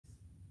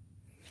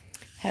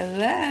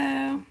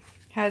Hello.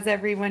 How's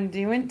everyone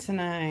doing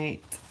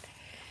tonight?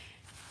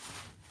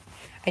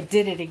 I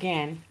did it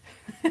again.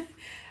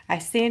 I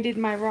sanded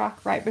my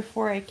rock right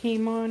before I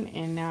came on,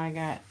 and now I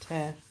got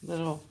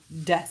little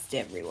dust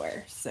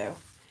everywhere. So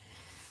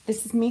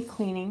this is me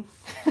cleaning.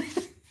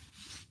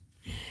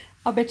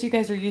 I'll bet you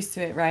guys are used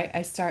to it, right?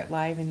 I start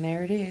live, and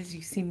there it is.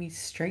 You see me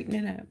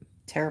straightening up.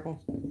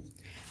 Terrible.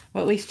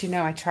 Well, at least you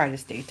know I try to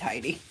stay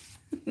tidy.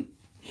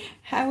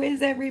 How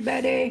is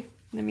everybody?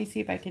 Let me see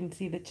if I can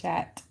see the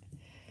chat.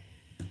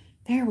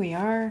 There we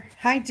are.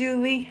 Hi,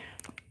 Julie,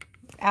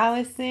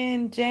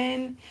 Allison,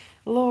 Jen,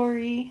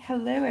 Lori.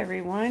 Hello,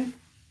 everyone.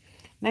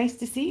 Nice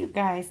to see you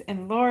guys.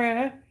 And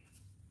Laura,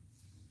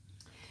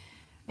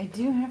 I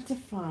do have to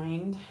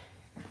find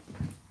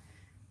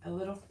a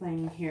little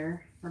thing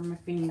here for my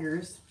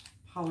fingers.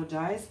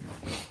 Apologize.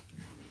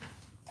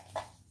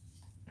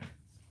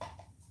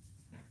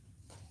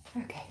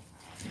 Okay.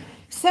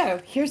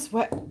 So here's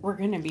what we're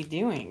going to be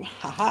doing.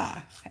 Haha.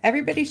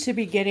 Everybody should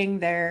be getting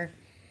their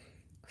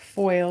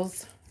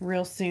foils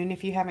real soon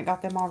if you haven't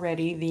got them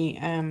already.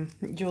 The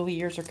Julie,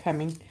 yours are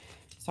coming.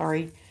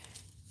 Sorry.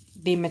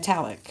 The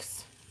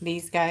metallics.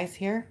 These guys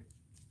here.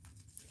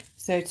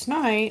 So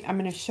tonight I'm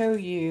going to show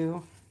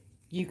you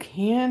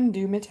can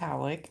do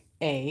metallic,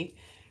 A,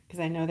 because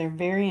I know they're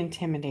very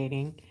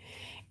intimidating,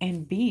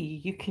 and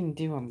B, you can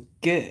do them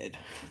good.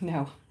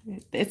 No,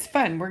 it's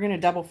fun. We're going to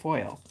double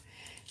foil.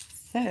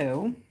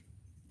 So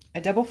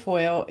a double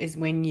foil is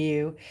when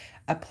you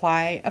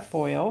apply a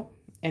foil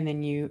and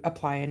then you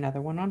apply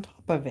another one on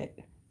top of it.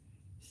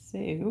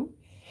 So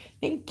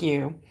thank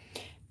you.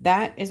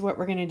 That is what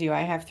we're going to do.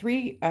 I have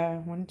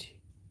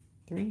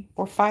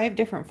five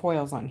different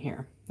foils on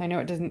here. I know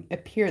it doesn't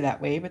appear that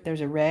way, but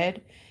there's a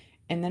red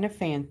and then a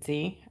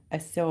fancy, a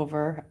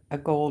silver, a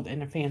gold,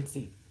 and a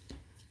fancy.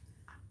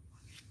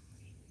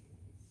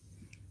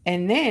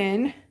 And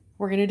then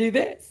we're going to do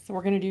this.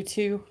 We're going to do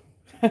two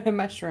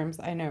mushrooms.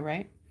 I know,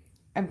 right?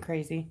 I'm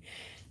crazy.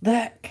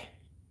 Look.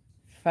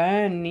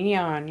 Fun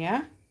neon,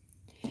 yeah?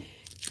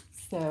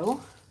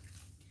 So,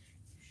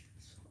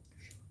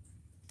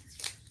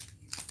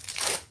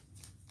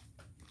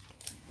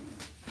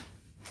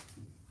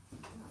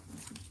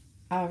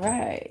 all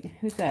right.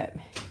 Who's up?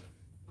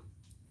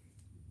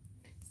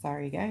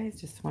 Sorry,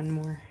 guys. Just one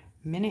more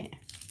minute.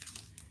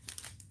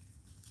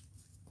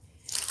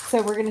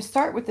 So we're going to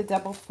start with the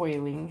double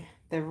foiling,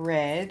 the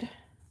red.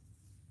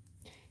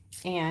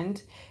 And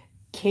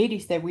Katie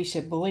said we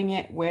should bling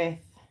it with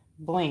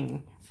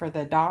bling for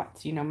the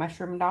dots, you know,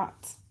 mushroom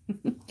dots.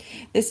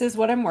 This is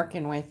what I'm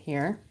working with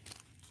here.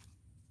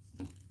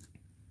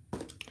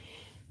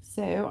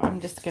 So I'm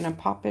just going to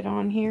pop it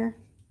on here.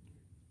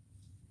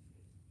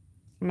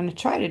 I'm going to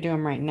try to do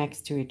them right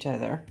next to each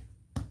other.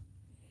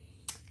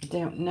 I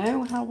don't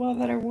know how well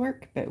that'll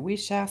work, but we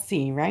shall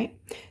see, right?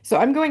 So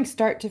I'm going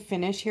start to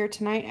finish here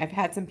tonight. I've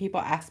had some people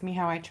ask me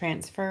how I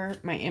transfer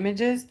my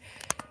images,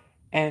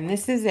 and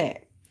this is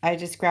it. I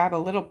just grab a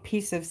little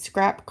piece of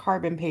scrap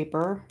carbon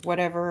paper,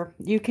 whatever.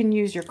 You can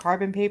use your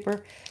carbon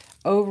paper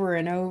over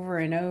and over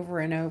and over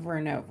and over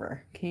and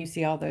over. Can you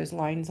see all those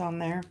lines on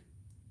there?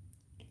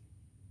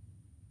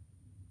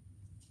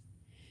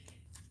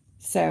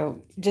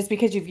 So just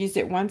because you've used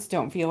it once,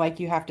 don't feel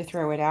like you have to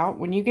throw it out.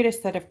 When you get a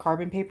set of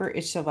carbon paper,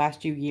 it should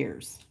last you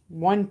years.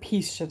 One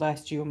piece should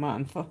last you a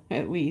month,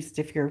 at least,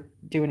 if you're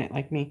doing it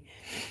like me.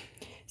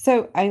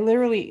 So I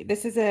literally,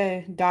 this is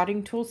a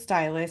dotting tool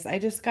stylus. I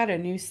just got a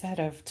new set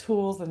of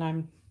tools, and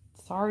I'm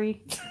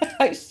sorry.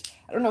 I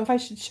don't know if I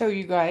should show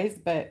you guys,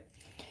 but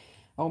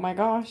oh my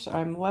gosh,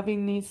 I'm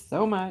loving these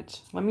so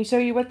much. Let me show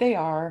you what they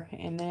are,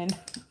 and then,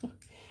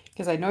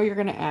 because I know you're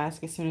going to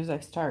ask as soon as I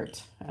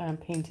start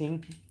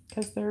painting,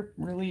 because they're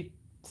really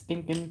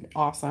stinking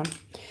awesome.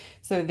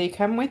 So they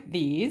come with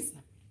these.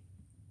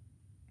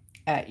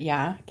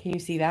 Yeah, can you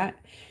see that?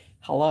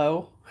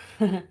 Hello.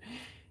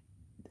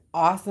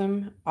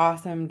 Awesome,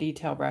 awesome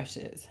detail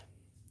brushes.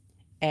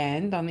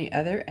 And on the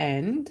other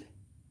end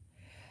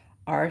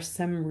are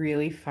some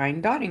really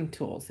fine dotting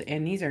tools.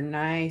 And these are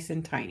nice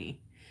and tiny.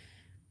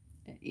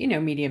 You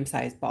know,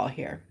 medium-sized ball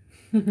here.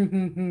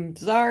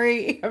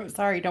 Sorry. I'm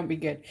sorry. Don't be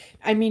good.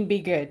 I mean,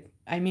 be good.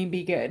 I mean,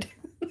 be good.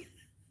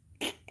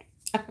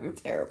 I'm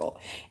terrible.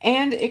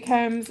 And it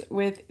comes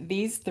with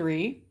these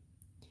three.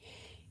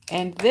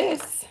 And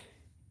this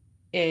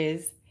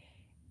is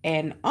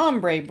an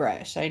ombre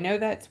brush. I know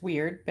that's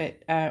weird,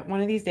 but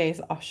one of these days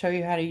I'll show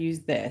you how to use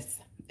this.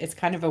 It's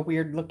kind of a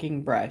weird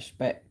looking brush,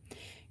 but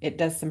it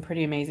does some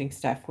pretty amazing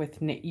stuff with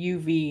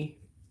UV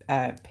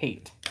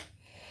paint.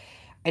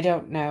 I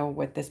don't know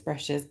what this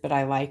brush is, but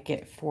I like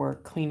it for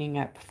cleaning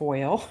up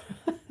foil.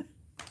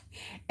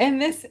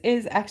 And this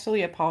is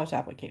actually a polish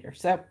applicator.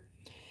 So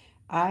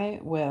I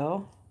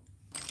will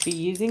be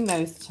using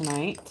those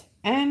tonight,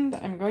 and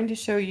I'm going to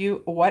show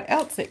you what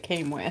else it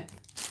came with.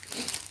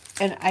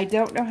 And I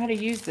don't know how to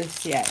use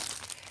this yet,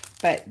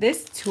 but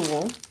this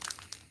tool,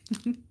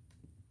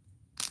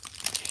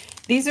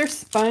 these are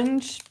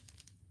sponges.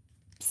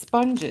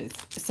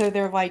 So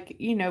they're like,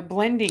 you know,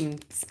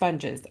 blending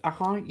sponges.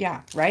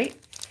 Yeah, right?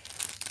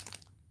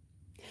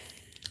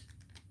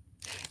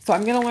 So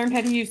I'm going to learn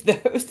how to use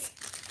those,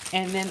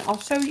 and then I'll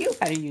show you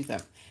how to use them.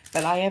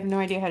 But I have no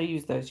idea how to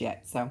use those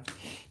yet. So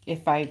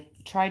if I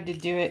tried to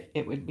do it,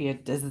 it would be a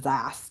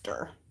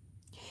disaster.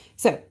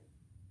 So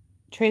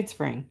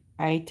transferring.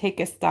 I take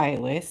a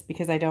stylus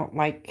because I don't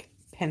like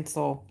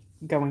pencil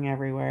going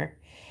everywhere.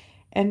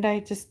 And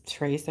I just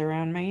trace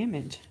around my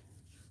image.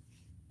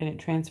 And it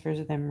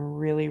transfers them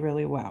really,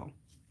 really well.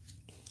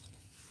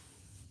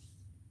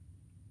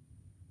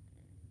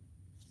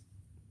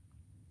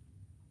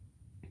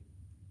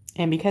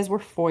 And because we're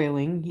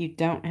foiling, you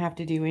don't have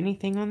to do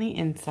anything on the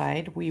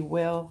inside. We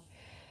will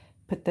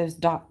put those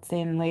dots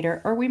in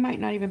later, or we might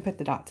not even put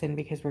the dots in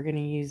because we're going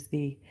to use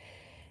the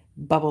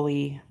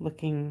bubbly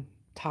looking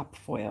top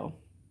foil.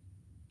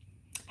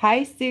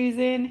 Hi,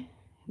 Susan,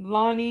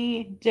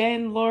 Lonnie,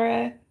 Jen,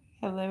 Laura.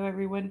 Hello,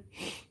 everyone.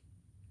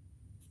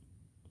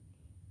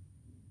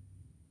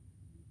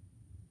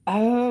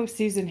 Oh,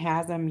 Susan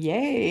has them.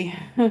 Yay.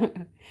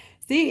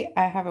 See,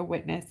 I have a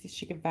witness.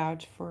 She can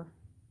vouch for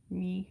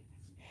me.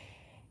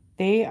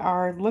 They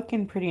are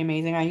looking pretty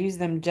amazing. I used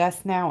them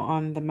just now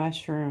on the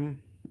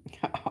mushroom,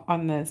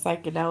 on the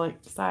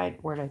psychedelic side.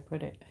 Where'd I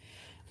put it?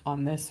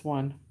 On this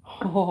one.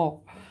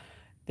 Oh,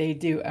 they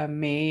do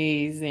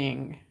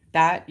amazing.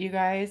 That, you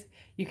guys,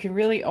 you can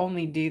really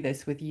only do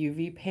this with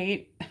UV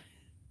paint.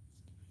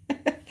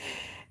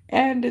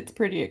 And it's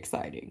pretty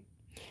exciting.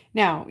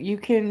 Now, you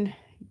can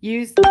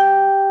use...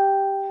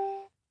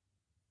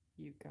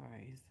 You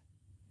guys.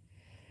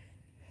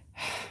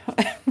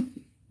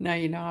 Now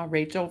you know how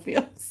Rachel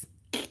feels.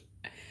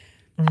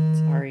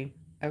 Sorry.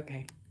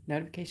 Okay.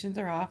 Notifications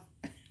are off.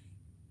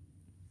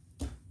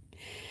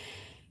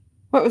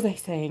 What was I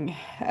saying?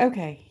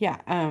 Okay.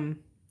 Yeah.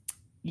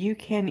 You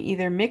can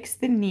either mix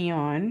the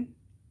neon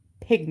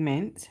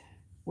pigment,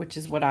 which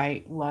is what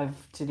I love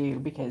to do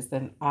because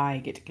then I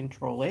get to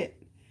control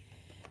it.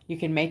 You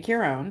can make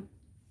your own,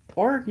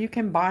 or you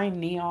can buy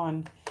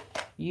neon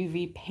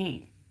UV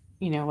paint,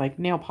 you know, like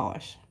nail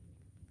polish.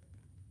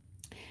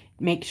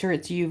 Make sure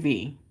it's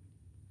UV.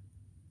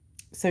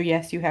 So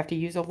yes, you have to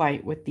use a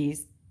light with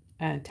these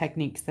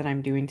techniques that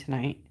I'm doing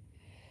tonight.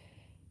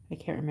 I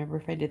can't remember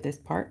if I did this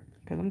part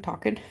because I'm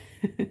talking.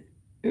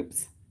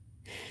 Oops.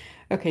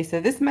 Okay,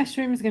 so this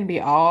mushroom is going to be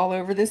all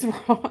over this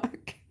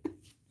rock.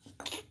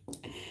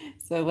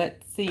 So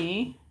let's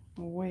see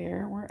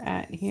where we're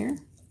at here.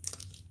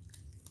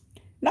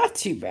 Not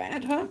too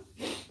bad, huh?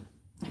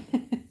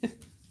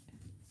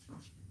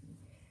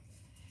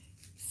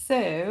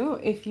 So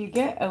if you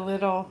get a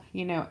little,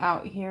 you know,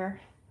 out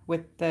here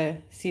with the,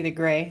 see the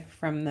gray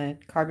from the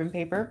carbon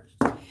paper?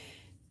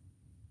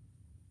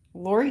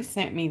 Lori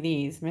sent me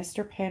these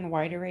Mr. Pen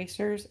white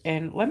erasers,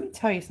 and let me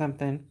tell you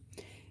something.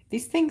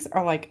 These things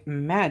are like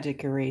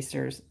magic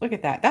erasers. Look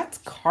at that. That's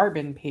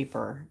carbon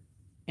paper,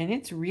 and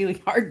it's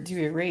really hard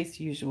to erase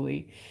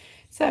usually.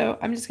 So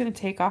I'm just going to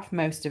take off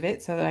most of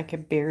it so that I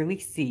can barely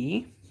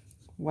see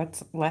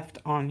what's left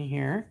on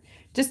here.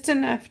 Just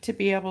enough to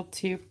be able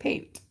to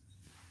paint.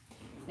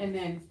 And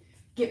then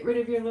get rid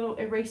of your little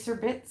eraser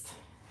bits.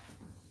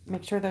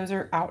 Make sure those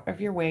are out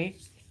of your way.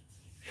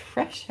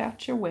 Fresh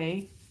out your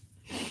way.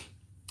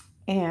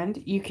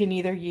 And you can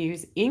either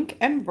use ink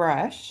and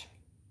brush.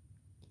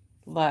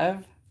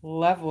 Love,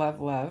 love, love,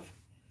 love.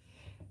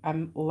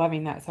 I'm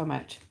loving that so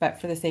much.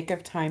 But for the sake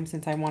of time,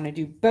 since I want to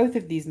do both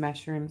of these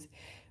mushrooms,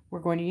 we're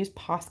going to use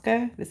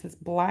Posca. This is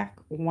black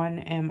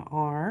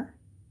 1MR.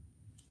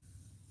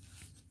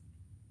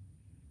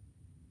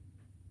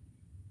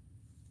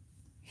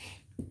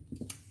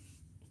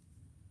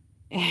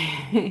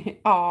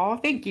 Oh,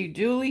 thank you,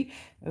 Julie.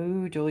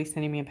 Oh, Julie's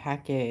sending me a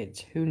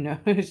package. Who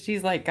knows?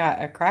 She's like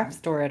got a craft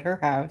store at her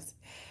house.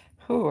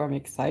 Oh, I'm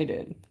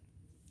excited.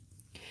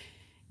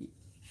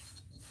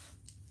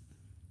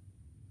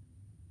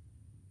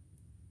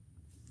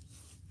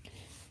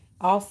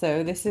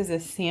 Also, this is a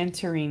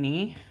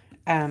Santorini.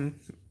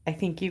 I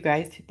think you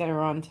guys that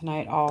are on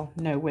tonight all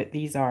know what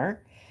these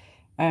are.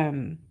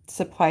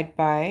 Supplied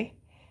by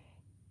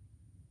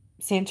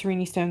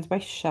Santorini Stones by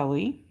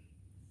Shelley.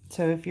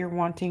 So if you're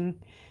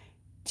wanting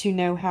to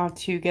know how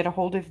to get a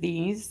hold of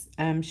these,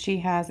 she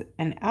has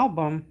an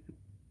album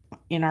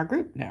in our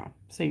group now.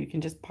 So you can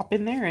just pop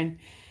in there and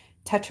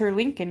touch her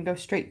link and go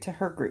straight to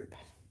her group.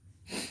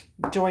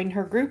 Join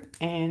her group,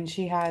 and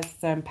she has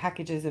some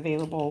packages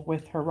available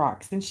with her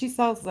rocks. And she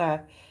sells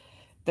the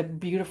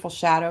beautiful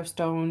shadow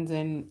stones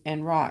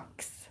and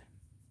rocks.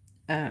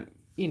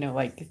 You know,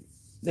 like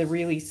the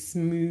really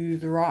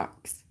smooth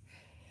rocks.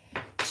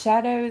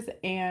 Shadows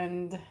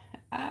and...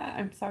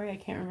 I'm sorry, I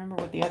can't remember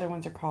what the other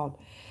ones are called.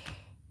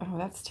 Oh,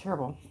 that's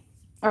terrible.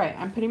 All right,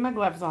 I'm putting my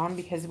gloves on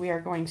because we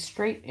are going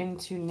straight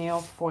into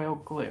nail foil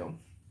glue.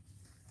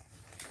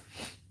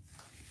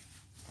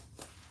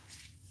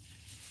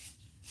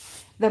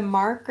 The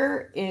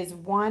marker is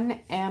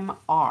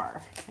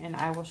 1MR, and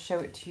I will show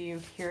it to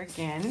you here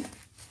again.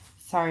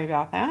 Sorry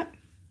about that.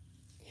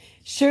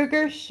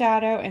 Sugar,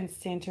 Shadow, and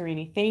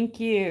Santorini. Thank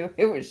you.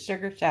 It was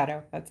Sugar,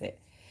 Shadow. That's it.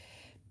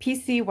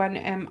 PC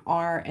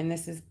 1MR, and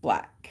this is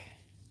black.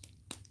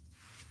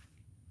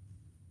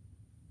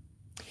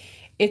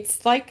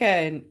 It's like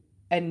a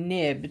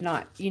nib,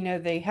 not, you know,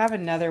 they have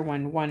another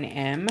one,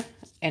 1M,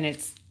 and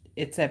it's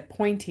a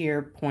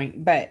pointier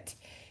point, but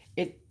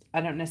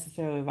I don't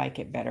necessarily like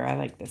it better. I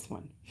like this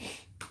one.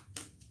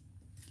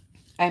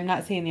 I'm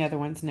not saying the other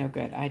one's no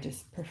good. I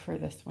just prefer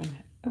this one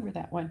over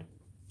that one.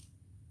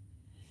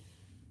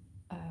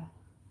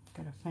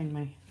 Gotta find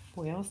my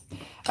foils.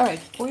 All right,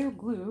 foil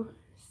glue.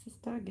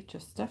 Sister, get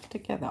your stuff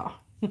together.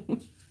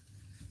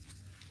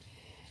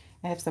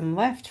 I have some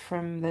left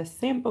from the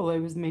sample I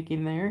was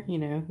making there. You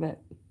know,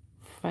 that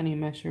funny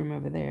mushroom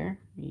over there.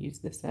 Use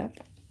this up.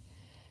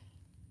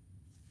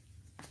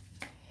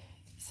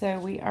 So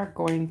we are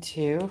going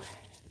to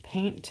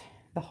paint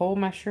the whole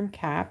mushroom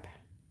cap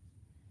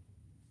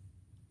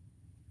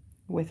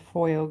with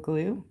foil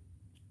glue.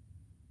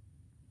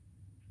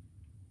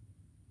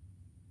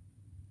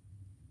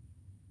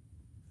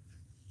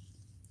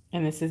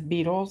 And this is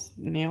Beetle's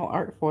Nail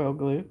Art Foil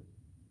Glue.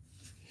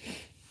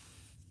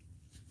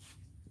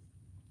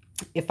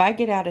 If I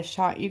get out of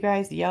shot, you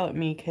guys yell at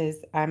me because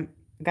I'm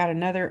got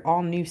another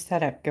all new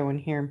setup going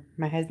here.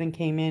 My husband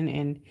came in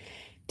and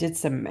did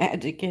some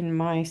magic in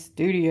my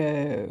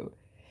studio.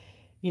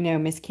 You know,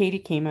 Miss Katie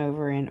came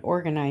over and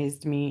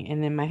organized me,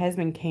 and then my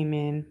husband came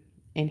in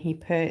and he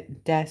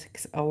put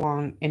desks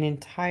along an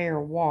entire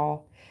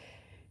wall.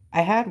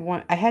 I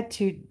had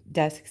two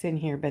desks in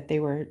here, but they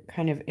were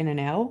kind of in an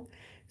L.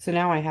 So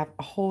now I have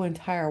a whole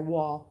entire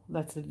wall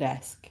that's a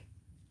desk.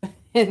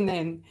 And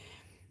then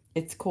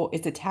it's cool.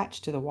 It's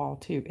attached to the wall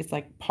too. It's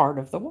like part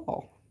of the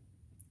wall.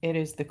 It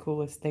is the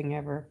coolest thing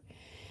ever.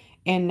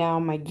 And now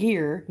my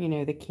gear, you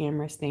know, the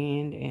camera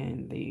stand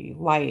and the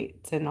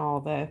lights and all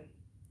the,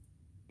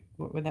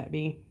 what would that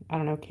be? I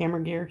don't know,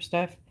 camera gear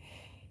stuff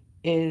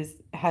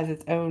has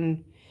its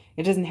own,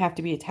 it doesn't have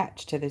to be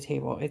attached to the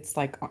table. It's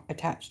like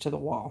attached to the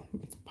wall.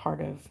 It's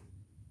part of,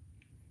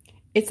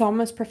 it's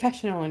almost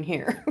professional in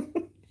here.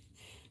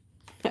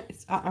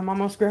 I'm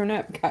almost grown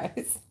up,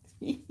 guys.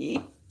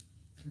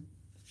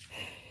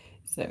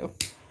 So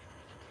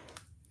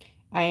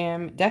I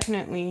am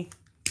definitely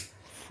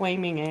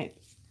flaming it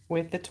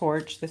with the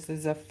torch. This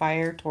is a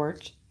fire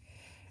torch.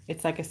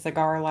 It's like a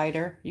cigar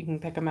lighter. You can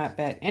pick them up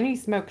at any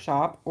smoke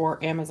shop,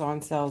 or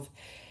Amazon sells.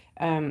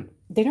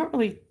 They don't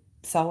really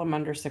sell them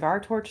under cigar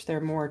torch. They're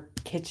more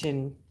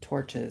kitchen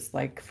torches,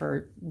 like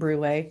for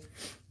brulee.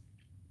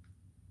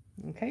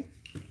 Okay.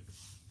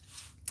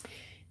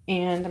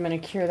 And I'm going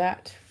to cure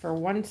that for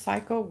one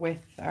cycle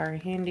with our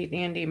handy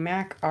dandy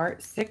Mac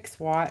Art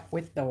 6-watt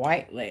with the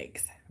white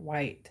legs.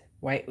 White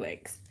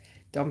legs.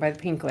 Don't buy the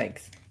pink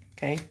legs.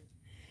 Okay.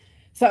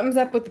 Something's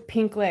up with the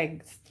pink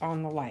legs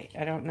on the light.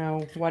 I don't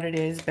know what it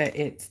is, but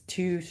it's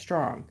too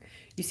strong.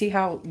 You see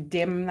how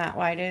dim that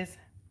light is?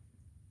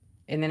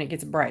 And then it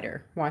gets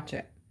brighter. Watch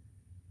it.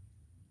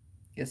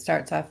 It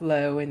starts off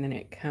low and then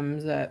it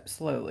comes up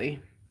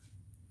slowly.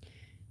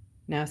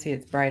 Now see,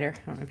 it's brighter.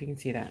 I don't know if you can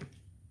see that.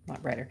 A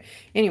lot brighter.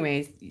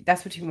 Anyways,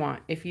 that's what you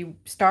want. If you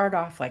start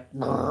off like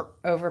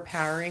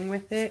overpowering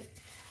with it,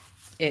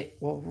 it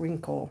will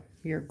wrinkle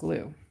your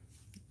glue.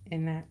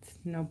 And that's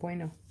no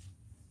bueno.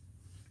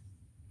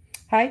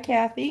 Hi,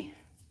 Kathy.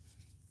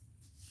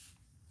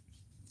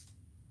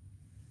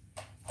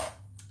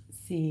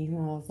 See,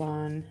 wall's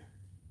on.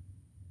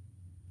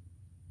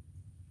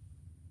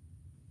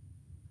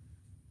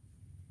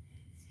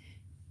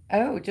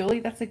 Oh,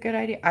 Julie, that's a good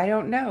idea. I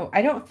don't know.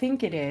 I don't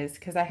think it is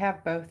because I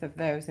have both of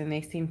those and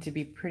they seem to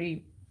be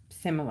pretty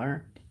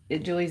similar.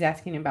 Julie's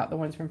asking about the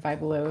ones from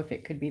Five Below, if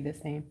it could be the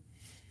same.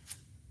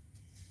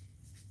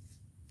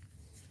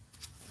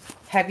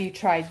 Have you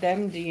tried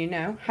them? Do you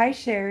know? Hi,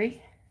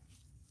 Sherry.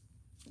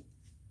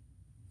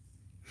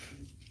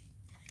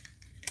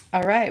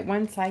 All right,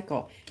 one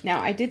cycle. Now,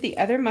 I did the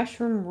other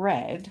mushroom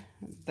red,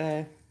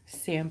 the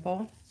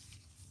sample,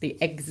 the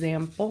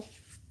example.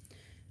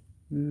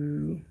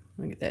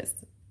 Look at this.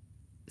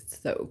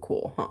 It's so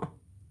cool, huh?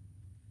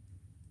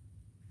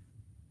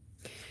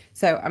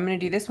 So I'm going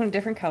to do this one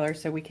different color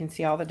so we can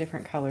see all the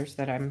different colors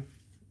that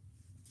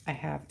I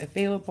have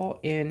available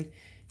in.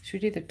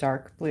 Should we do the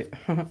dark blue?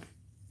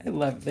 I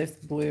love this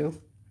blue.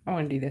 I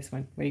want to do this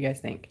one. What do you guys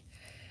think?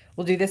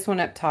 We'll do this one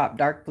up top,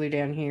 dark blue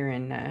down here,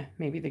 and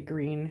maybe the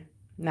green.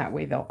 And that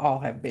way they'll all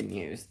have been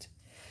used.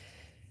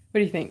 What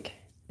do you think?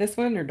 This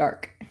one or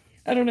dark?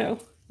 I don't know.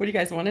 What do you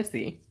guys want to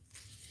see?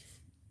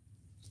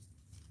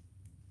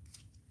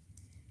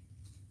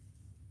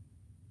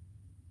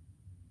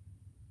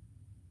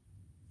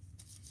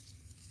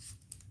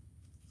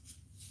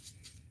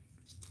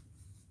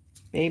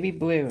 Baby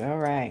blue. All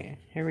right,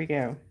 here we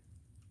go.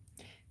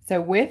 So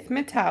with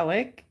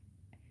metallic,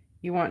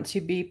 you want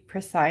to be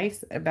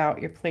precise about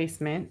your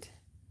placement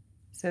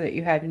so that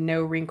you have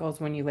no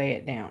wrinkles when you lay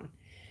it down,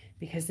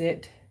 because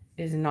it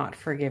is not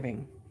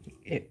forgiving.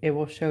 It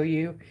will show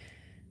you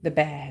the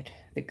bad,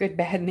 the good,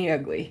 bad, and the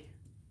ugly.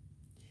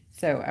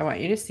 So I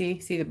want you to see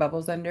the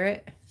bubbles under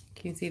it.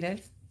 Can you see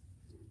this?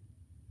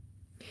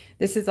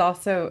 This is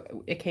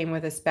also, it came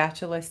with a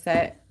spatula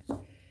set.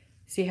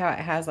 See how it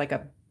has like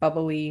a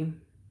bubbly,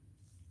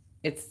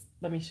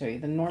 let me show you.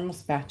 The normal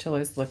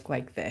spatulas look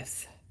like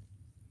this.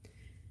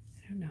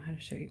 don't know how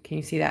to show you. Can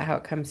you see that, how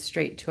it comes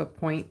straight to a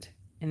point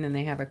and then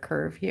they have a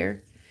curve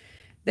here?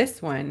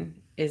 This one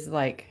is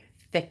like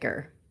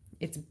thicker.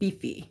 It's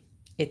beefy.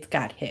 It's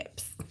got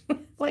hips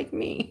like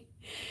me.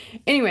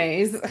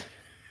 Anyways,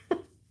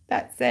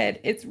 that said,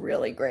 it's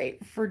really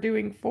great for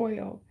doing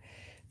foil,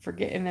 for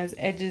getting those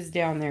edges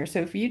down there. So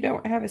if you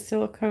don't have a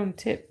silicone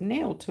tip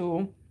nail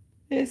tool,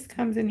 this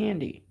comes in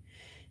handy.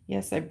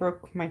 Yes, I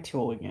broke my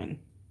tool again,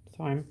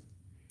 so I'm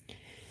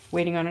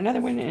waiting on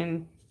another one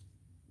and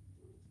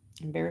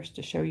embarrassed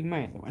to show you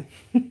my other one.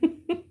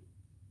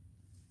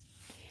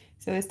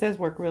 So this does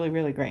work really,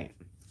 really great.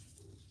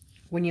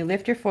 When you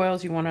lift your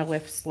foils, you want to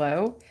lift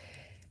slow,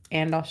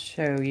 and I'll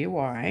show you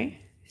why.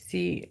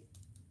 See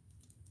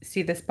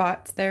the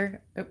spots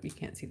there? Oh, you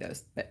can't see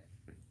those, but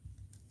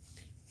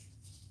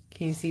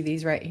can you see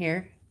these right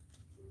here?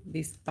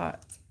 These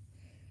spots.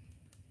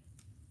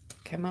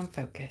 Come on,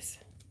 focus.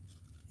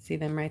 See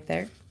them right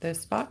there? Those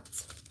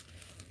spots?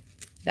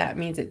 That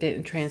means it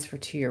didn't transfer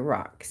to your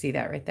rock. See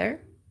that right there?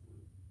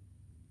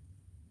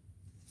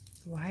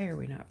 Why are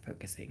we not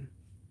focusing?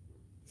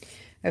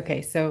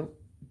 Okay, so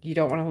you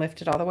don't want to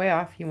lift it all the way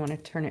off. You want to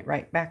turn it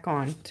right back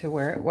on to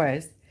where it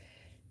was.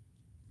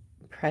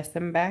 Press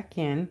them back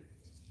in.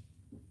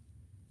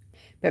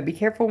 But be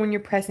careful when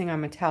you're pressing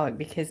on metallic,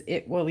 because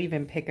it will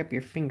even pick up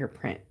your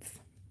fingerprints.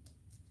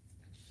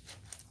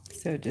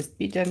 So just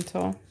be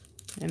gentle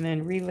and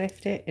then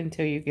re-lift it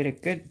until you get a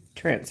good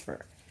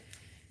transfer.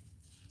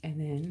 And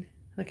then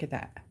look at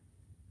that,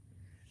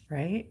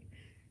 right?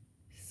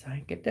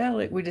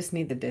 Psychedelic. We just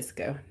need the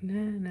disco.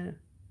 No.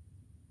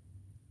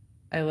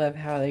 I love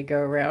how they go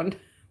around.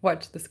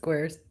 Watch the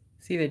squares.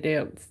 See the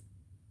dance.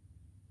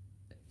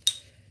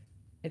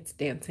 It's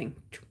dancing.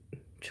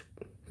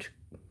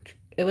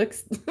 It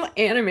looks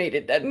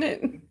animated, doesn't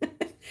it?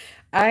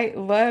 I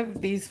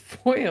love these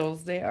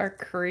foils. They are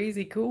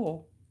crazy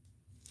cool.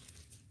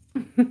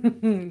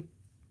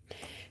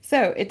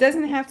 So it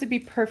doesn't have to be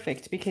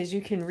perfect, because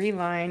you can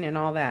reline and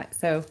all that.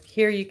 So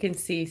here you can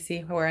see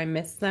where I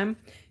missed them.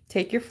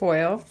 Take your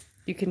foil.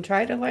 You can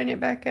try to line it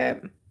back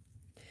up,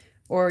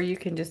 or you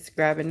can just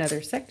grab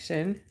another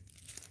section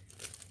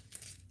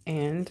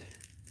and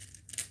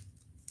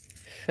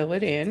fill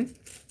it in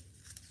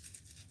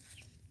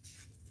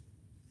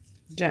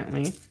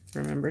gently.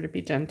 Remember to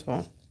be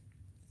gentle,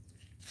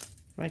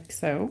 like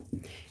so,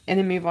 and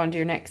then move on to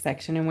your next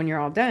section. And when you're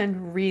all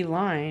done,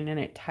 reline, and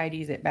it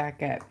tidies it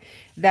back up.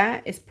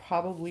 That is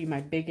probably my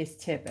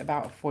biggest tip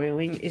about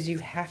foiling, is you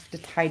have to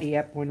tidy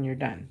up when you're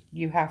done.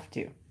 You have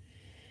to.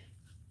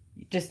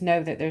 Just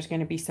know that there's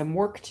going to be some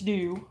work to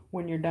do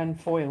when you're done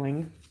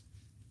foiling,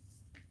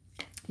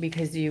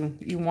 because you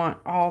want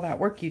all that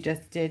work you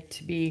just did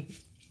to be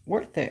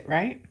worth it,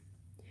 right?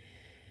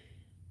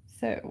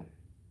 So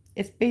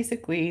it's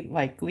basically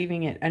like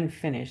leaving it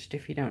unfinished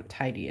if you don't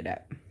tidy it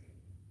up.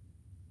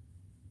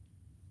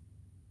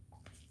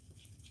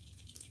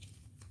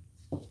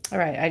 All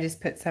right, I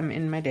just put some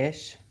in my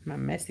dish, my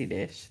messy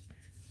dish.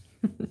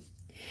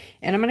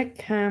 And I'm going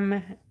to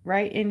come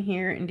right in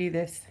here and do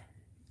this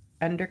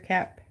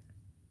undercap.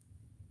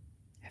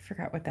 I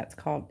forgot what that's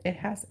called. It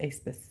has a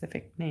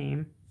specific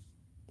name.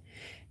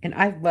 And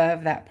I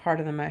love that part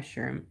of the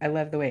mushroom. I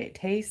love the way it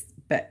tastes,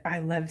 but I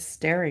love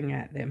staring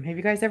at them. Have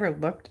you guys ever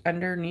looked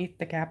underneath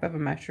the cap of a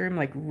mushroom,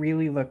 like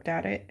really looked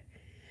at it?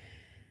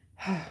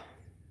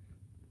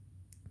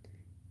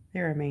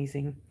 They're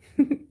amazing.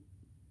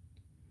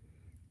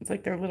 It's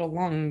like their little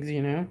lungs,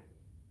 you know?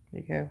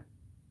 There you go.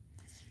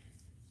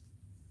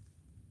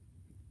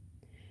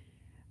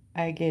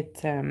 I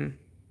get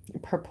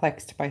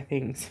perplexed by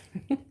things.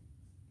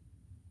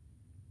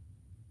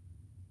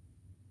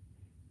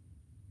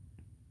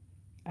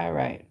 All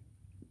right.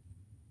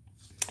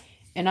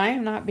 And I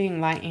am not being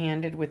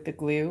light-handed with the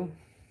glue.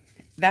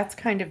 That's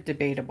kind of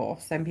debatable.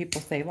 Some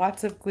people say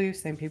lots of glue.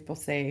 Some people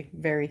say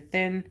very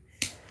thin.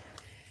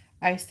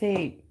 I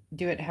say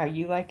do it how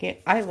you like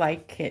it. I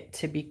like it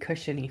to be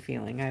cushiony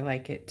feeling. I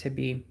like it to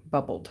be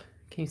bubbled.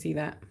 Can you see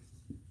that?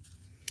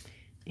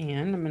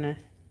 And I'm going to...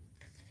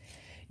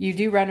 You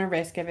do run a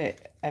risk of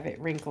it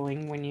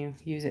wrinkling when you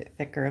use it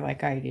thicker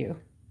like I do.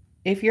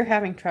 If you're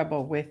having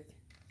trouble with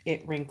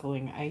it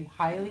wrinkling, I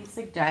highly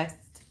suggest,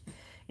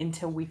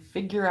 until we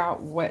figure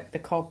out what the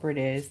culprit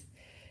is.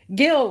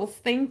 Gills,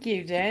 thank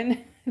you,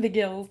 Jen. The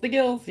gills.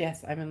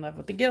 Yes, I'm in love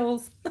with the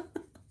gills.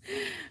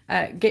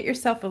 Get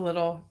yourself a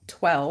little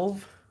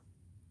 12.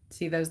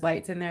 See those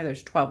lights in there?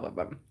 There's 12 of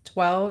them.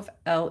 12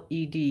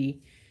 LED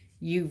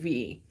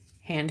UV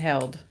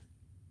handheld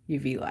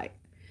UV light,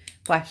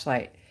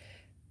 flashlight.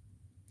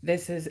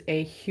 This is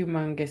a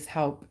humongous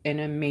help, an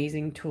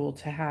amazing tool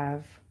to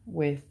have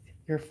with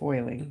your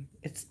foiling.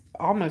 It's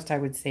almost, I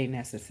would say,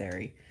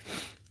 necessary,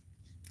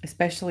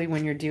 especially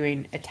when you're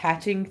doing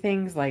attaching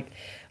things like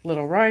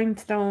little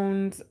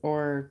rhinestones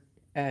or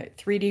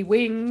 3D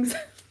wings.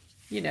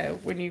 You know,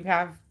 when you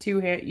have two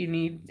hands, you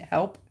need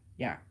help.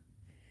 Yeah.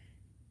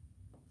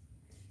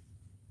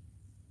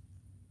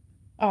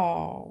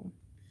 Oh,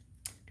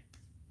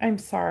 I'm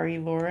sorry,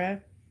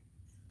 Laura.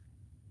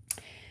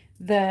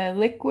 The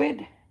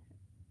liquid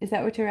Is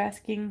that what you're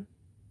asking?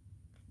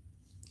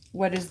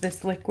 What is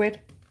this liquid?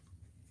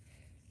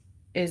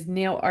 Is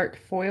nail art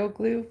foil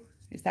glue?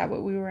 Is that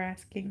what we were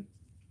asking?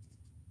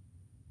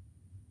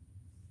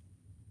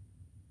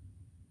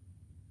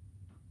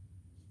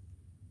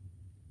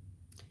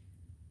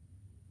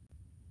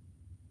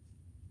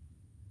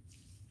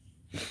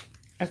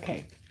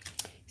 Okay,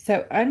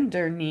 so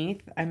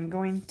underneath I'm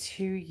going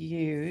to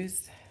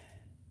use,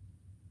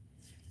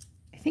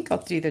 I think I'll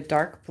do the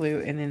dark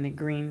blue and then the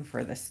green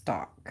for the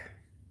stock.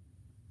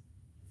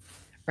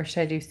 Or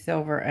should I do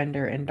silver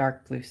under and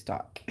dark blue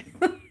stock?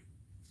 I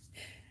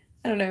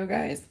don't know,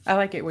 guys. I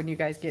like it when you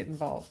guys get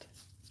involved.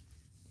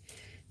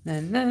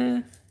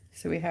 So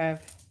we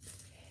have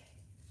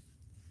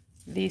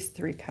these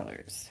three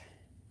colors.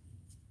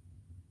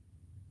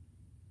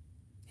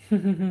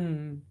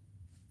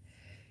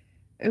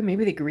 Oh,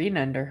 maybe the green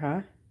under, huh?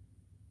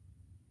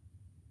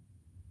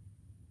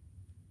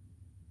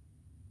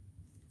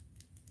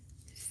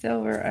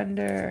 Silver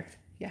under,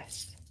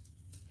 yes.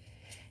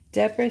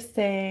 Deborah's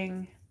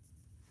saying,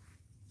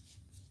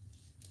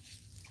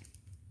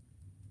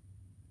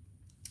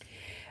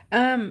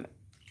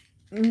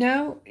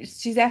 no,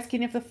 she's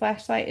asking if the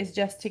flashlight is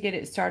just to get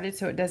it started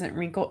so it doesn't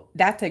wrinkle.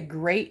 That's a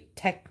great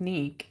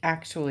technique,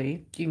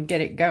 actually. You can get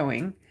it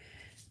going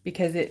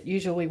because it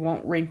usually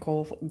won't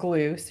wrinkle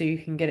glue, so you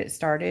can get it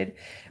started.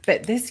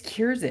 But this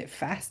cures it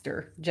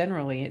faster.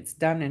 Generally, it's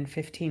done in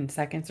 15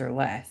 seconds or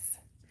less.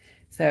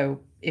 So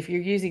if you're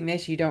using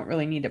this, you don't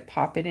really need to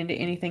pop it into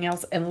anything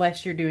else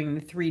unless you're doing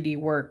the 3D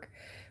work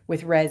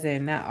with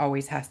resin. That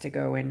always has to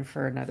go in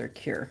for another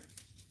cure.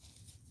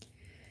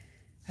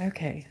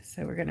 Okay,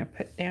 so we're going to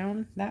put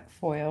down that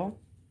foil.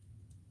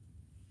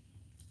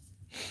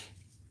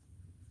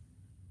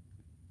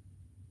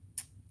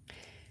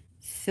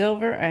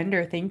 Silver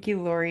under. Thank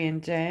you, Lori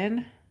and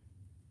Jen.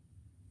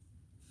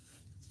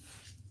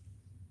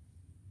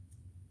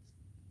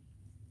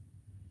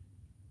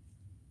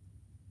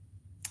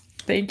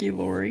 Thank you,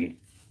 Lori.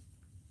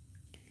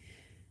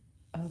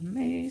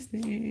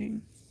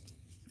 Amazing.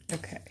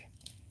 Okay.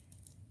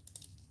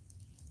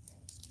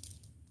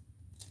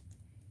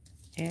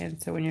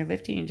 And so when you're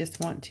lifting, you just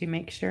want to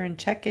make sure and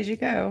check as you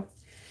go.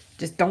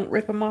 Just don't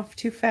rip them off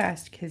too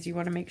fast because you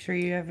want to make sure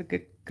you have a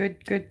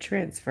good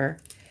transfer.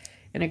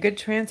 And a good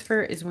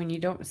transfer is when you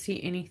don't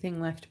see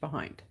anything left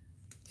behind.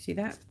 See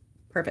that?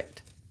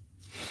 Perfect.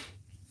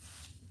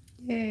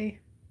 Yay.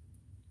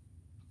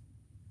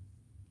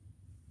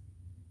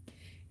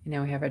 And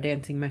now we have our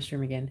dancing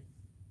mushroom again.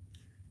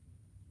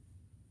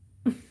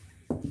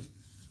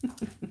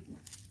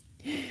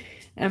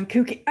 I'm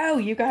kooky. Oh,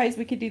 you guys,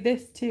 we could do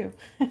this too.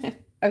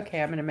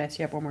 Okay, I'm going to mess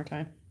you up one more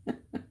time.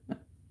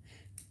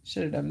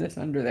 Should have done this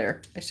under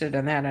there. I should have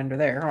done that under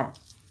there, huh?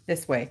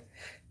 This way.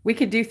 We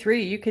could do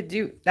 3. You could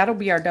do, that'll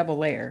be our double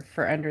layer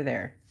for under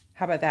there.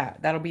 How about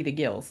that? That'll be the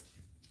gills.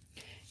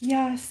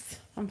 Yes,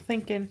 I'm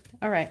thinking.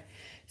 All right.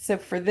 So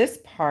for this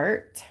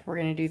part, we're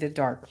going to do the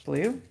dark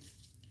blue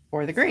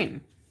or the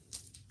green.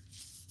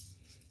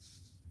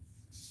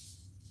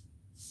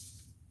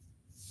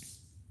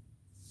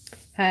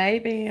 Hi,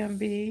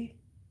 Bambi.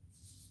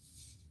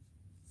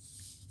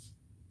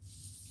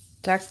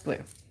 Dark blue.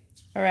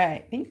 All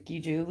right. Thank you,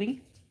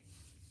 Julie.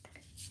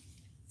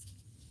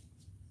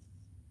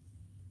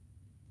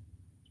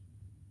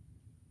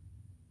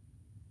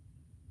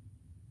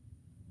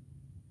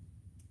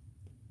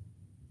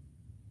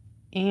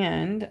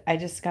 And I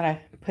just got to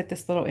put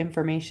this little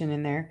information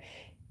in there.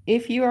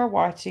 If you are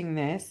watching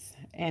this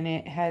and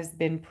it has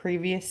been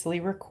previously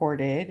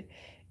recorded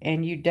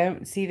and you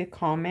don't see the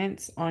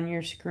comments on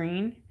your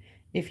screen,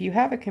 if you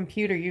have a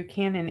computer, you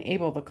can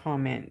enable the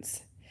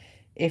comments.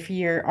 If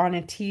you're on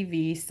a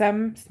TV,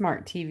 some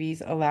smart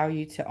TVs allow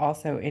you to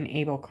also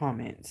enable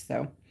comments.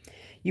 So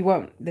you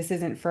won't, this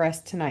isn't for us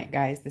tonight,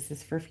 guys. This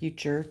is for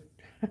future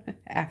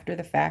after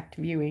the fact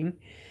viewing.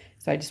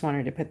 So I just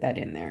wanted to put that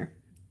in there.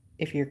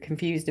 If you're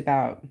confused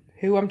about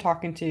who I'm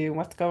talking to,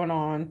 what's going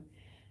on,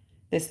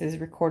 this is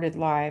recorded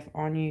live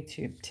on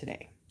YouTube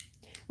today.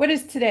 What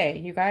is today,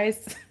 you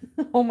guys?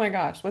 Oh my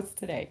gosh, what's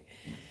today?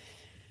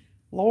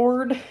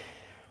 Lord.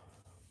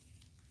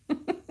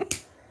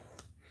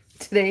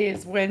 Today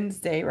is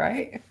Wednesday,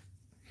 right?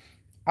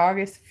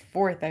 August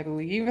 4th, I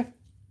believe.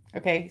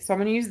 Okay, so I'm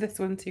going to use this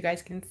one so you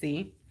guys can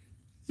see.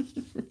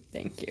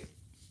 Thank you.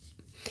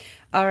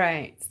 All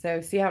right, so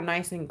see how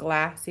nice and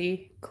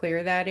glassy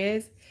clear that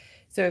is?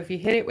 So if you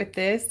hit it with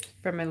this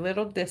from a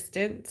little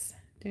distance,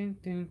 ding,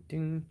 ding,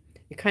 ding,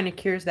 it kind of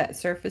cures that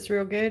surface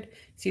real good.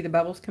 See the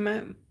bubbles come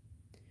up?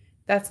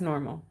 That's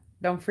normal.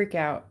 Don't freak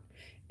out.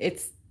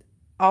 It's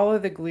all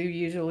of the glue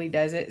usually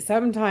does it.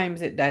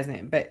 Sometimes it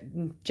doesn't, but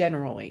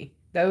generally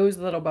those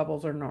little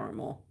bubbles are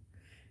normal.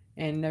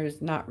 And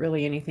there's not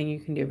really anything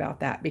you can do about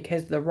that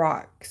because the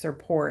rocks are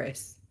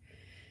porous.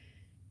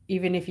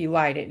 Even if you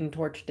light it and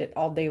torched it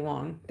all day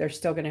long, they're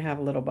still going to have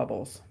little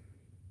bubbles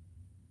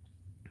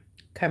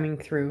coming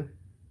through.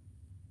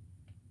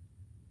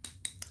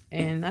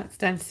 And that's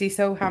done. See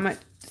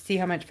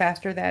how much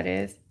faster that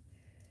is?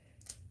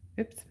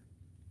 Oops.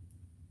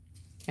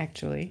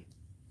 Actually,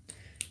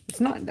 It's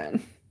not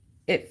done.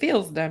 It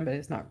feels done, but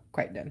it's not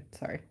quite done.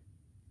 Sorry.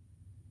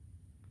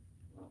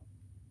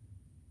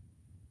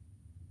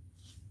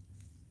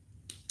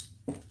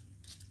 Do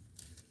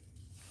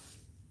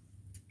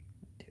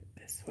it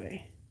this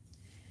way.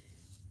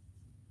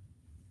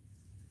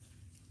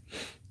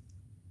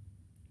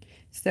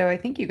 So I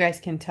think you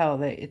guys can tell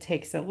that it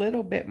takes a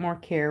little bit more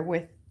care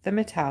with the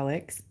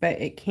metallics,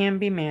 but it can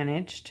be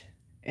managed.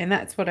 And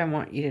that's what I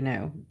want you to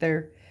know.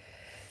 They're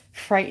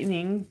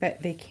frightening,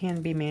 but they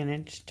can be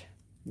managed.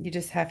 You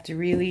just have to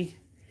really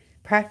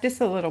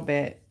practice a little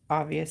bit,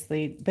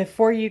 obviously,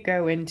 before you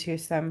go into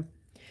some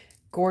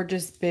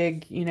gorgeous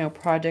big, you know,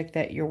 project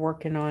that you're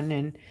working on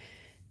and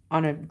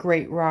on a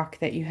great rock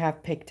that you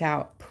have picked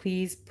out.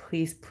 Please,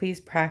 please, please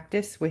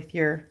practice with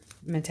your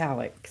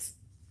metallics.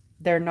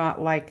 They're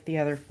not like the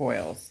other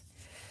foils.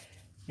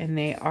 And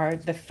they are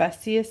the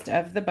fussiest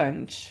of the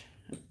bunch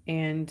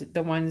and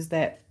the ones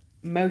that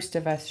most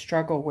of us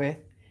struggle with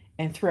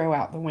and throw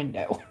out the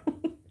window.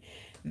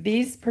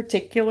 These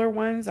particular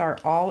ones are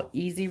all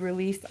easy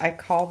release. I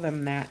call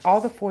them that. All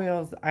the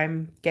foils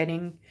I'm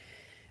getting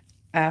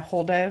a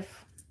hold of,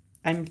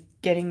 I'm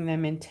getting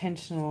them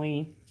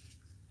intentionally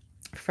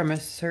from a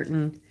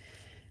certain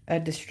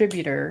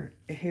distributor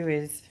who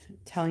is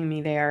telling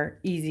me they are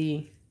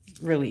easy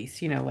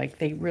release. You know, like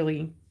they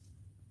really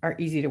are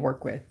easy to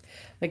work with.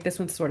 Like this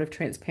one's sort of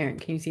transparent.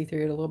 Can you see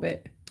through it a little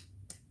bit?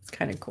 It's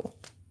kind of cool.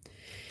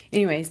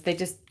 Anyways, they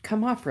just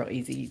come off real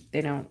easy. They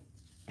don't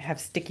have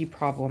sticky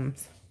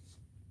problems.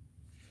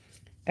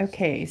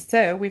 Okay,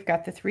 so we've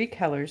got the 3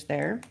 colors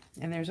there,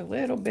 and there's a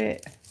little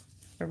bit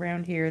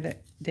around here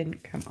that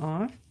didn't come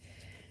off.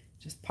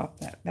 Just pop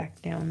that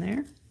back down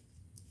there.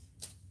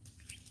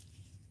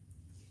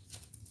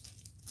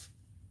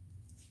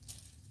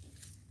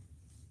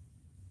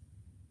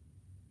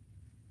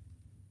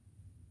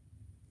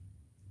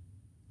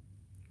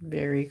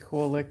 Very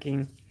cool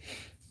looking.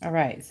 All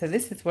right, so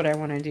this is what I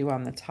want to do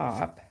on the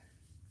top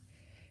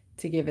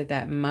to give it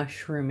that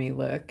mushroomy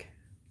look.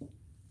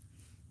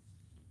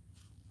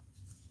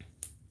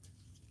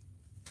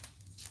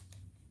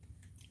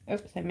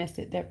 Oops, I missed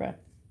it, Deborah.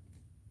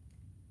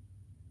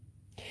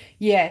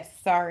 Yes,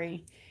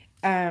 sorry.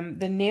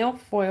 The nail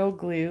foil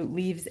glue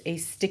leaves a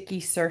sticky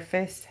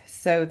surface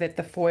so that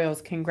the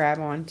foils can grab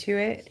onto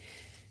it.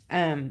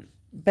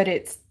 But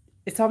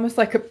it's almost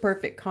like a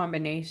perfect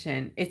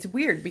combination. It's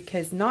weird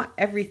because not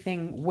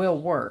everything will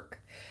work.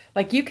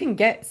 Like you can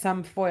get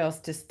some foils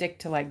to stick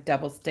to like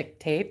double stick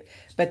tape,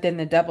 but then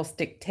the double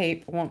stick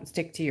tape won't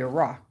stick to your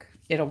rock.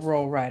 It'll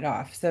roll right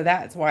off. So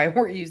that's why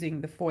we're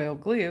using the foil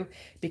glue,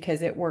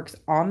 because it works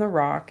on the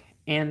rock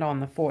and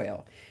on the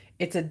foil.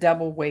 It's a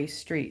double way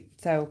street.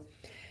 So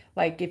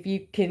like if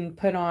you can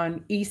put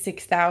on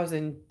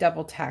E6000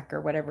 double tack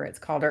or whatever it's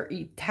called, or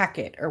tack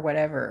it or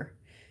whatever,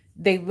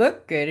 they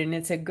look good and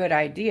it's a good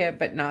idea,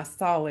 but not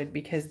solid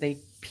because they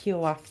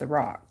peel off the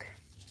rock.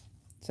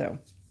 So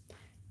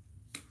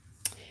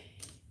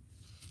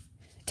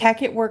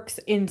tack it works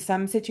in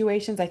some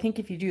situations. I think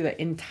if you do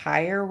the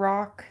entire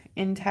rock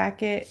in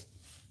tack it,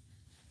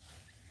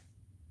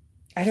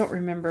 I don't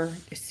remember.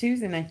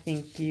 Susan, I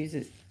think,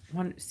 uses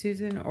one.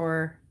 Susan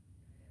or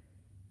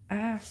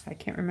I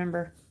can't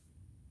remember.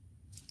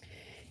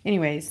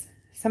 Anyways,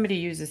 somebody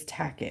uses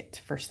tack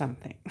it for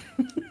something.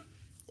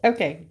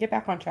 Okay, get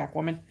back on track,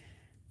 woman.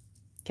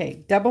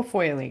 Okay, double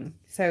foiling.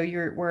 So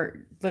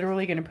we're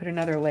literally going to put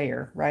another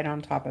layer right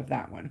on top of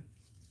that one.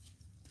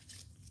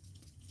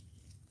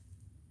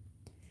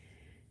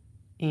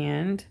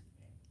 And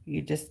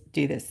you just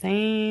do the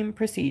same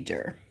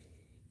procedure.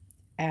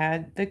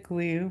 Add the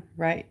glue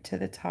right to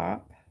the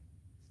top.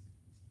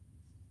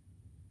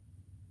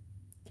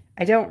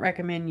 I don't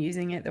recommend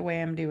using it the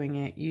way I'm doing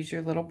it. Use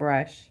your little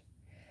brush.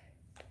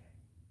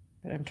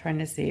 But I'm trying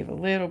to save a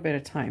little bit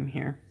of time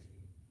here.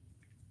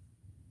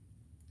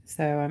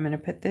 So I'm going to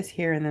put this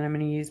here and then I'm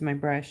going to use my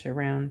brush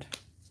around.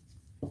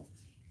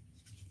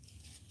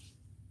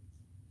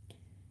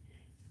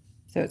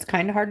 So it's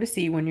kind of hard to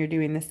see when you're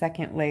doing the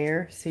second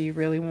layer. So you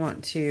really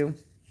want to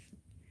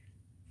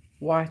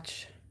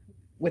watch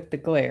with the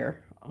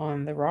glare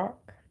on the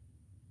rock.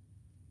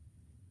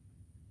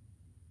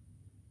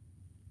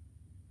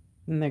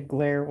 And the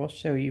glare will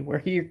show you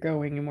where you're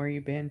going and where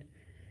you've been.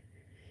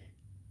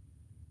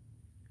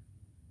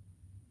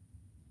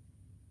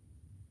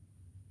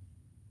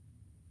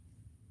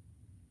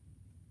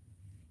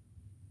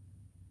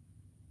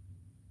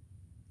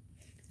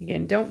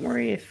 Again, don't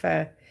worry if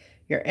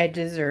your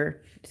edges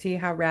are, see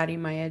how ratty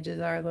my edges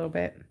are a little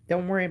bit?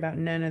 Don't worry about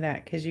none of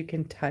that because you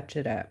can touch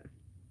it up.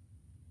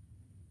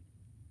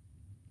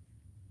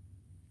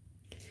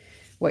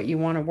 What you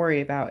want to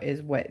worry about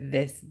is what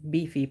this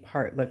beefy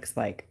part looks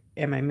like.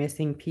 Am I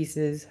missing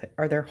pieces?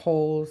 Are there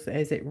holes?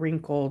 Is it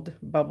wrinkled,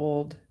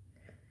 bubbled?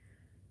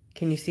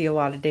 Can you see a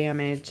lot of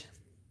damage?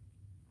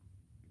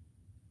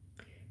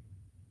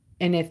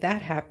 And if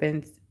that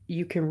happens,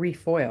 you can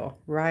refoil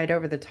right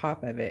over the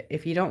top of it.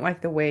 If you don't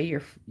like the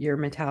way your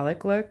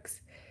metallic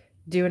looks,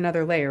 do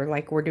another layer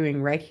like we're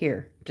doing right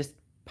here. Just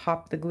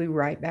pop the glue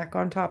right back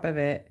on top of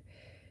it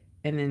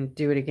and then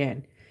do it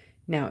again.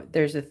 Now,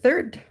 there's a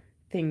third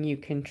thing you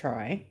can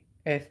try.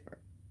 If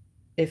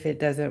it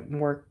doesn't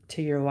work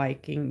to your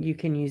liking, you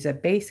can use a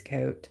base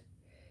coat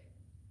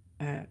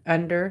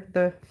under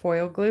the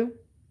foil glue,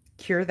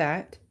 cure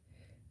that,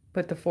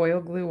 put the foil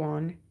glue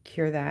on,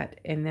 cure that,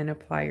 and then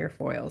apply your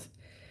foils.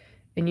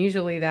 And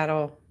usually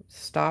that'll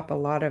stop a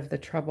lot of the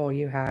trouble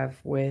you have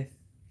with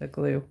the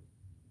glue.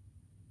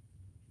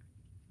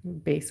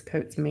 Base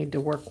coat's made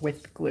to work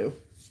with glue.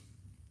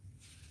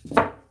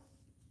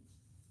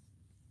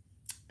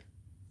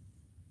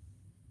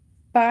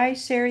 Bye,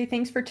 Sherry.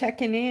 Thanks for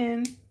checking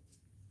in.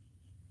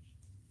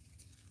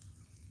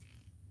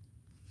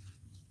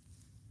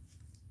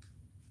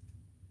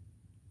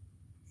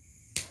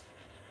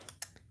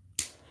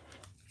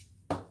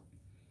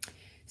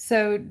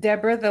 So,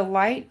 Deborah, the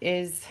light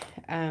is,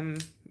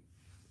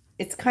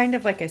 it's kind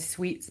of like a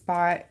sweet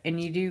spot,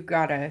 and you do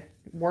gotta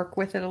work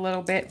with it a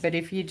little bit. But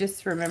if you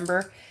just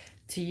remember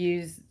to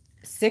use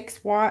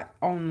 6-watt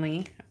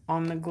only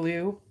on the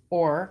glue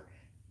or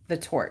the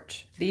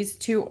torch. These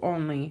two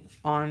only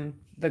on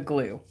the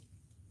glue,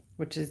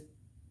 which is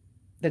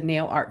the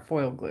nail art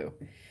foil glue.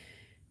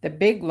 The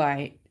big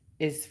light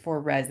is for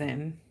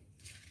resin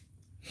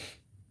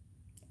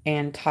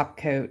and top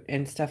coat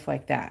and stuff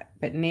like that.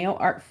 But nail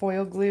art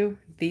foil glue,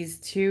 these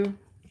two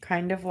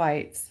kind of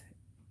lights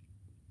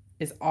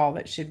is all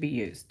that should be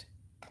used.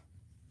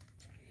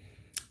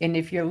 And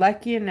if you're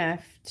lucky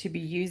enough to be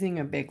using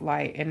a big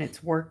light and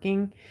it's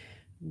working,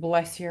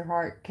 bless your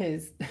heart,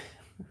 because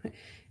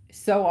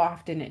so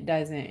often it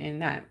doesn't.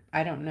 And that,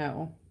 I don't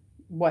know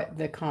what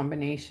the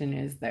combination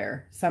is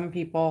there. Some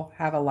people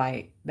have a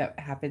light that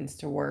happens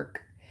to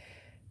work,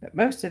 but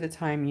most of the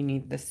time you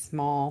need the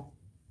small,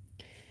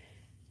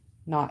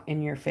 not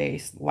in your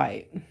face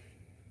light.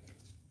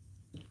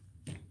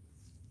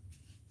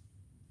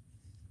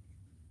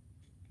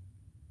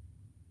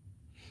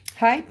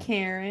 Hi,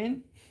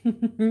 Karen.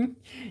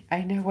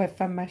 I know what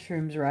fun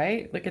mushrooms,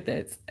 right? Look at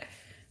this.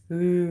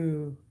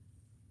 Ooh.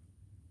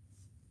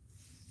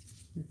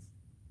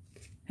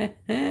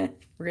 We're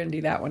going to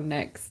do that one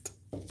next.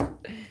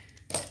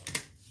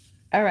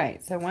 All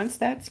right, so once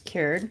that's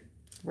cured,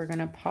 we're going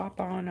to pop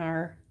on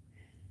our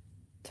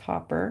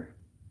topper,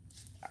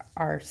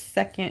 our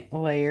second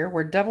layer.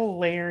 We're double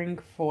layering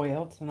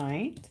foil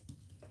tonight.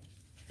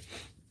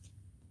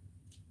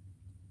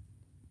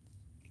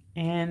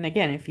 And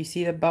again, if you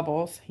see the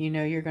bubbles, you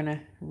know you're going to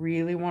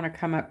really want to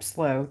come up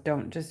slow.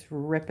 Don't just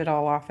rip it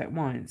all off at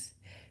once.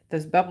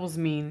 Those bubbles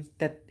mean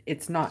that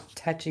it's not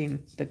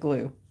touching the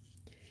glue.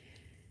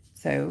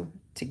 So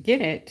to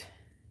get it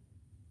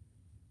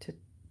to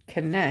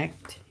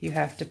connect, you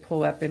have to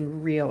pull up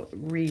and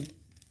redo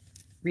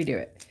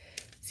it.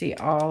 See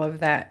all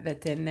of that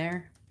that's in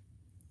there?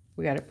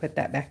 We got to put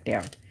that back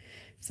down.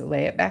 So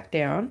lay it back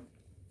down.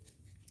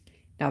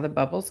 Now the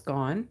bubble's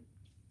gone.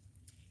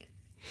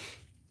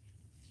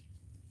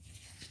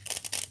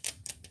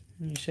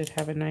 You should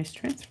have a nice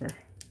transfer.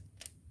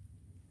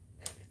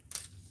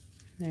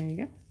 There you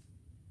go.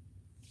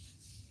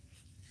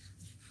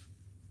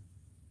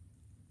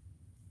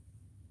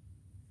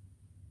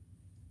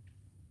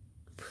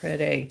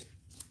 Pretty.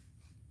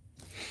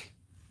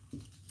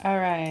 All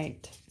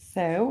right,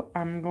 so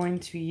I'm going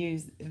to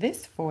use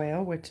this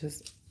foil, which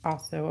is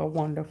also a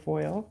Wonder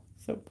foil.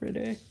 So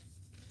pretty.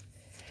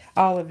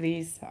 All of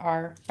these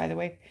are, by the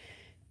way.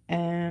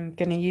 I'm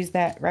going to use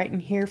that right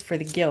in here for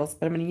the gills,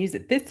 but I'm going to use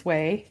it this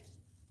way.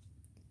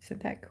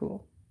 Isn't that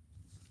cool?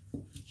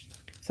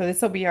 So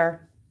this will be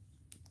our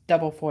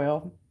double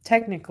foil.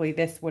 Technically,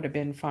 this would have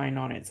been fine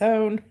on its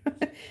own,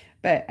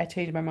 but I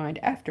changed my mind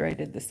after I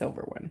did the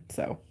silver one.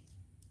 So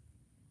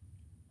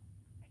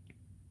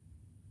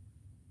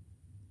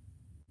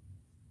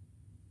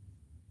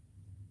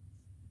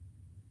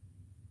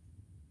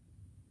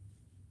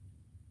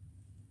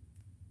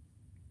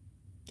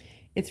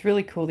it's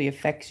really cool the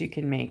effects you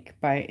can make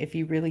by, if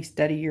you really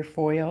study your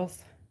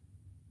foils.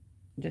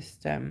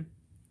 Just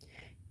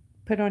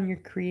put on your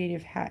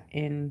creative hat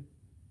and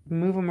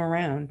move them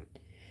around.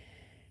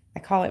 I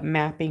call it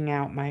mapping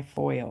out my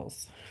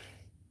foils.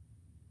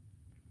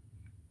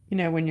 You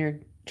know, when you're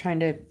trying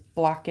to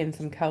block in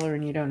some color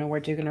and you don't know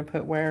what you're going to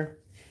put where.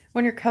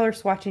 When you're color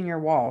swatching your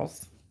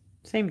walls,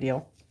 same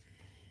deal.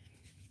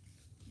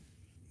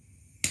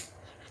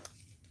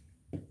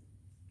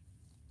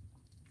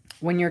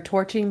 When you're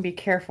torching, be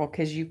careful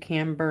because you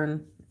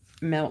can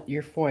melt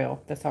your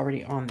foil that's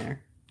already on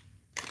there.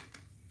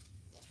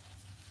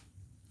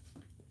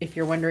 If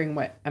you're wondering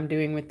what I'm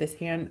doing with this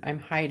hand, I'm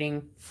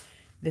hiding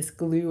this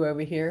glue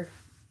over here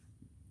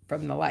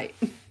from the light.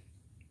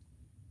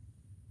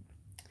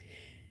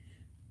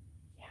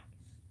 Yeah.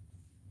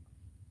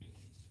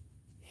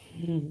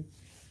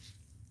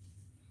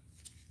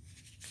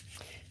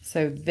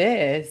 So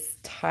this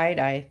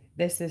tie-dye,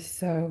 this is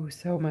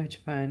so much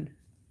fun.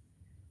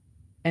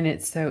 And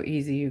it's so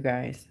easy, you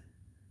guys.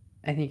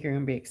 I think you're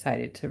going to be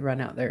excited to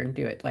run out there and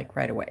do it like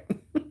right away.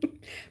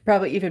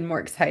 Probably even more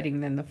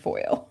exciting than the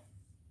foil.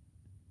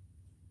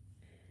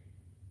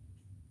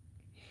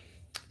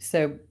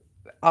 So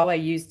all I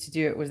used to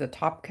do it was a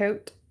top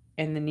coat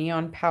and the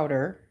neon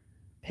powder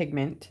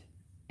pigment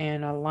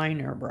and a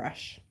liner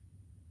brush.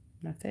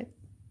 That's it.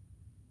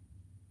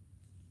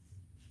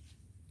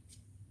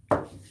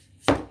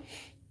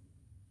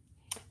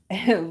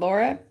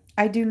 Laura,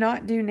 I do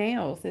not do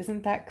nails.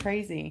 Isn't that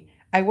crazy?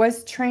 I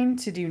was trained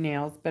to do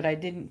nails, but I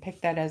didn't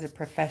pick that as a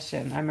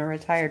profession. I'm a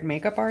retired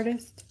makeup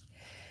artist.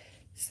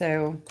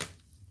 So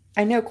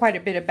I know quite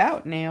a bit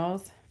about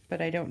nails,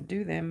 but I don't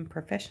do them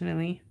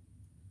professionally.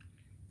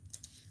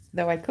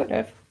 Though I could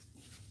have.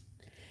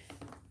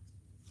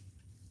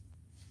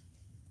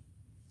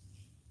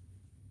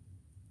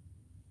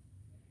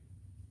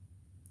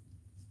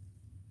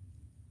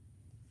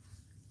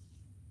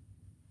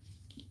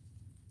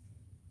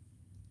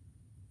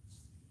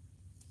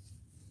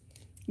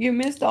 You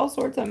missed all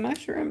sorts of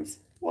mushrooms.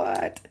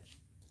 What?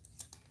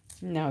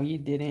 No, you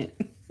didn't.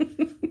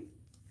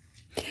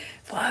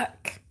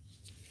 Look.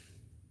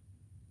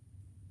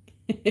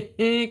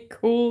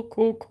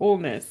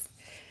 Coolness.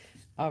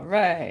 All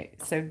right.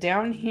 So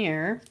down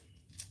here,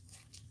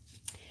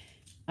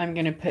 I'm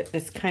going to put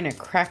this kind of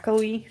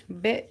crackly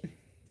bit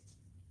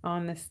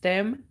on the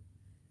stem.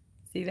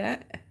 See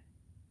that?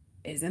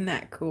 Isn't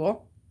that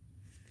cool?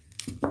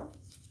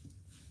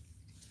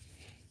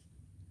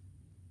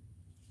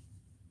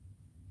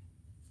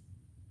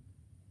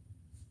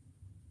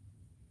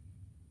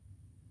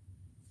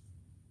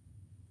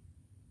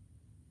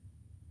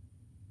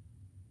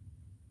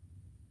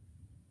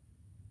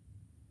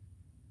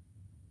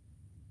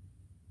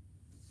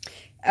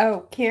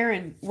 Oh,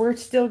 Karen, we're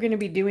still going to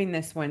be doing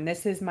this one.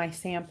 This is my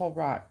sample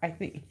rock. I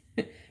think,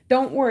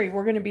 don't worry,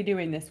 we're going to be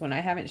doing this one. I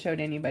haven't showed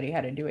anybody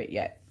how to do it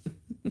yet.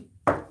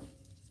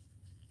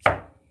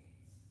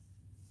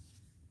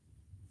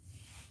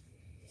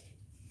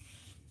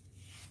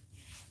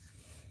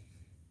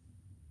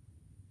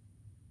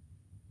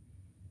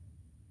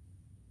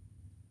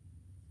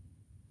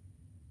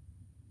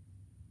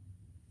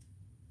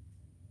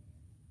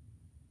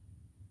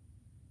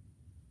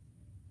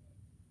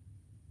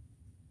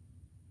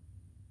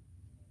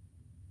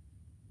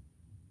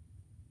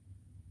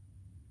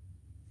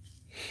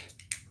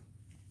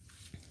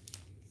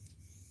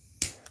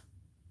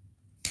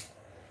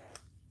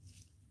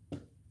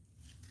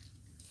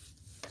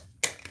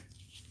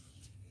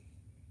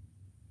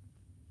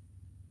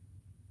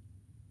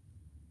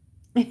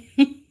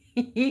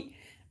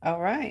 All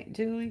right,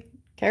 Julie,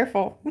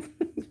 careful.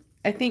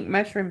 I think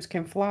mushrooms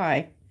can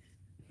fly.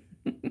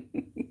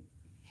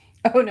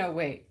 Oh, no,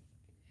 wait.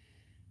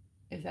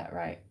 Is that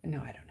right? No,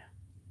 I don't know.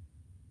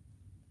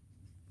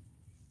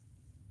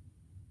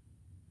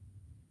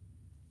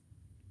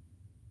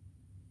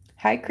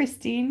 Hi,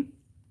 Christine.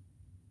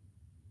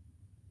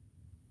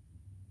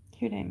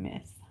 Who'd I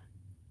miss?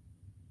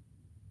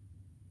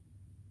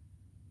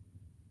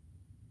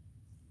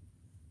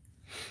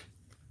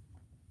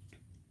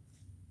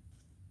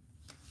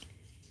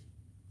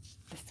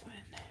 This one.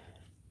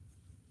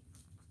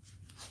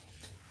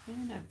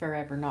 And I'm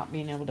forever not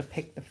being able to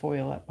pick the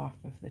foil up off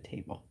of the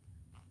table.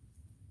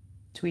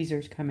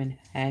 Tweezers come in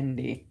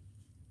handy.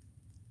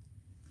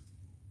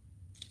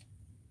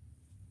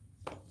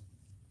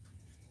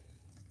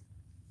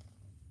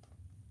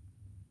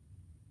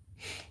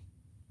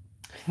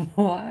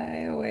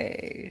 Fly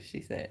away,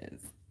 she says.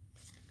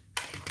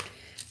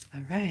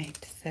 All right,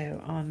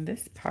 so on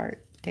this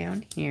part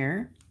down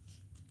here,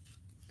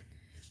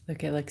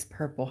 look, it looks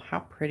purple.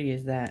 How pretty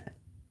is that?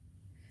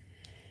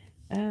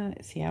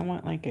 Let's see, I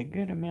want like a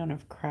good amount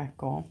of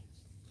crackle.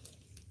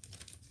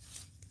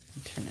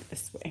 Turn it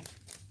this way.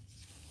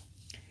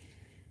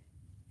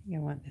 I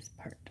want this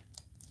part.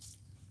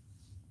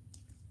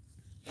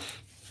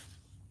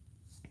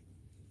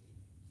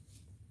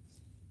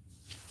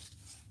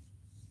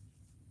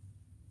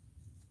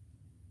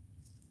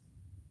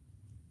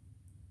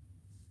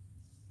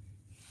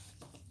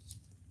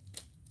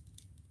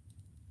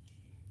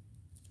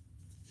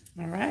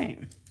 All right,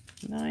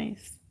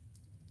 nice.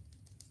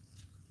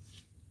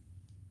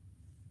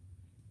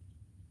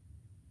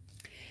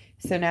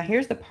 So now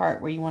here's the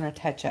part where you want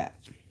to touch up.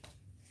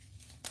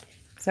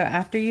 So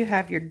after you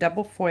have your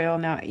double foil,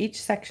 now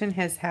each section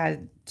has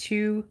had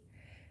 2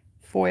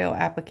 foil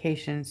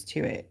applications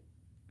to it.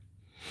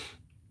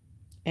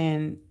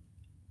 And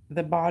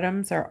the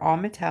bottoms are all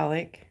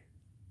metallic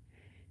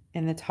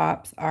and the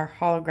tops are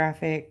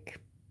holographic,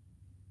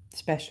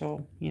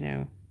 special, you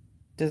know,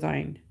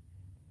 design.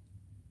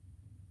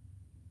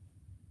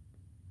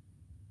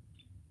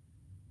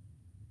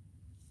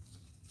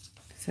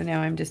 So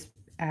now I'm just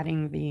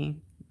adding the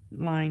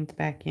lines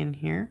back in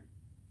here.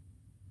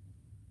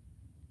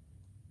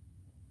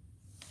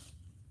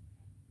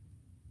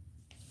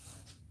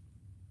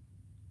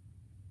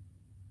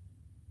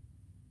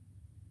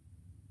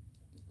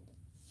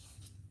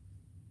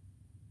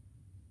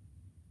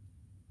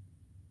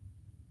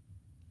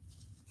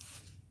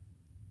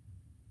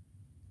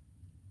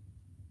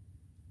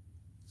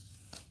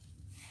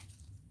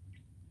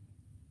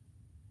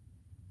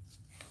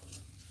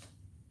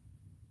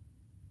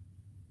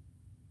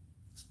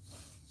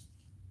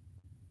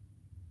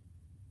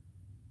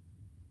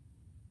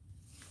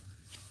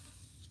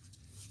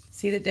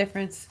 See the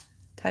difference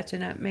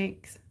touching up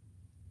makes?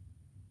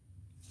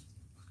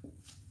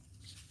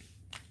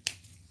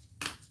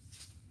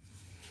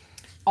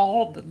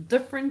 All the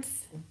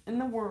difference in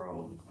the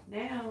world.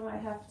 Now I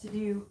have to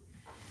do,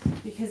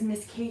 because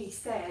Miss Katie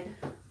said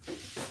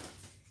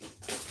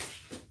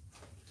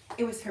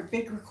it was her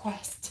big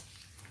request.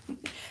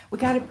 We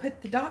got to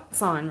put the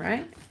dots on,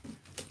 right?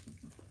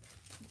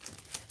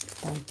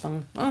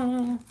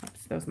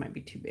 Oops, those might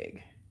be too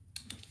big.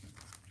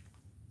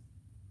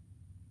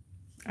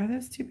 Are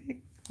those too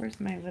big? Where's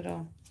my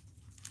little...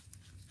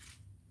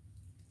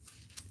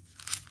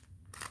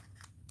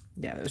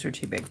 Yeah, those are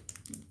too big.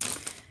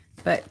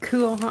 But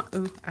cool, huh?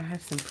 Ooh, I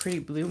have some pretty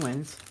blue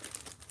ones.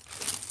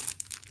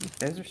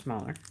 Those are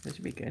smaller. Those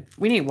would be good.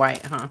 We need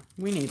white, huh?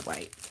 We need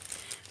white.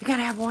 We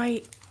gotta have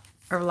white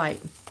or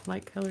light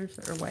colors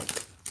or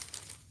white.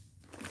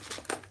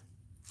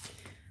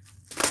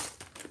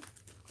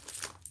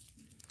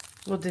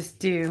 We'll just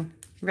do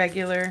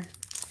regular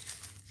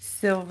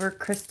silver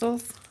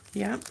crystals.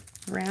 Yep,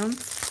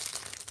 rounds.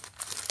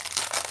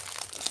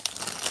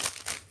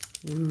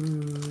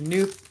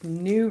 Ooh,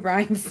 new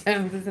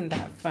rhinestones. Isn't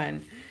that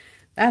fun?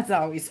 That's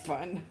always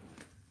fun.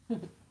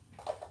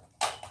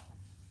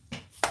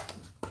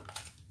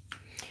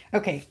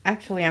 Okay,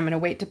 actually, I'm going to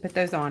wait to put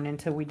those on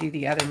until we do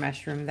the other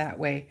mushroom. That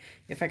way,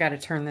 if I got to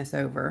turn this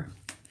over.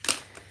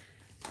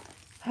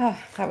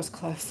 Ah, that was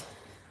close.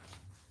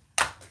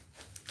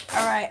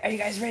 All right, are you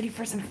guys ready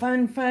for some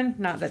fun?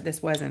 Not that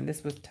this wasn't.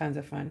 This was tons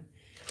of fun.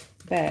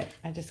 But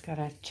I just got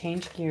to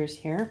change gears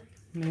here.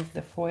 Move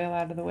the foil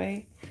out of the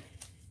way.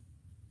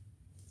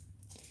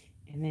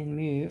 And then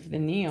move the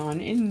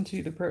neon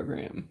into the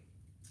program.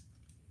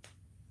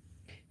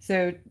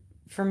 So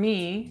for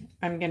me,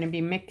 I'm going to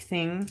be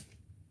mixing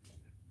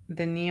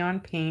the neon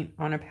paint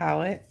on a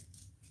palette.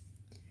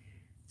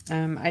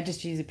 I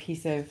just use a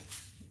piece of,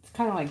 it's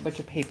kind of like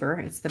butcher paper.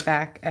 It's the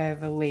back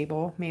of a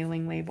label,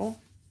 mailing label.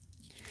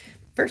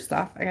 First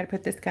off, I got to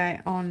put this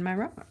guy on my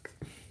rock.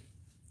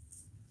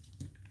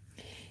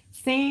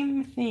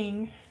 Same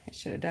thing. I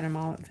should have done them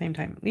all at the same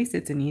time. At least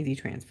it's an easy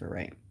transfer,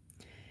 right?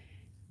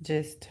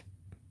 Just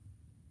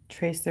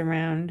trace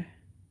around.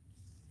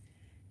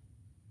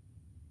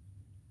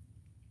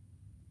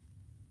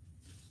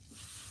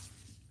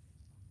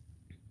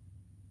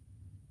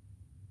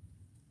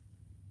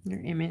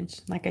 Your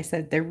image. Like I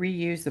said, they're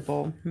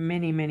reusable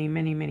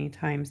many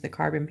times, the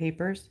carbon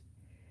papers.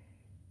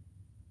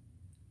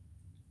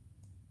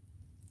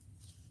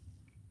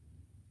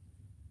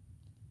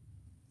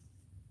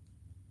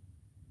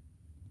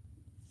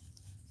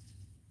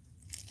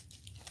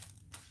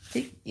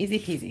 See, easy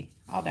peasy,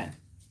 all done.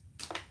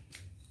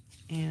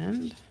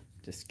 And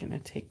just gonna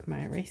take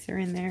my eraser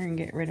in there and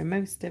get rid of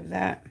most of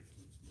that.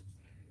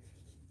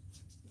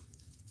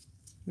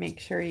 Make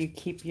sure you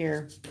keep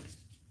your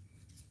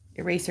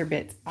eraser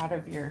bits out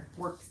of your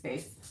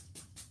workspace.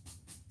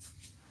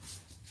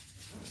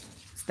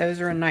 Those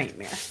are a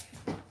nightmare.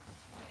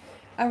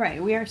 All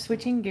right, we are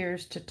switching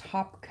gears to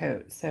top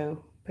coat.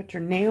 So put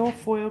your nail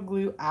foil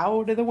glue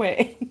out of the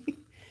way.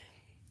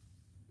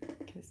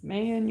 Because,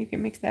 man, you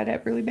can mix that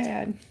up really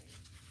bad.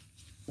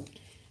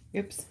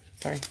 Oops,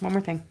 sorry, one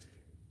more thing.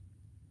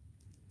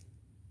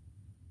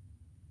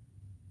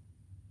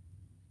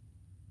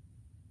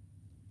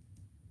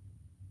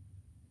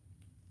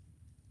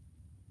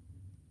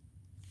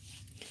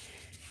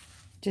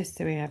 Just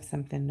so we have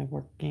something to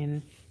work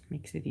in,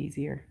 makes it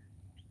easier.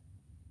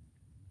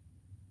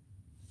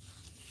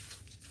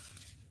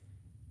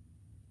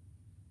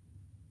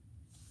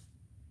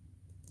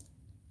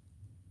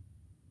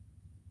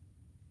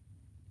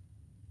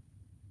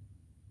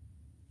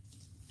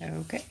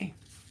 Okay.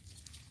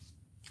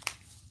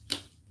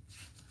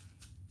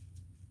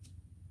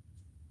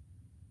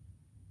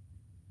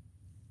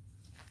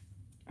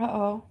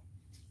 Uh-oh.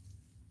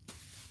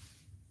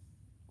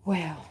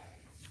 Well,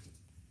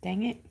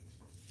 dang it.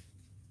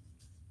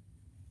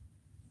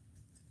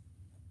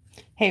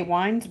 Hey,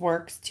 wines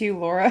works too,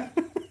 Laura.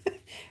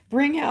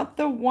 Bring out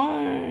the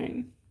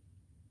wine.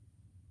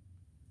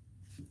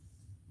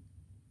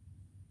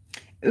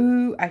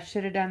 Ooh, I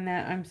should have done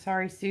that. I'm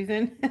sorry,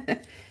 Susan.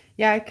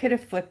 Yeah, I could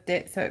have flipped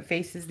it so it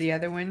faces the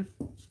other one.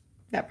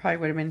 That probably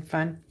would have been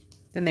fun.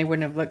 Then they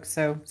wouldn't have looked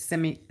so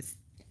samey.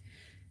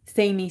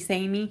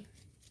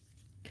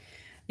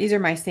 These are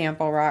my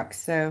sample rocks,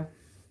 so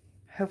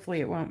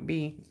hopefully it won't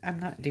be. I'm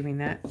not doing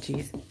that.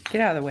 Jeez,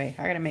 get out of the way.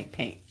 I gotta make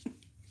paint.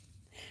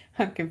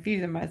 I'm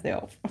confusing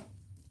myself.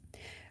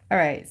 All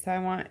right, so I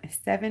want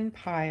 7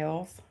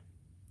 piles.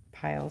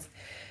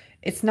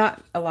 It's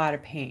not a lot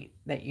of paint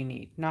that you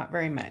need. Not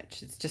very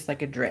much. It's just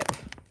like a drip.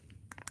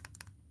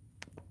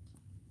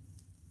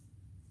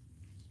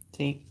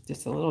 See,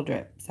 just a little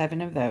drip.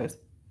 7 of those.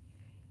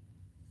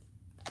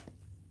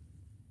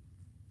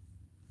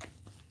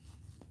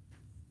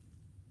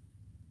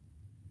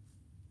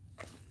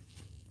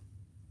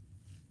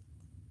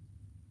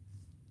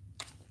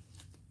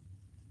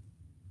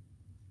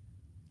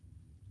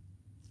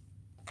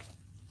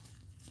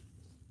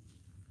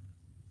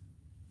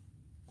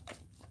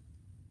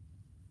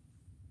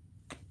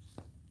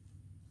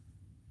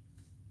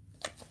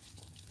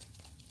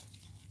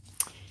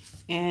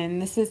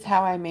 And this is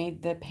how I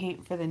made the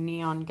paint for the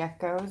neon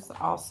geckos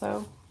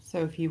also.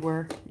 So if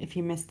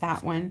you missed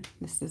that one,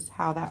 this is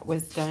how that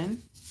was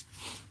done.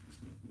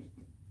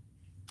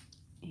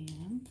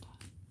 And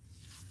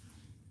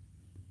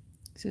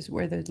this is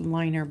where the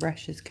liner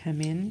brushes come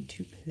in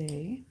to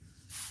play.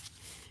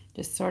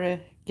 Just sort of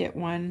get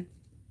one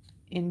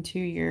into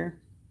your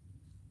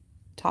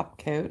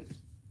top coat.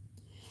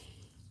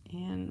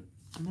 And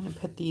I'm going to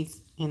put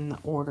these in the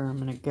order I'm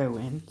going to go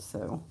in.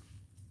 So,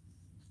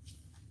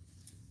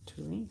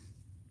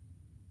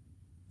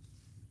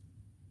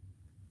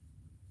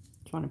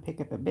 just want to pick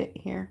up a bit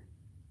here.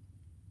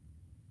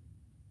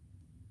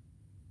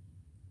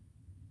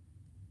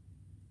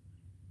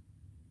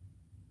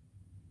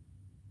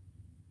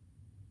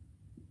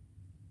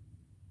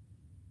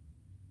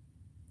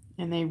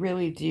 And they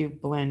really do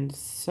blend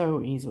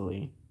so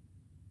easily.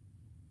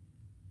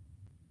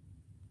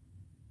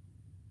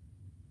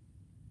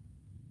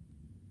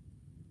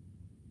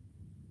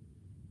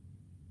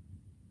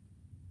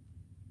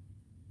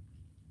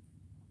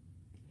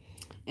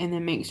 And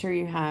then make sure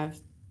you have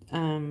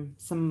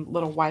some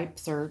little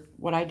wipes, or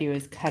what I do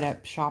is cut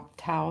up shop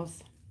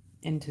towels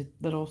into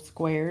little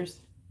squares.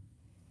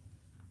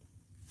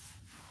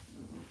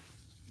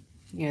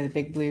 You know, the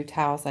big blue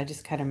towels, I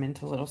just cut them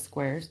into little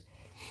squares.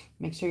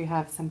 Make sure you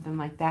have something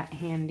like that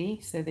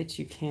handy so that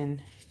you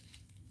can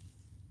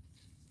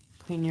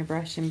clean your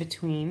brush in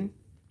between.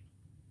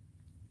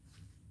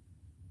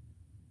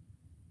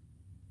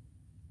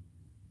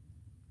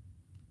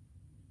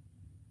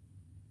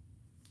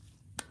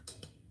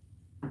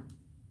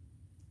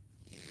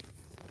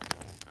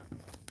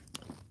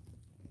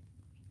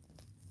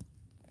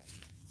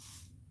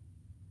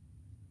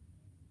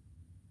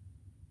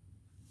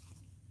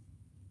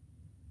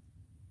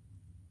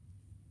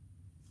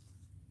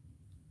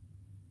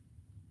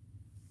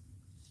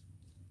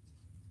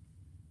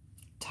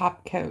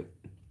 Top coat.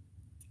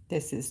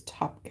 This is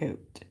top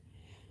coat.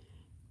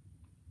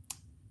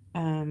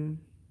 And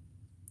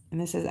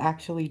this is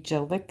actually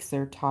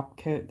Gelixir top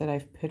coat that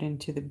I've put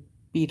into the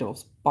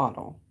Beetles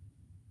bottle.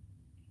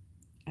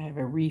 I have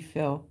a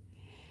refill,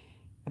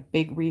 a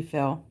big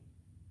refill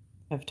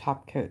of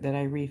top coat that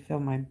I refill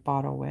my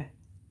bottle with.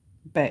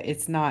 But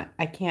it's not,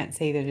 I can't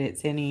say that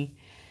it's any,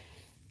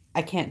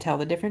 I can't tell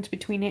the difference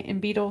between it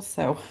and Beetles,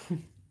 so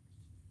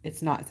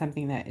it's not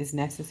something that is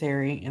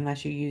necessary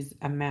unless you use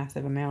a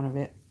massive amount of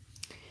it.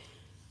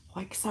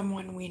 Like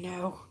someone we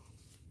know.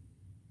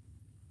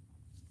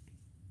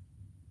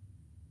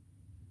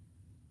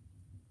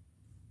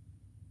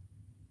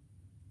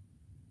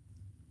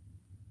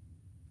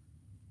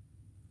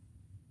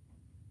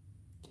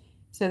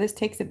 So this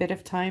takes a bit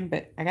of time,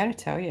 but I gotta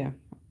tell you,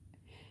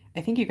 I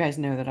think you guys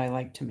know that I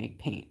like to make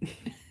paint.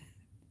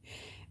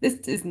 This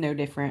is no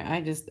different.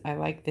 I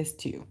like this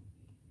too.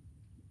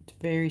 It's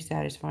very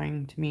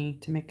satisfying to me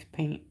to mix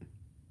paint.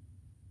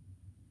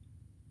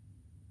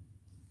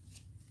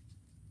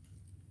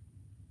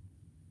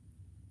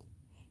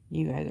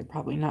 You guys are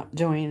probably not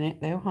enjoying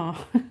it though,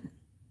 huh?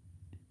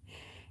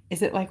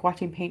 Is it like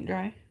watching paint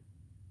dry?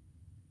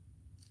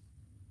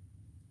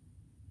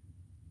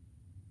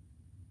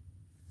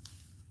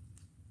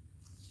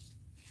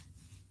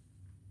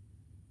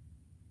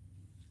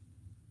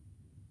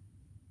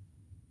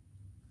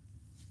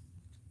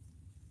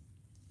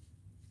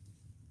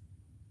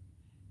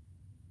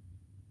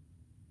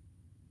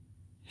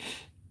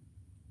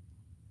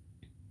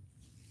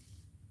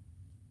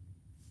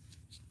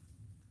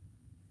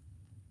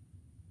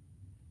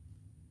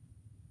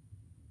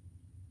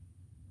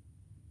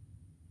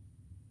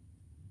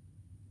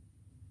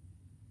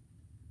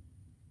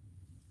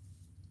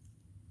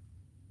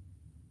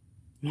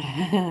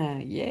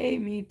 Yay,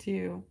 me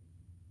too.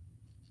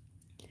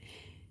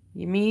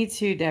 Me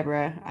too,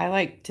 Deborah. I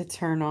like to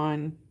turn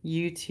on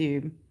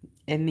YouTube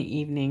in the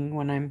evening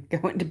when I'm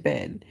going to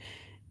bed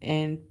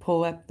and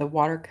pull up the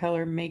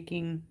watercolor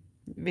making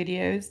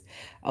videos.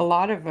 A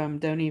lot of them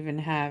don't even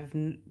have,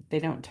 they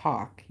don't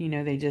talk, you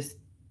know, they just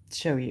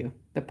show you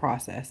the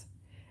process.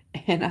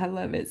 And I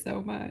love it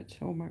so much.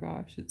 Oh my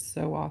gosh, it's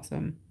so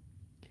awesome.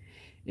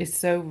 It's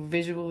so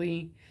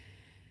visually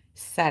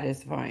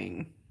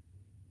satisfying.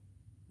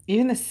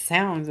 Even the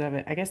sounds of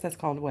it, I guess that's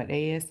called what,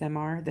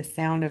 ASMR? The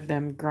sound of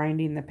them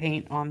grinding the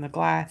paint on the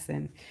glass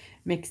and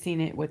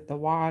mixing it with the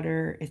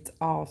water. It's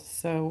all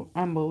so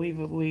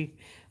unbelievably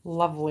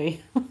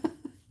lovely.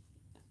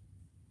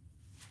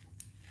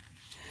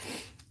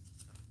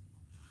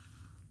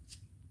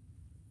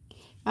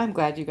 I'm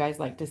glad you guys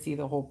like to see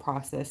the whole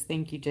process.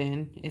 Thank you,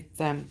 Jen.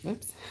 It's,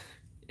 oops.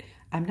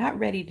 I'm not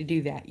ready to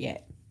do that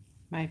yet.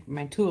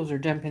 My tools are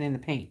jumping in the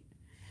paint.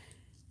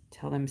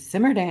 Tell them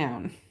simmer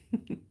down.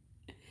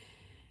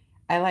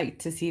 I like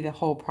to see the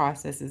whole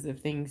processes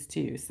of things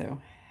too.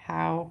 So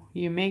how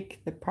you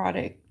make the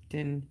product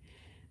and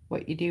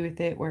what you do with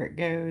it, where it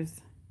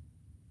goes,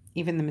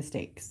 even the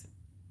mistakes.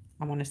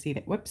 I want to see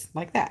that. Whoops,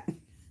 like that.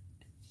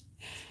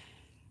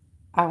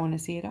 I want to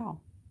see it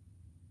all.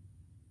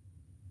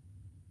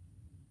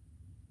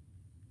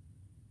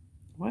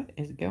 What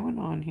is going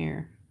on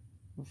here?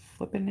 We're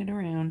flipping it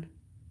around.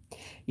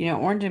 You know,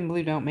 orange and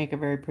blue don't make a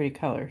very pretty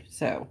color,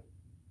 so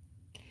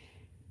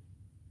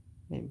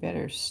they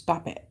better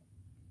stop it.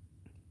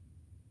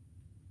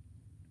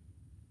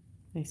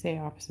 They say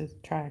opposites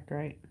attract,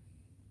 right?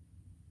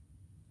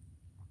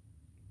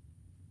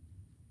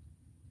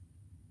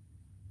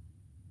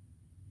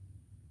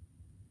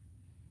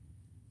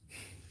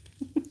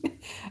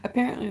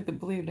 Apparently the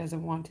blue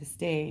doesn't want to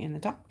stay in the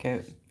top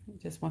coat.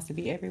 It just wants to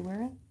be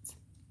everywhere else.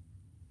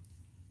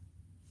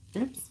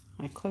 Oops,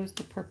 I closed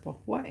the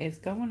purple. What is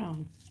going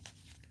on?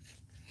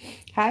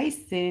 Hi,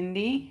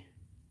 Cindy.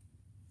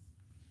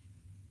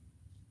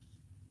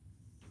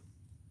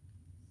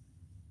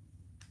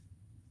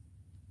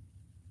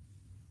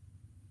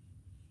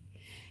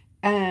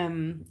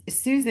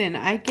 Susan,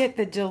 I get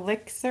the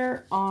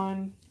Gelixir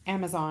on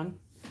Amazon.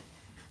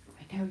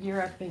 I know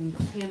you're up in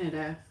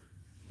Canada,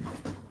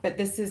 but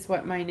this is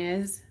what mine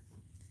is.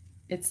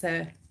 It's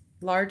a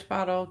large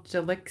bottle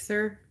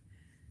Gelixir,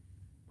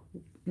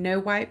 no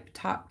wipe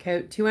top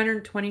coat,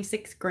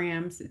 226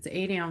 grams. It's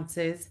 8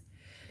 ounces.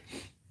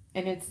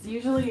 And it's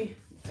usually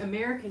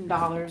American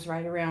dollars,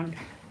 right around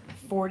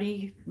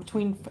 40,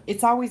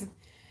 it's always,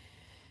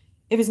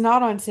 if it's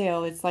not on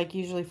sale, it's like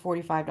usually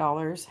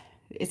 $45.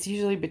 It's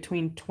usually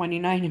between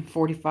 29 and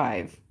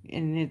 45,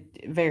 and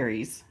it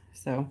varies.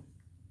 So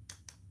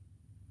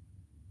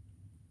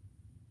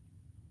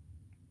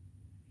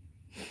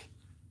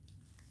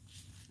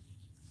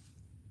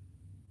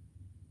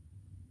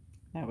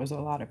that was a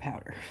lot of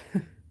powder.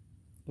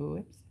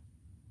 Whoops.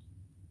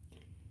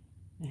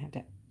 I have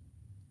to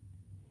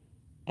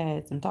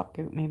add some top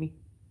coat maybe.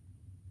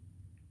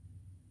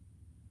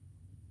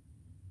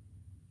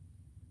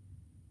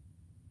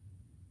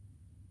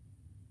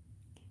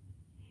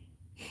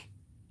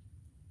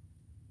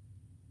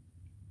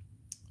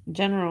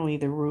 Generally,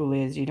 the rule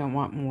is you don't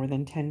want more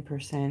than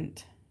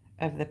 10%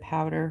 of the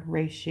powder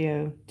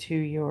ratio to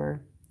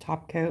your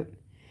top coat.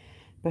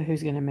 But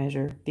who's going to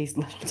measure these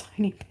little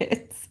tiny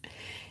bits?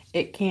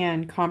 It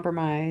can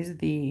compromise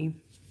the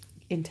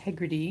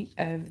integrity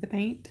of the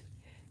paint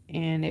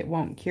and it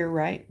won't cure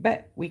right,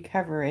 but we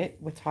cover it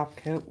with top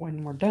coat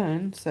when we're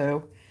done,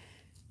 so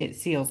it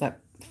seals up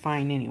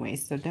fine anyway,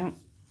 so don't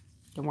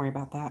worry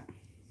about that.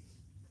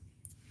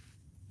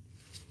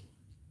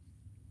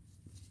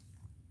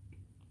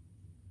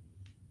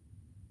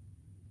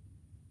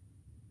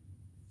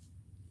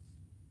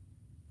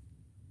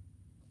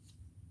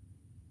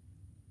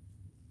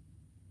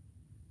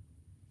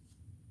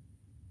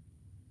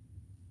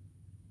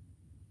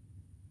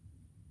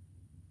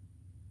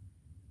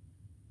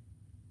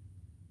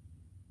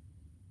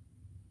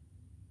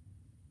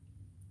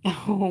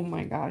 Oh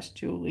my gosh,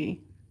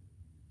 Julie.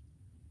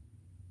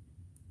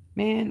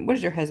 Man, what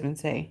does your husband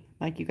say?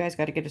 Like, you guys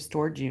got to get a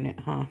storage unit,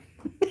 huh?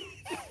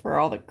 For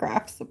all the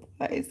craft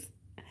supplies.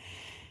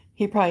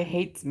 He probably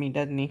hates me,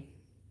 doesn't he?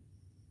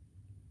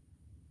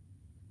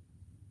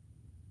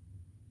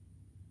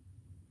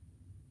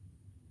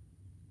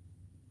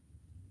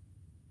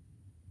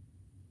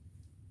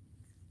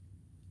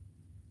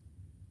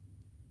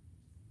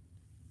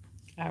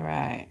 All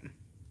right.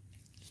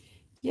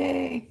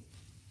 Yay.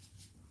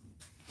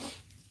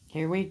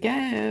 Here we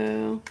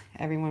go.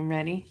 Everyone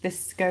ready?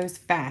 This goes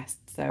fast,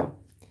 so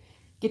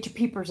get your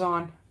peepers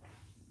on.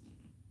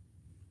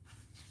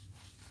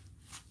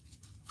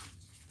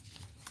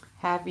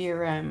 Have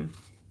your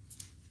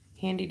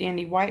handy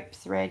dandy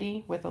wipes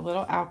ready with a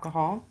little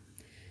alcohol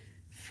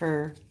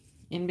for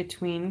in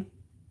between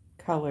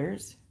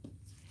colors.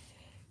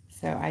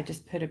 So I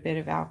just put a bit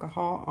of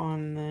alcohol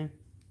on the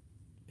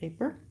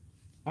paper.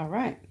 All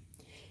right,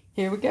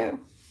 here we go.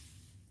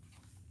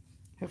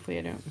 Hopefully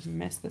I don't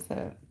mess this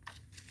up.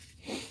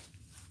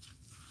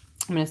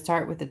 I'm going to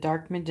start with the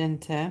dark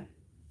magenta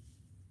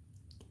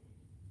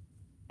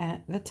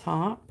at the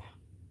top.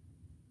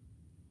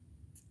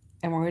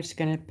 And we're just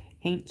going to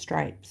paint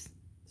stripes.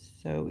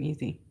 So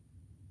easy.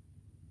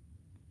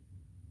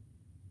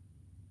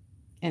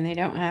 And they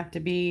don't have to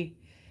be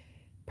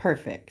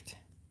perfect.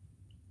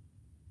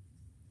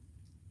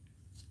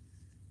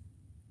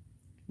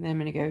 And then I'm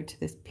going to go to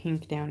this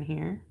pink down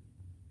here.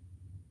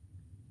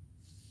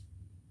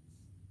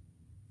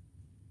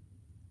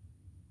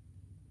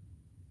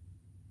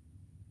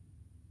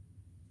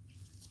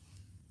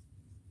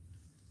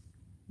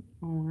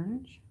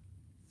 Orange.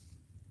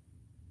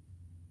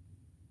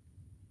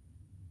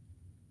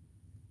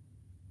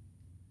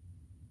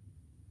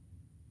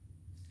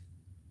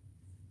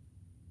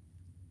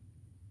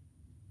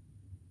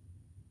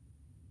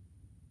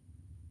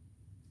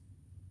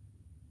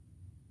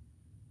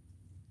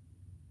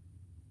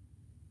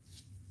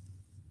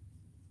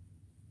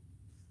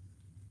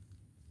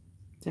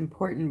 It's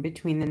important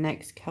between the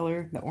next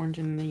color, the orange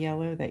and the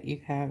yellow, that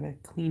you have a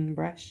clean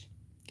brush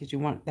because you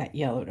want that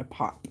yellow to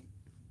pop.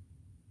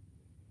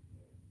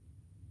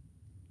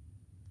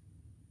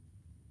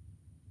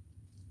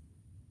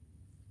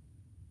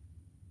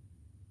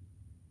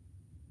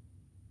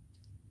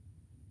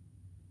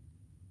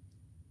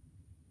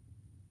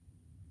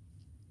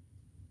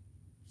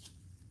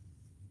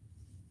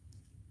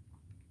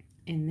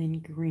 And then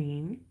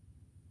green.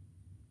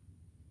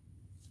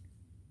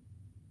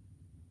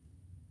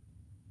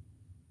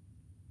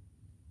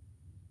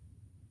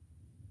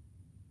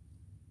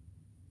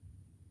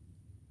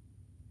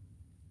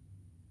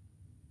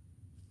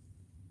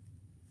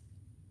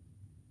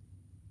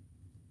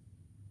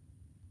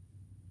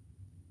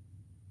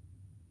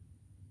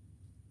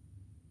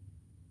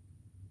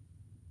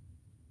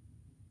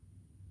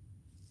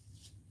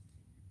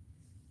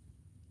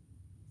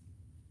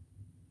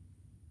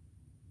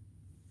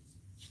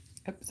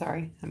 Oh,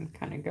 sorry. I'm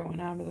kind of going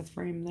out of the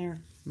frame there.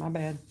 My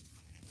bad.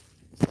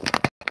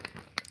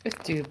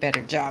 Let's do a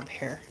better job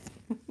here.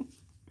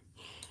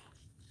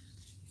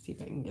 See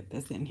if I can get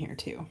this in here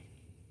too.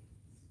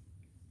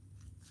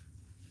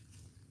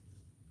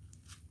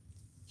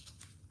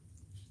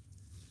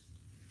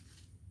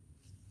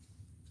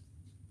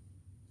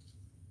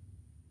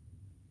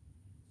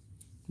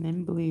 And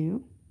then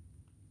blue.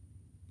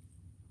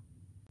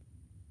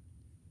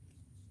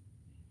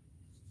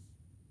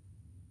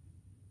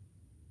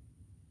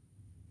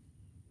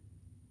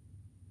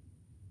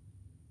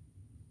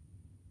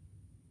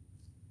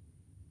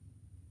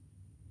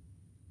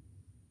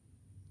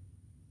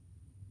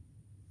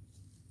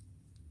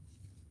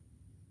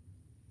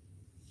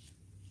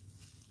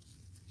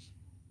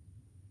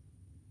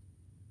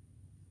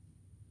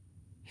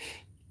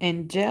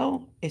 And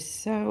gel is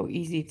so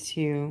easy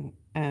to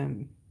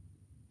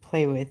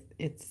play with.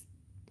 It's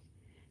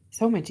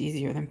so much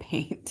easier than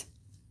paint,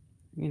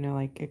 you know,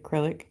 like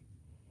acrylic.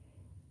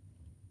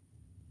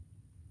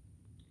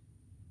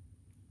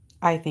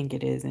 I think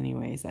it is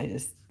anyways.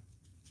 I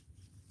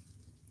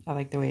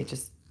like the way it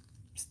just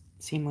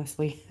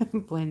seamlessly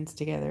blends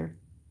together.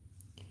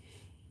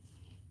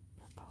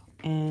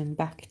 And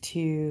back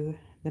to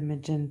the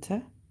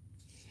magenta.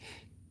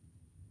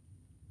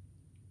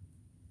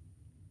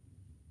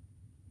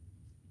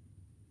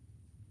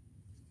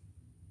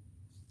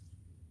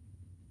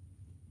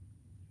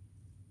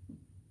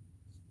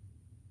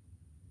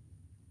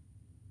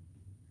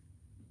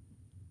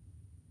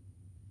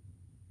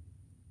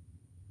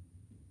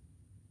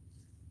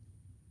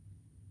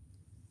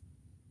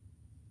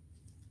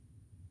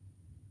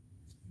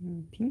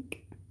 And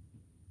pink.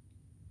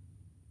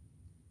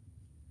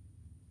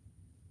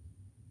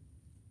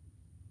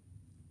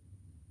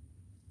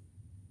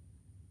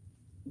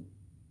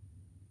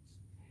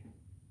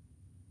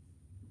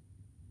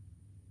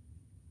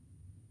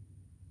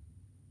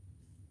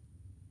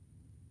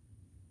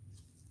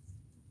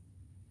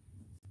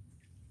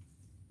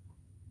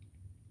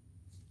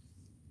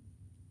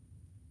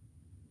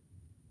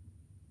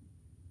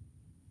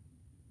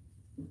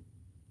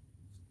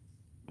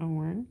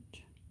 Orange.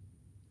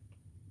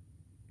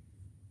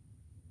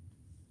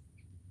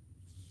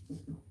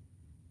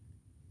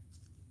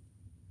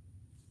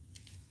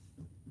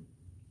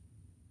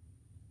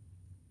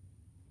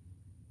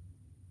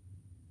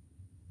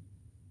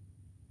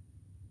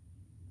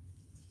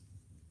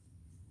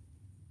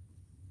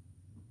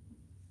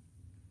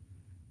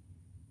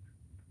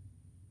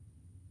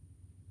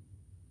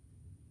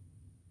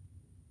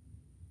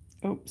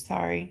 Oh,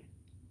 sorry.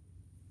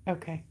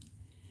 Okay.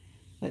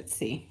 Let's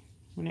see.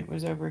 When it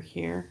was over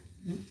here.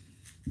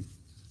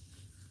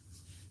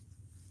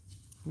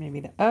 Maybe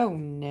the, oh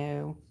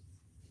no.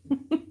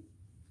 Let's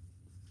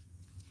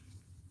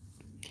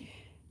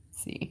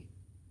see.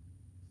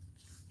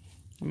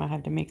 I might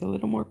have to make a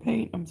little more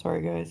paint. I'm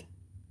sorry, guys.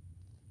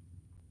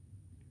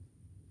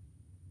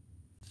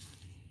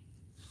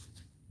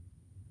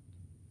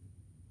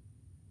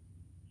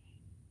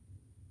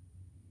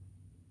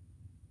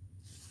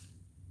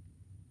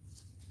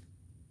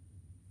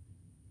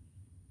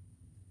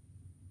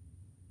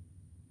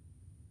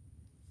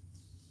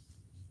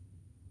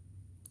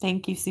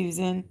 Thank you,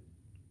 Susan.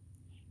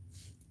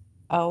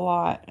 A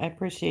lot. I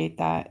appreciate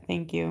that.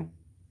 Thank you.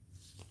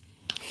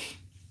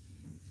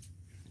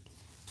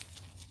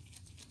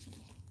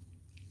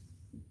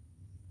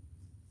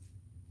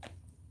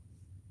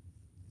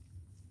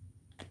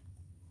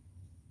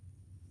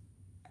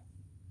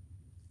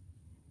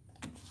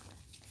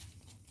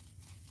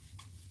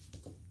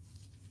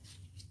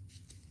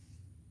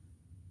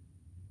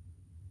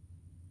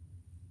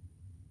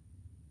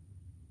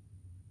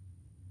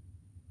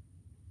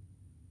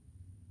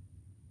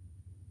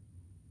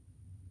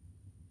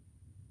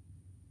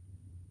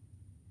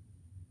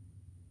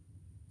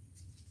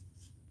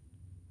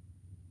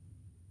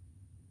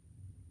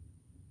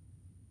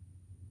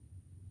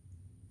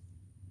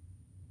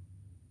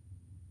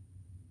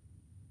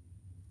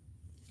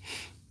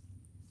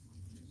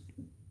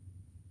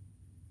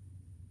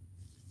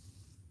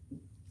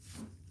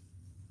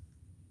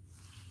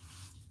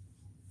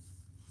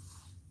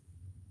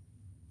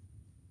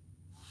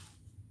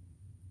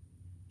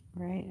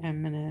 Right,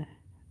 I'm going to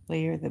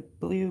layer the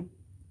blue.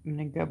 I'm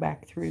going to go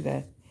back through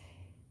the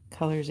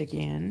colors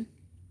again.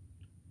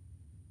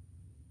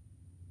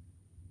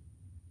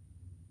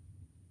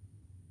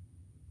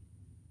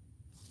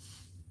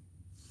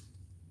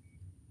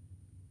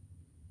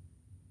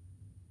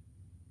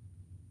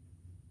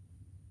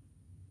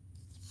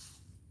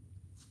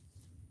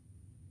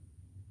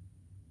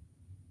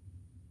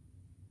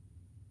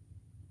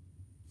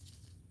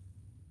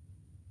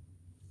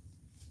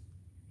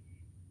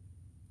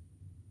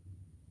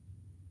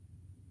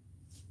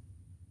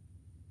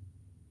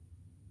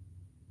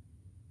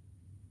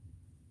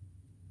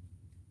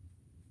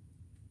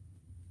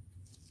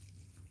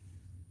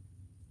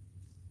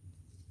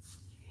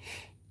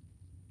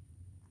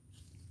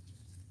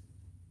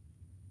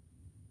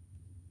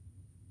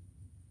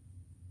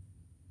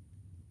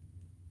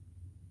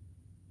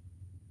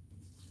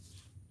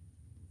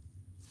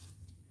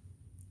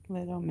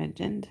 little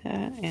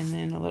magenta and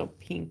then a little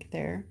pink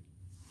there.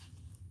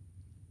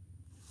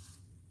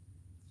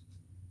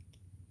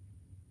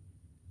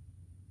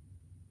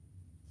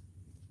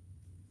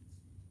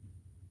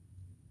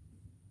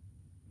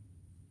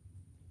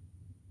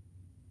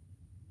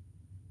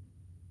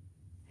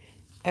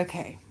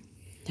 Okay.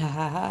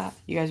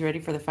 You guys ready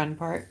for the fun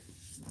part?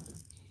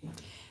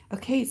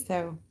 Okay,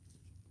 so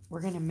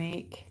we're going to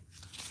make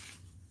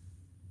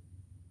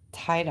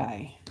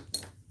tie-dye.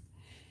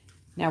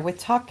 Now with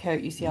top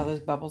coat, you see all those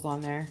bubbles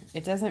on there.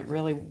 It doesn't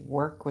really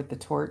work with the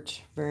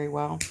torch very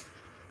well,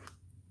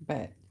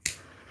 but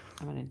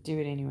I'm going to do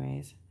it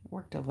anyways. It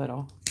worked a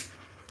little.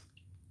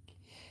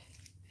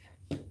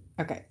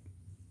 Okay,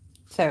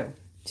 so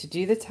to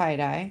do the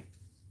tie-dye,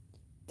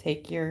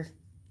 take your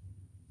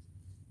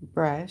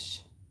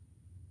brush,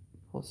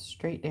 pull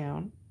straight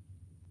down.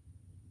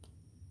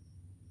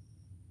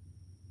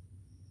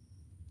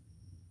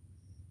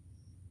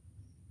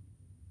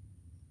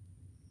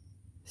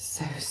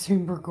 So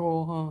super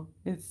cool,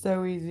 huh? It's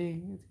so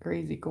easy. It's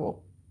crazy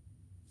cool.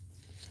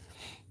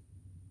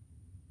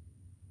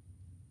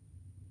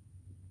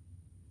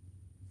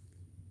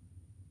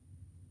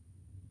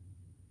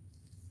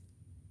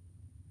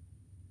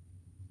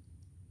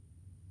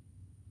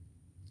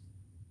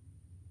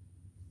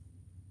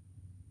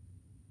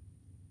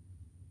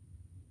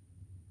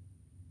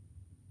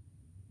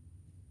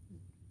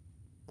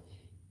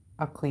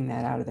 I'll clean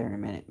that out of there in a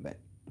minute, but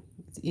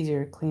it's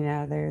easier to clean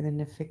out of there than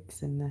to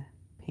fix in the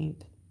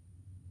paint.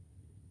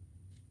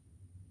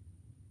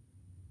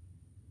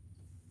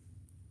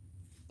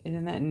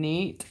 Isn't that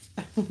neat?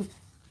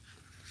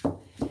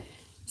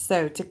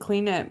 So to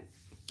clean up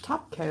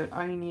top coat,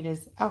 all you need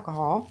is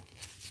alcohol.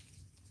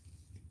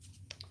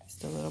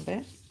 Just a little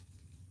bit.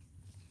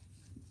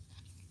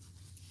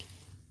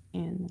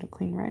 And it'll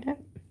clean right up.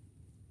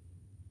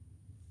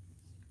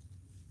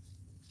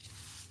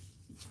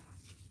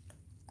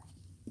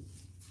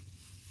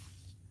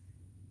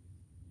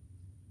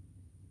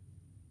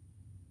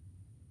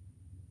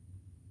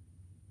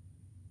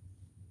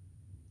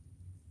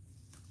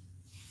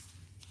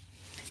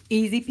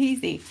 Easy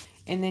peasy.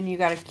 And then you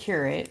got to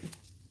cure it.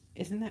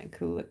 Isn't that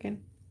cool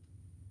looking?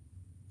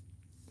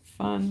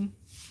 Fun.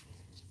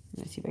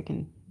 Let's see if I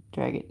can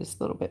drag it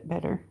just a little bit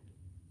better.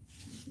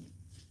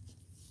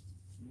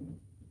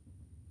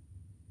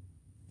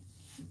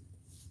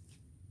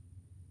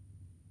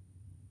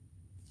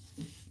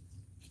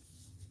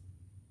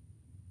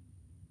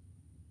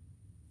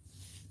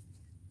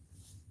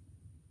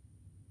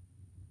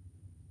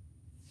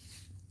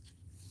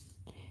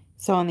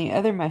 So on the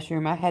other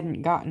mushroom, I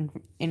hadn't gotten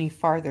any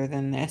farther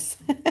than this.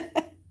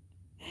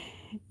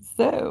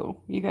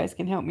 So you guys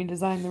can help me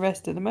design the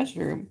rest of the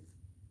mushroom.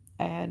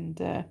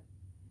 And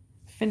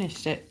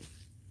finished it.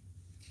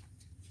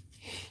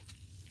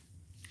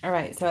 All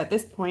right, so at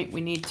this point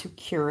we need to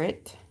cure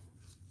it.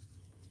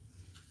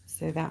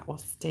 So that will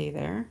stay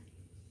there.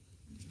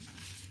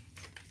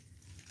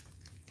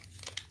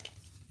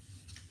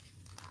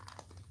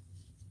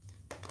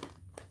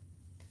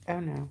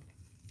 Oh no.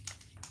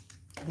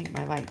 I think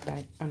my light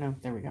died. Oh no,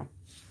 there we go.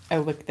 Oh,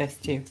 look at this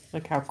too.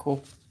 Look how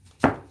cool.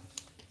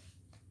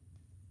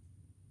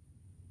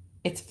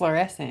 It's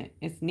fluorescent.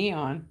 It's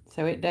neon.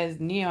 So it does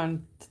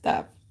neon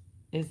stuff.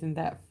 Isn't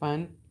that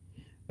fun?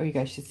 Oh, you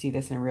guys should see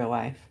this in real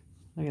life.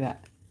 Look at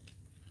that.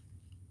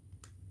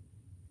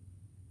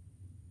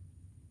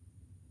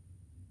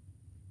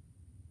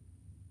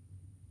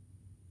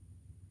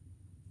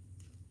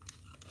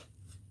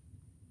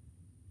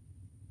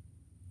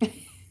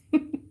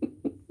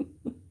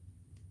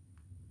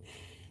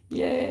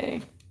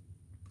 Yay.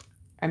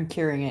 I'm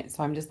curing it,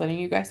 so I'm just letting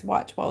you guys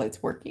watch while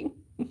it's working.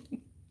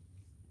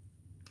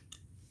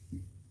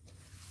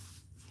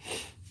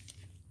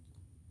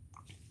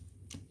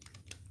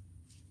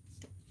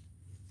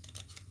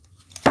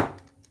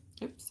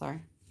 Oops, sorry.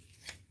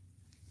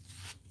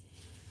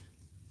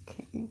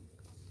 Okay.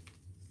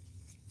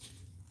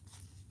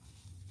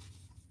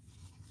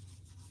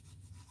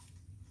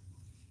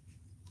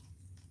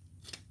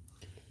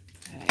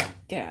 Alright,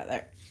 get out of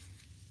there.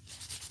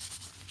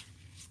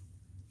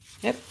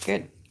 Yep,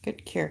 good.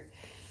 Good cure.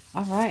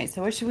 All right,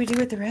 so what should we do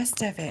with the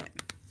rest of it?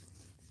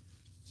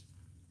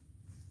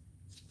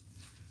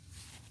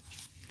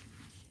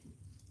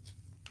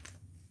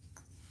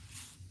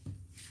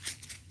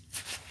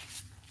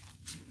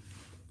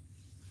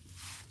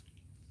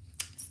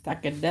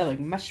 Psychedelic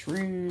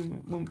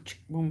mushroom. Boom,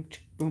 boom,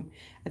 boom.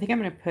 I think I'm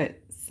going to put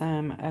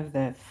some of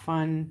the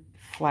fun,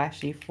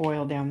 flashy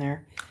foil down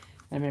there.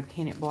 I'm going to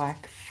paint it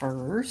black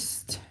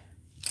first.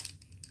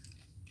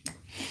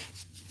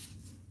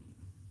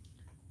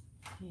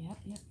 Yep.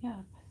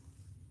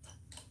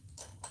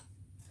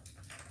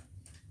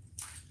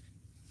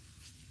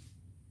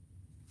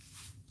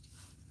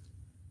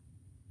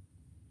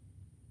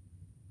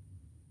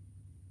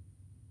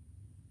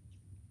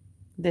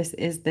 This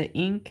is the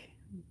ink,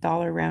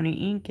 Dollar Rounty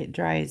ink. It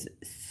dries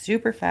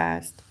super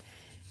fast.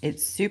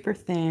 It's super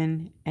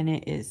thin and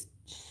it is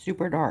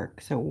super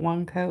dark. So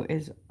one coat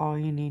is all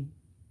you need.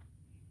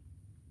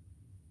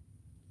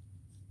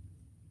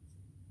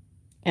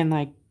 And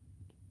like,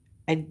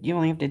 you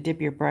only have to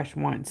dip your brush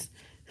once.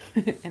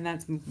 And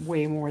that's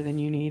way more than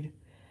you need.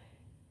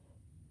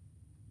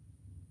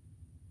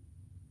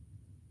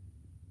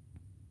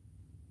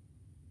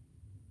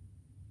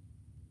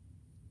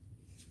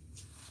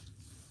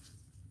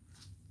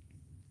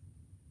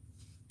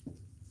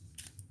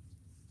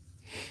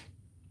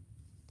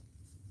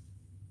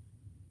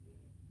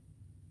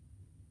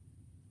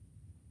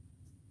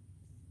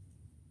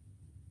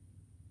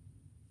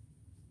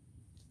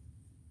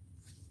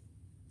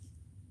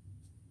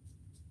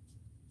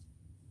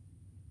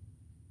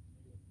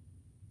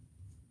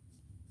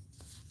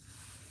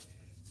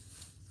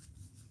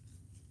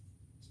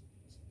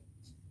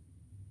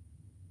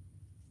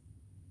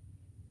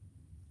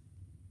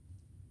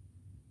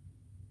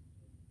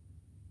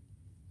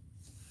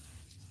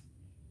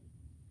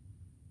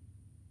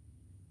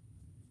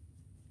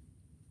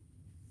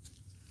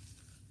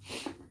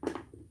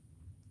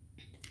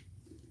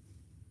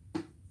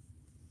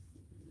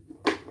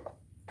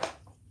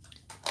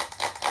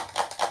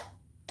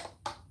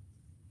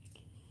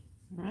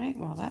 All right,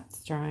 while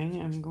that's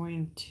drying, I'm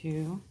going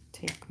to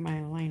take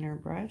my liner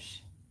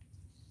brush,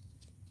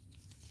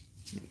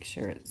 make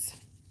sure it's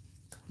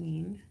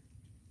clean.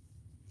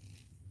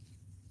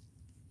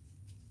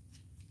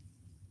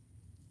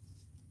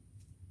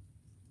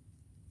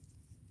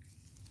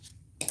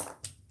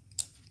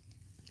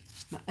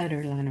 My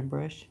other liner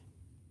brush.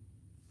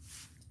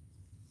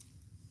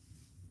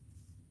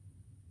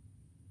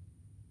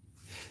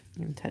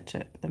 And touch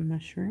up the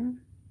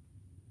mushroom.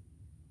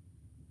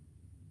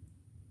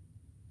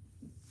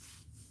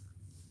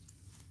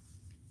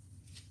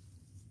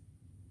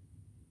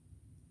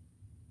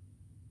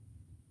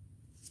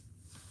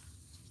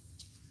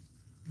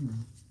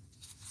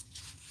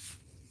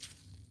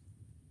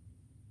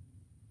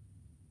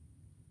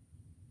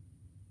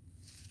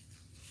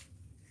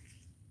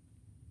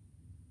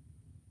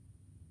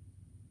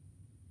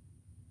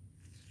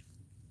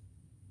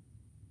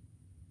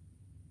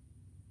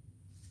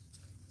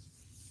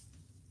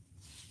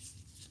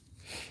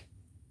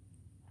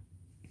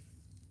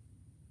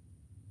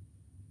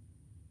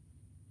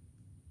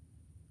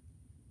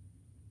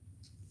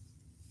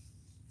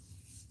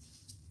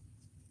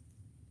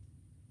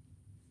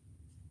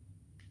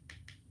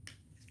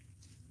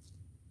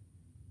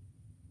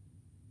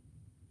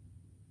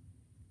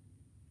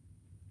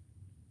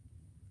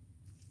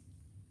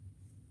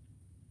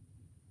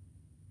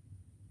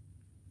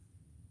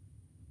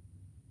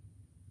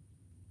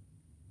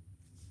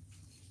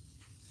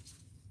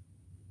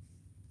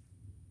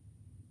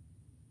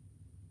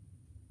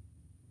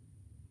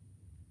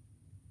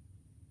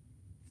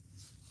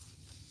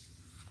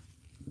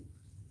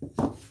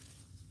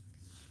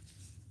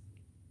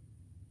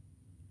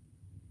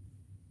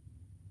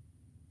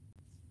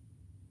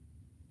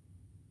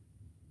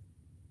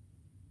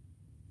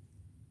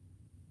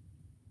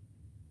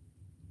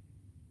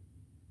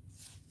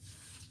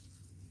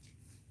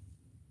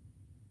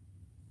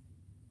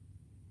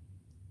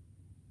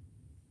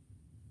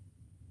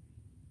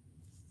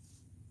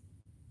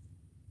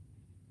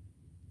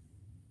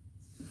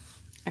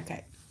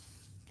 Okay,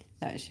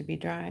 that should be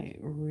dry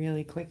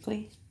really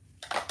quickly.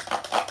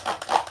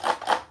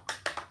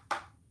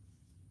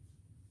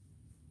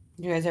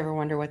 You guys ever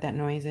wonder what that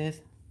noise is?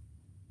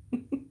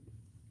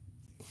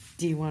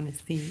 Do you want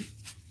to see?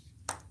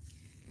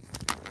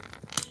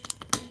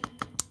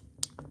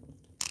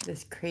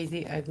 This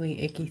crazy,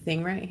 ugly, icky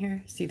thing right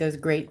here. See those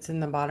grates in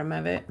the bottom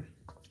of it?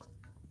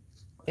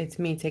 It's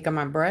me taking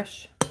my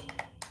brush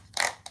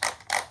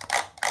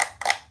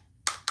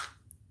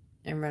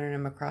and running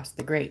them across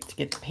the grate to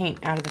get the paint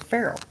out of the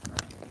ferrule.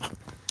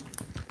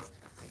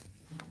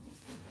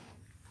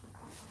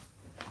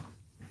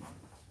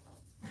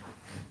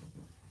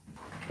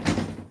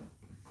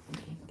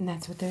 And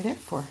that's what they're there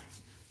for.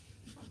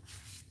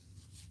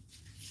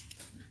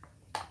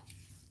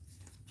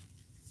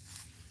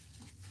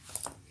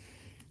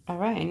 All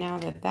right, now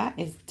that that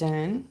is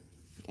done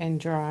and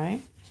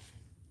dry,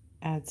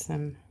 add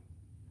some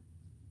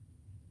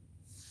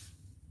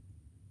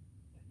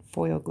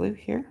foil glue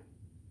here.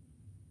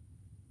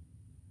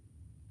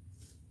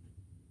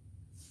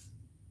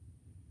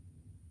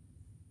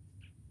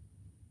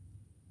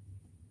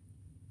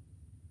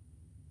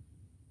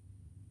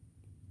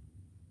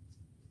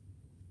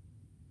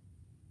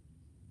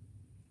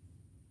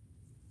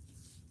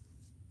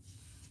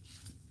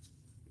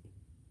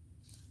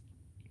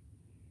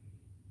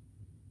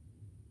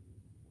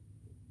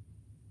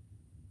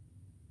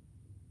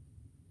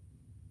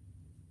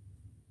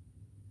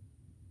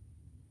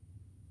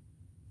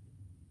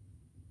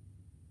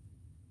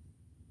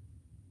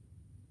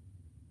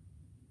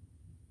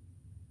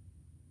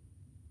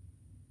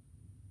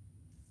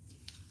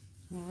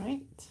 All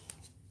right.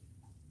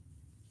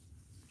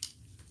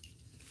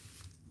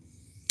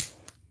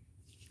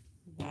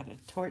 Got a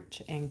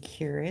torch and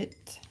cure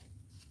it.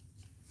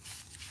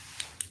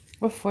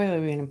 What foil are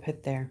we going to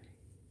put there?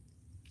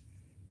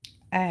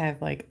 I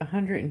have like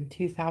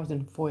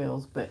 102,000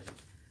 foils, but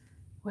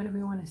what do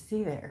we want to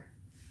see there?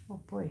 Oh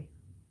boy.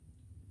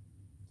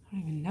 I don't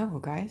even know,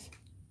 guys.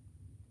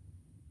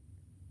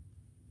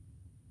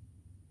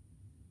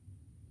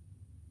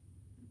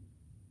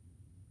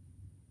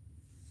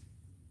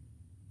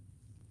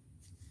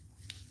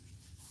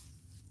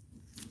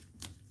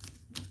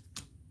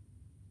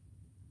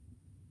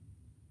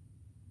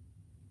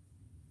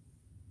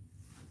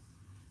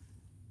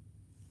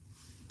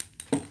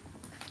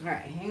 All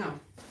right, hang on.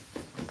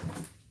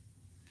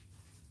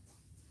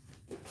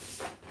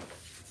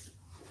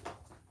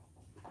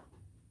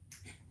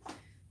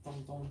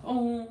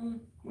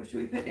 What should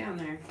we put down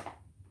there?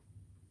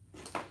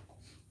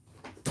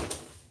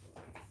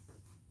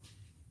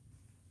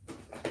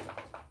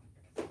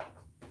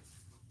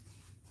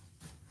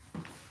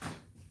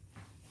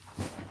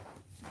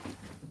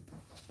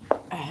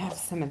 I have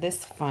some of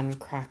this fun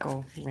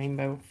crackle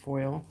rainbow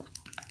foil.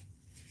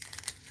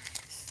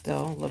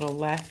 Still a little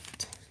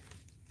left.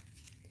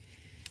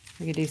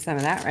 We could do some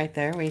of that right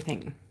there. What do you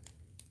think?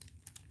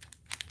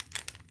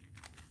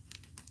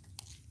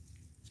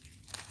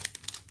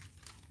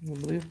 The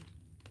blue?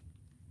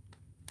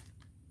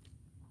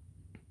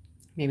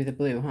 Maybe the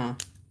blue, huh?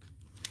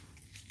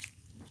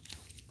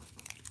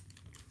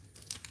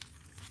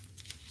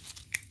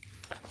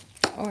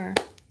 Or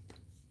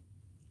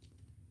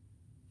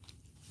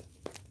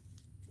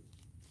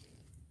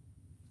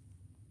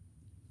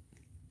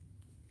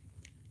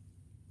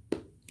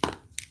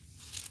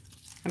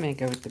I'm going to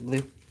go with the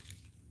blue.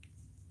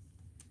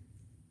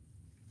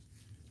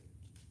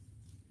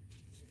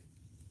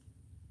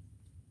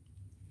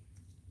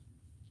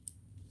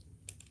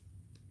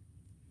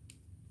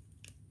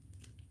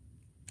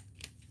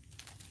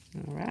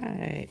 All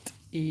right.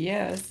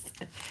 Yes.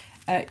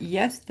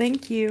 Yes,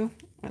 thank you.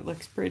 It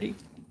looks pretty.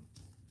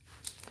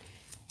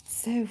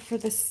 So for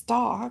the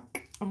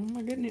stock, oh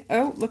my goodness.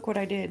 Oh, look what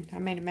I did. I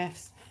made a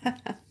mess.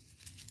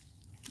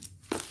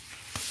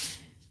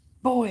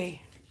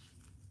 Boy.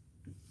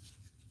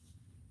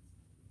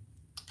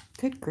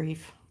 Good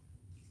grief.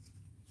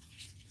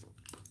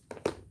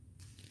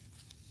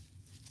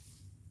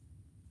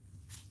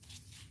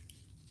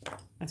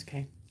 That's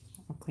okay.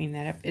 I'll clean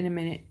that up in a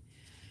minute.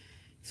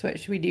 So what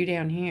should we do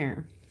down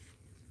here?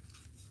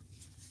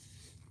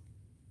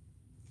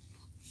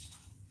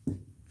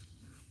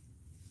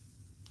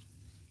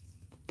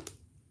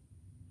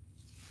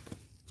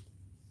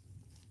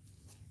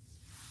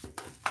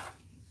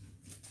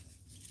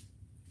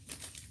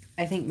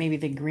 I think maybe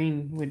the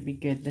green would be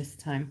good this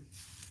time.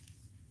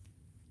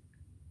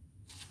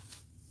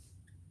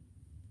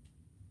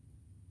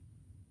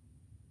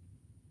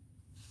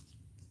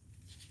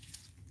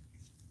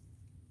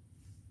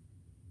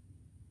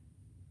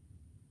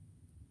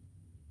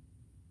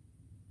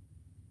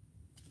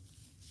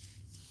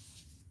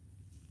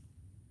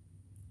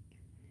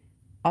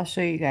 I'll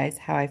show you guys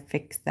how I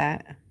fix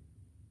that.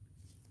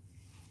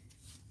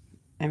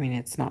 I mean,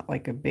 it's not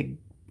like a big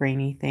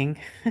brainy thing.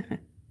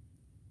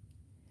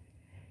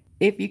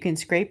 If you can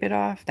scrape it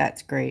off,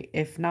 that's great.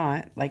 If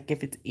not, like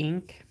if it's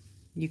ink,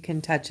 you can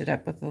touch it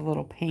up with a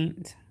little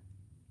paint.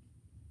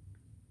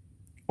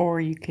 Or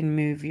you can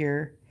move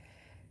your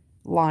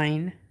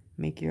line,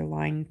 make your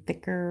line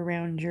thicker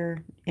around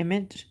your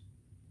image,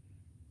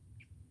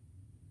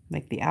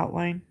 like the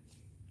outline.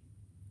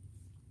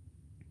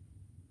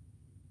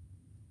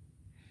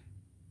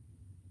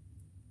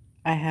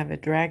 I have a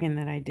dragon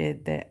that I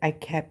did that I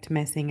kept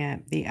messing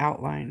up the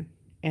outline,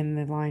 and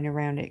the line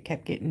around it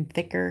kept getting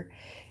thicker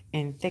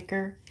and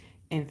thicker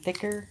and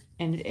thicker,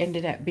 and it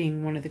ended up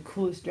being one of the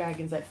coolest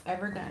dragons I've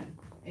ever done.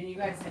 And you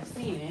guys have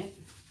seen it,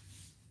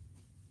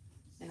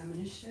 and I'm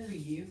going to show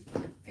you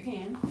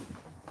again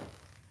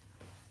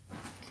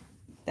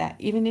that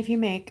even if you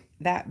make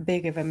that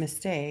big of a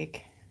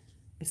mistake,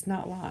 it's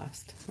not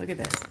lost. Look at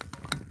this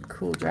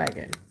cool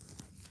dragon,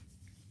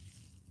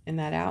 and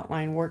that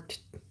outline worked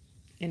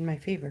in my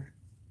favor.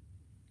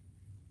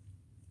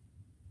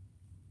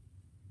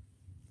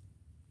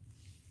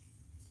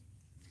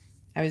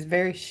 I was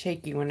very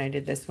shaky when I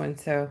did this one,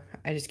 so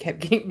I just kept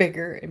getting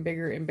bigger and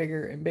bigger and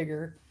bigger and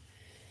bigger.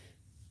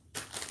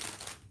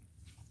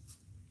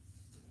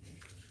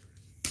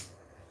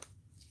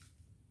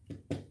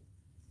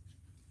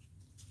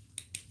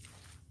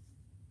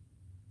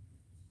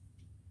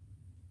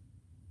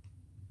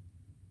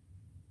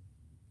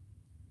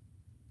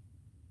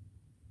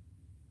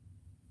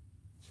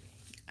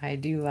 I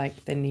do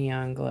like the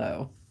neon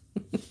glow.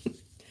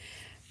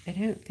 I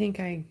don't think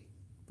I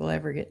will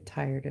ever get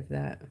tired of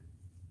that.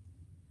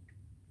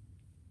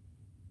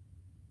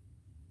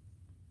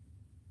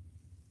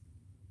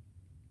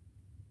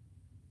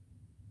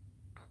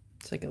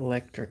 It's like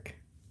electric.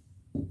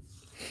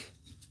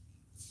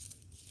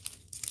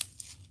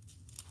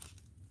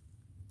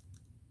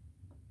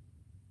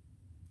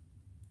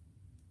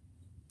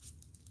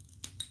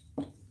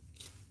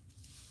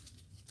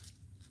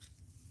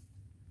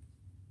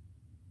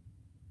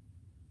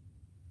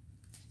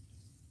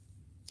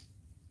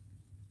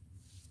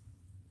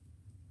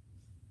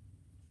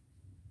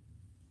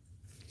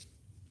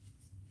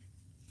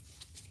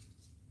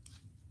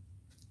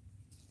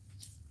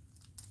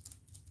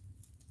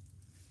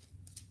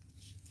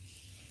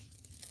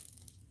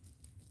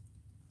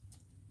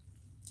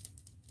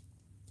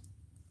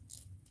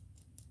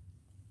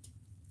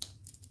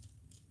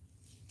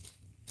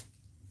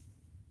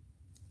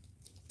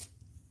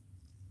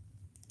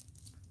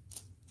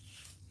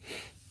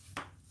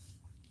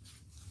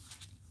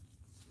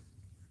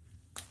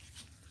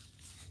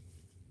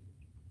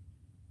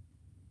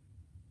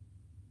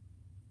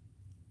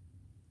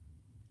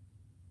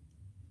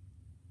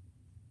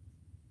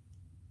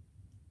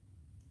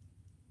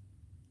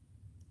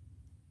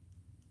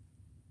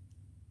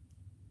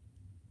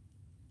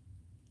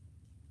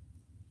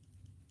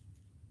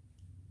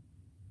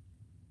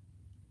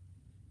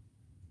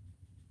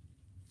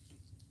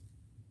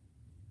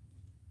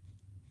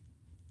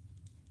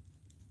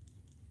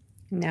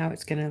 Now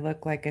it's going to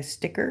look like a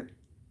sticker,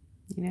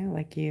 you know,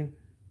 like you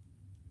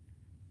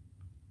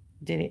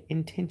did it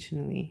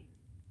intentionally.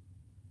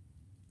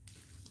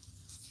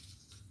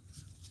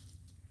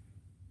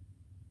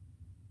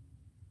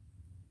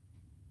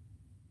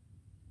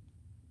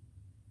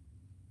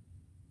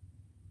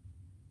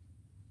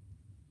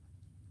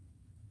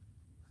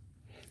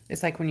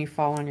 It's like when you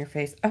fall on your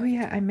face. Oh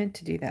yeah, I meant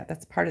to do that.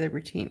 That's part of the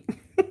routine.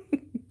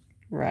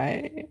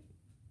 Right?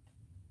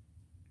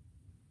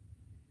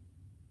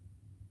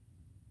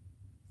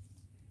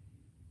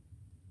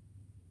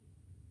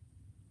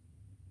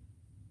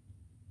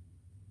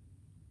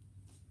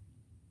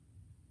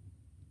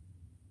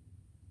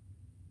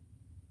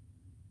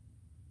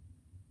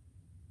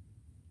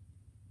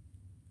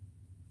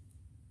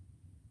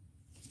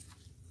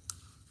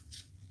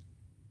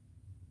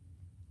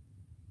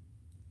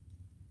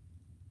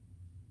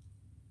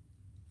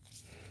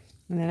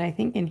 And then I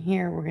think in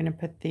here we're going to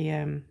put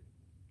the,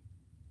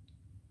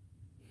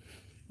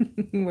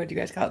 what do you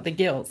guys call it? The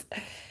gills.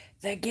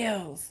 The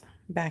gills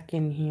back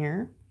in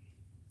here.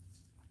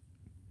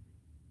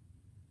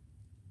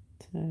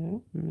 So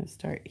I'm going to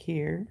start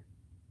here.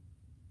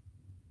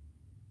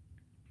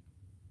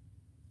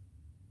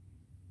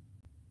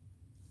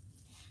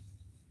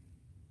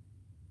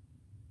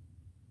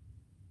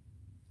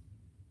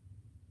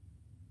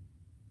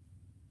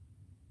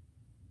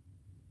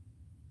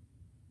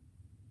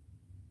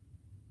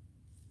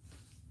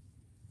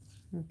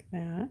 Like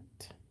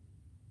that.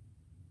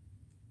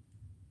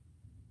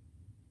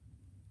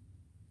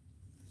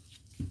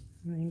 And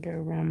then go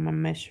around my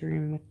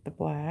mushroom with the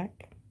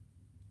black.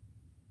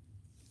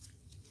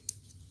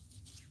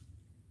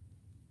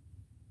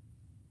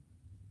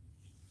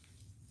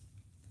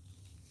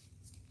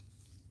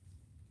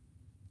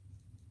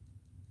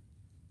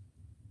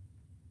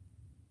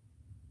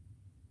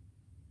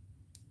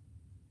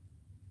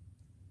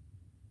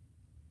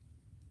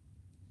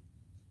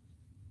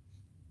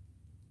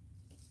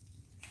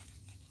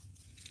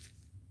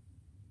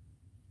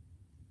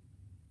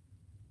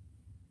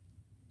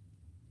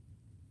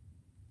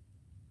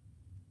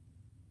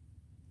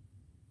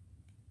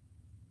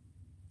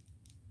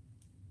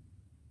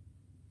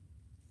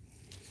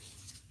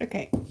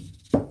 Okay.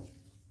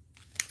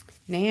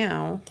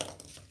 Now,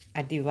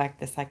 I do like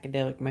the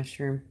psychedelic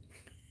mushroom.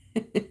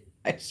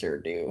 I sure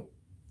do.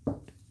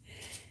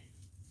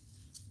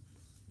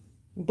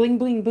 Bling,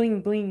 bling,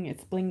 bling, bling.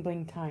 It's bling,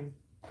 bling time.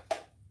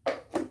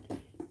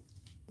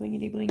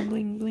 Blingity, bling,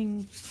 bling,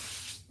 bling.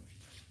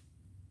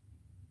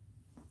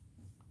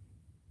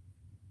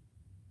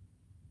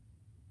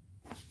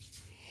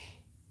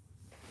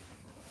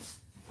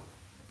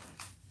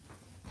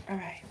 All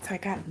right, so I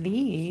got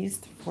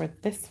these for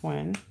this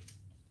one.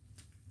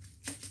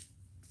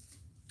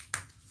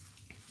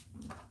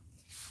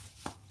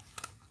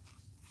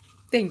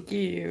 Thank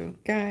you,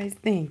 guys.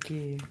 Thank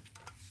you.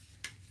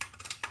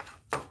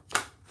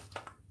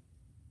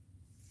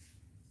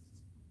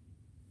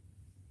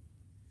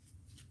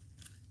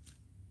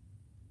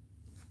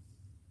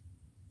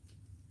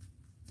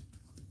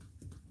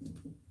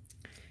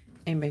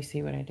 Anybody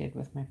see what I did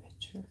with my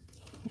picture?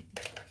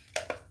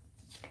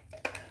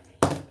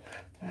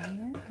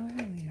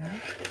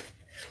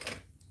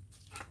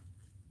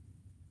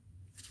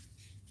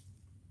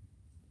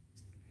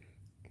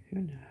 Who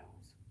knows?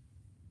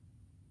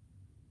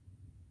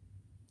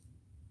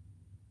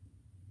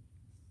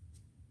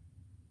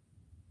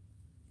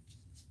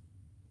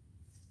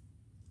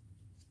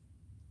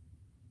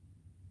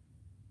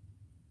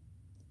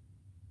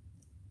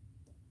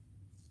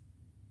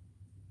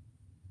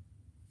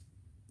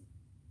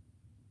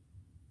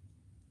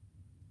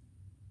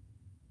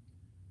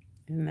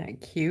 Isn't that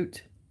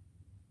cute?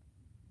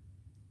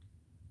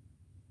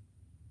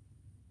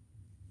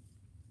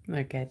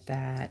 Look at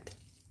that.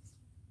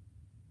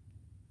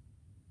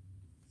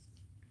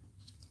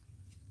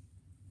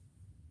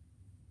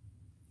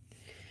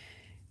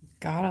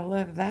 Gotta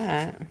love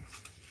that.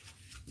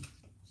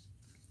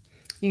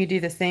 You could do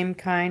the same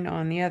kind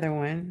on the other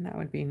one. That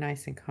would be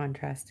nice and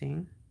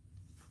contrasting.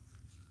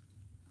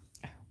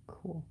 Oh,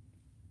 cool.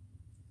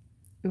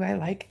 Ooh, I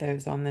like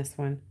those on this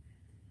one.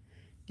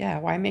 Yeah,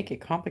 why make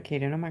it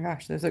complicated? Oh my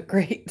gosh, those look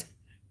great.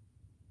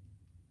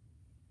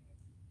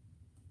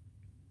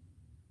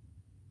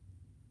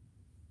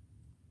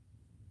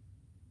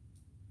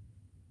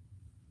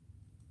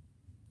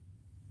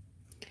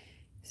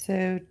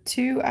 So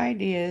 2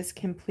 ideas,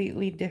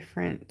 completely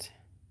different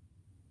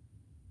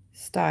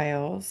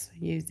styles,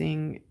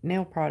 using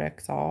nail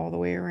products all the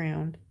way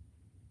around.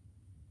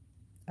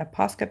 A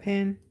Posca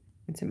pen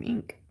and some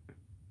ink.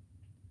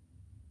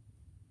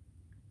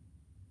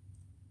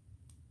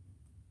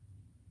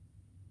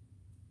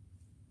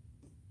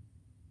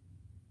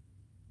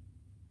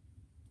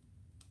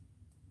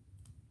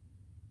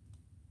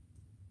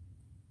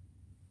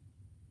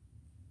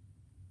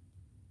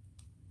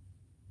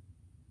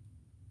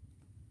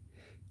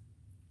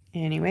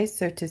 Anyway,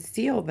 so to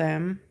seal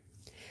them,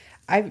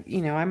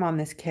 I'm on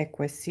this kick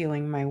with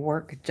sealing my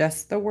work,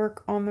 just the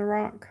work on the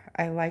rock.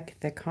 I like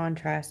the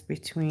contrast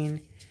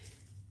between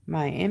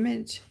my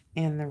image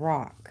and the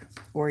rock,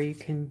 or you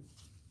can,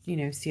 you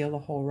know, seal the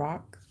whole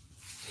rock.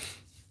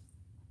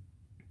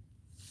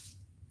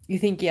 You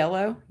think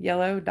yellow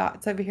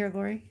dots over here,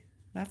 Lori?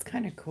 That's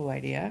kind of a cool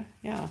idea.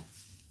 Yeah.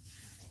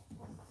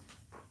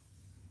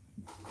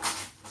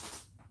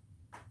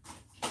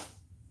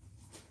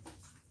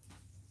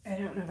 I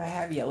don't know if I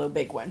have yellow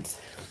big ones.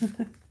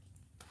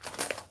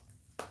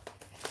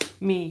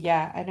 Me,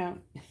 yeah, I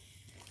don't.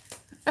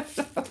 I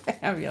don't know if I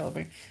have yellow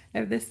big. I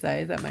have this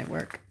size. That might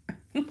work.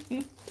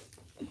 You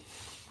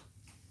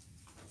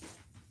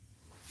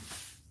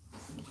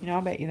know,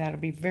 I'll bet you that'll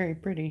be very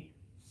pretty.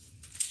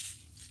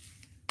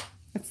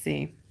 Let's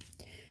see.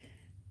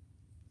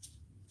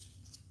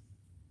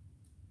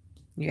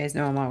 You guys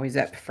know I'm always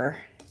up for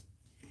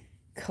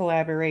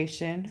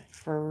collaboration,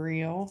 for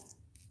real.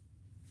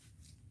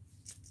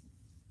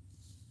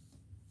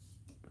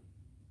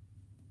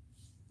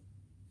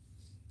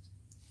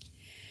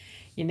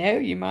 You know,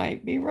 you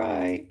might be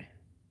right.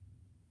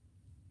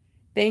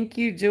 Thank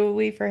you,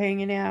 Julie, for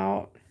hanging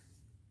out.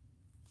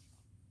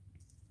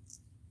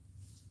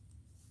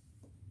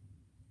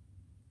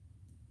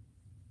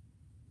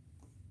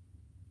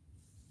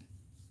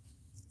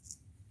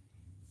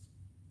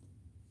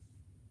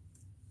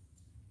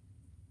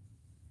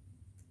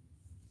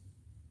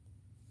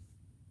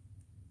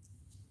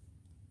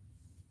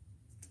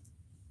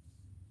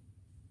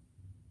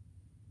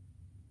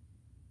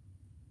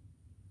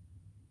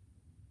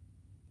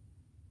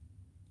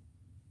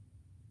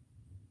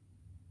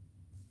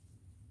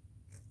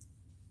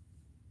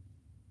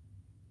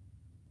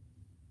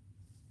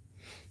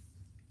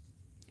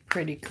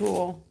 Pretty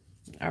cool.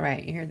 All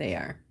right, here they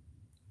are.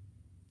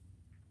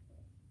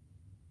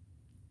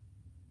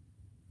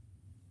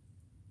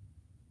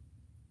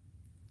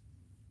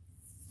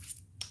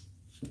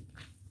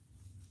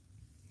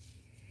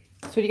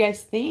 So what do you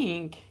guys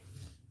think?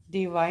 Do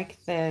you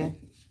like the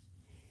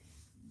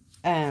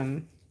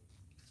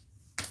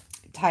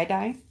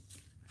tie-dye?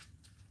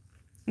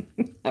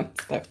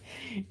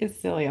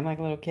 It's silly. I'm like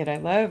a little kid. I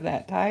love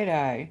that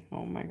tie-dye.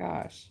 Oh my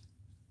gosh.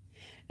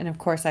 And of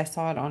course I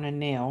saw it on a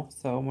nail.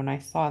 So when I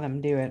saw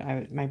them do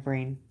it, my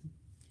brain,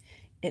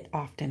 it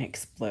often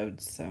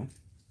explodes. So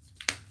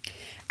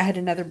I had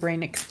another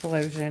brain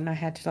explosion. I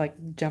had to like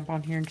jump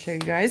on here and show you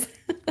guys.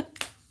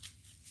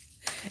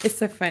 It's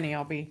so funny.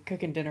 I'll be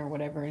cooking dinner or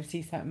whatever and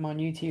see something on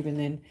YouTube and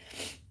then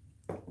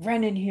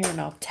run in here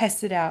and I'll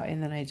test it out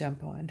and then I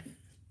jump on.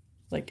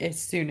 Like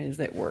as soon as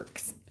it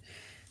works.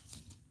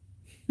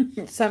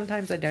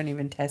 Sometimes I don't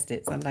even test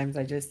it. Sometimes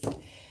I just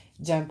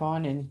jump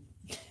on and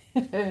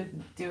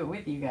do it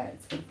with you guys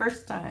for the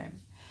first time.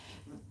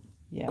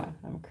 Yeah,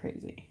 I'm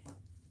crazy.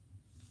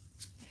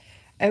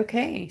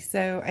 Okay,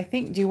 so I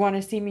think, do you want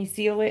to see me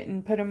seal it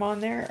and put them on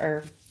there?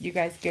 Or you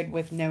guys good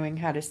with knowing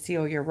how to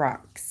seal your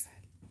rocks?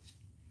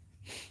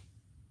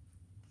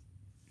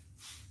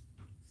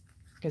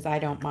 Because I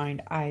don't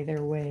mind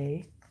either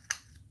way.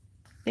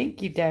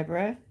 Thank you,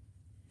 Deborah.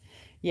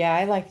 Yeah,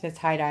 I like the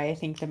tie-dye, I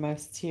think, the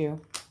most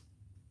too.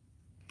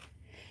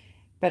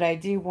 But I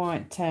do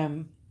want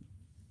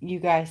you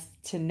guys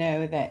to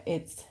know that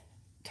it's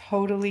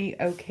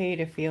totally okay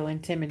to feel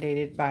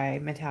intimidated by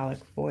metallic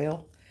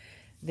foil.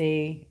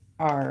 They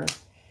are,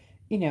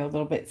 you know, a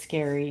little bit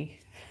scary.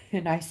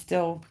 And I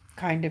still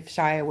kind of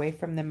shy away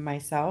from them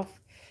myself.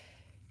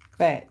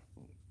 But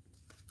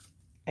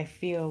I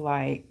feel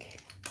like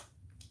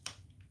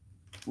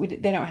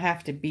they don't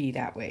have to be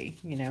that way,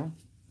 you know.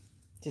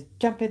 Just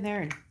jump in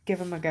there and give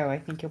them a go. I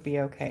think you'll be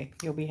okay.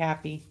 You'll be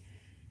happy.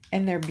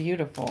 And they're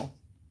beautiful.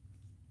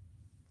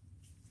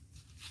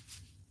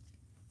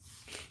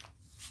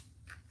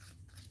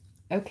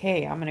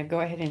 Okay, I'm going to go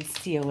ahead and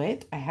seal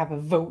it. I have a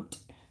vote.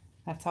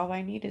 That's all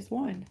I need is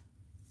one.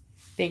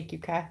 Thank you,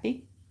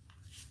 Kathy.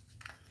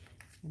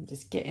 I'm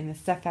just getting the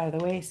stuff out of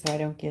the way so I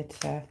don't get...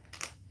 I'm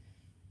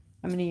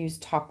going to use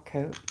top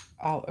coat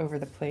all over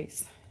the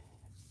place.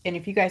 And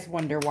if you guys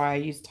wonder why I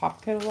use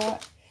top coat a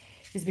lot,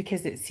 is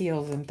because it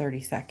seals in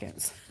 30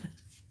 seconds.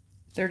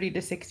 30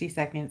 to 60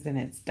 seconds and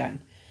it's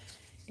done.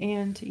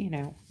 And, you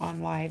know,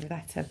 on live,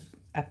 that's a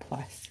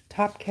plus.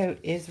 Top coat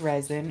is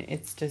resin.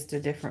 It's just a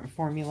different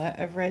formula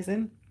of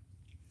resin.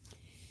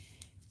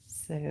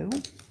 So,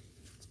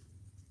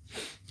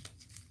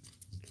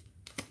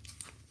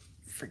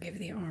 forgive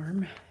the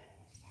arm.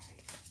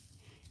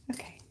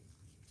 Okay.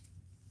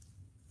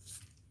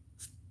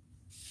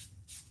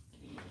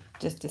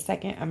 Just a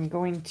second. I'm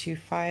going to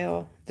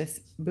file this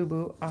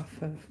boo-boo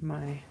off of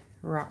my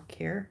rock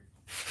here.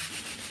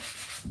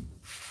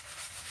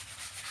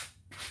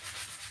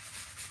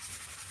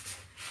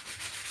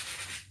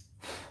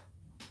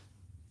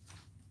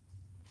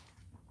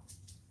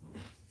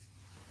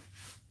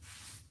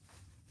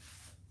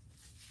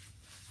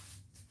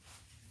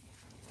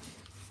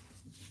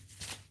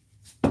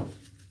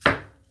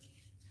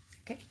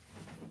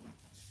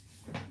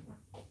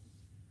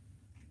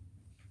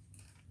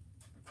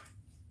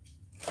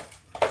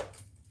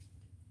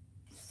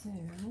 So,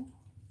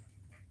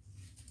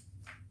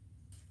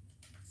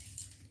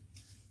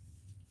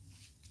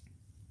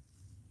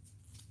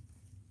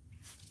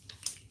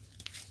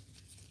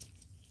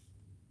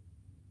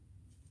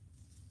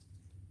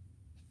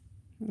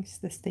 It's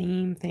the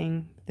same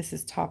thing. This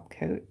is top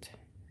coat.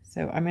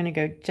 So I'm going to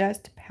go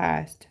just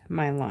past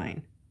my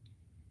line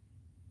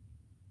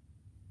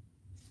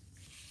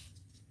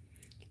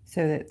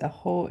so that the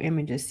whole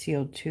image is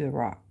sealed to the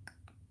rock.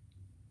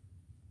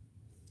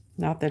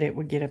 Not that it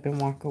would get up and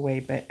walk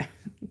away, but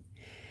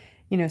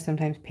you know,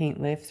 sometimes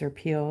paint lifts or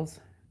peels.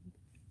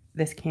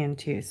 This can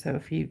too. So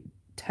if you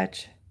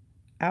touch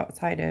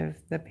outside of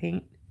the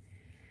paint,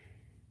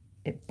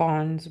 it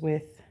bonds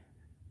with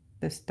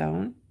the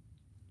stone.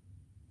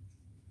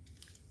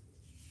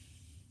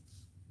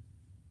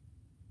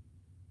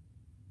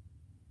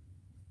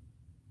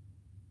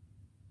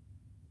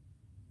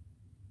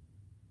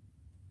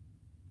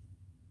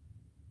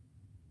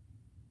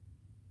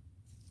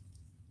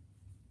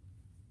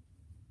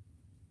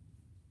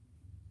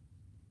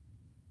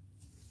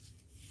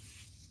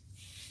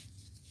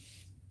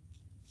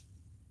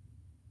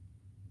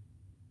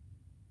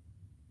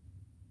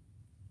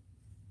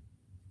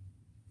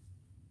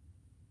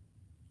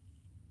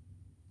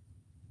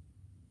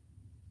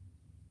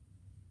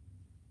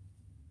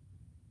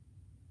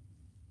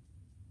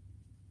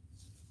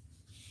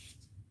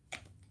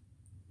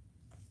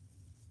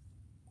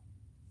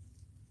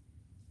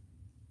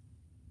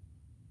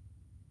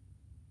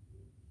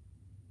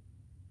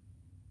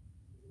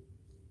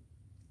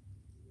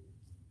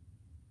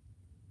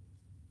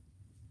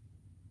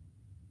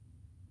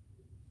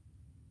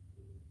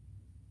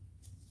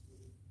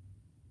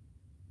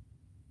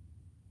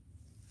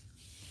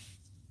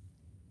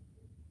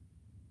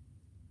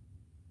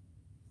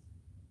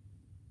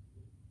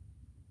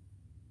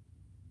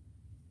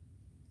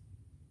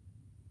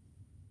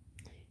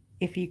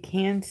 If you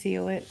can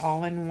seal it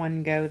all in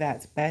one go,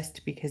 that's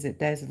best, because it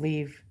does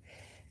leave,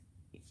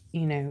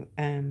 you know,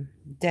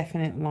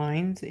 definite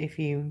lines if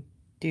you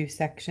do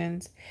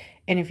sections.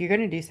 And if you're going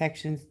to do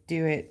sections,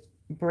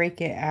 break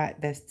it at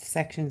the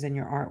sections in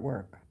your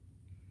artwork.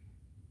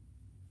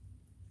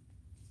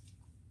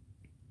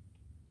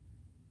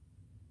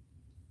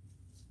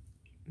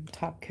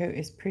 Top coat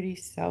is pretty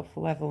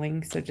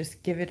self-leveling, so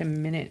just give it a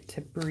minute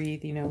to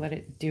breathe, you know, let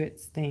it do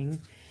its thing.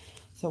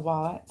 So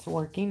while that's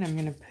working, I'm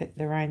going to put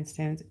the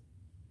rhinestones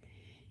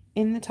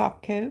in the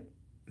top coat.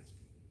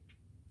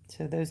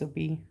 So those will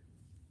be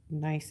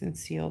nice and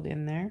sealed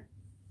in there.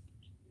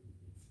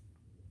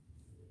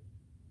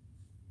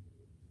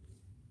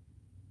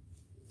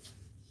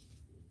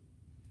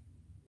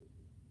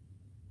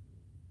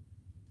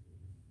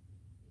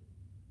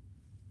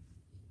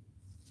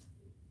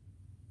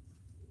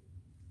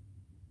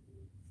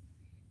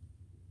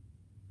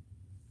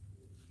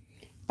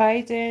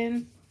 Bye,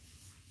 Jen.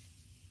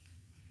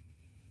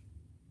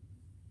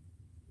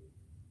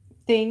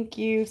 Thank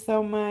you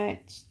so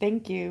much.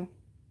 Thank you.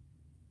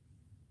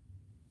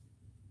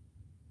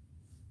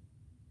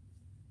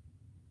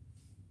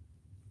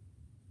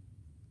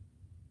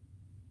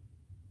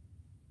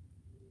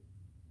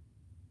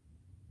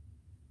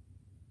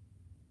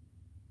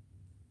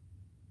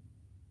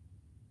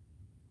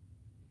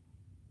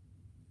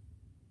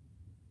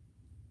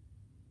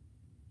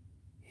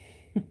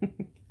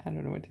 I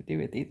don't know what to do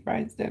with these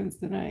rhinestones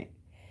tonight.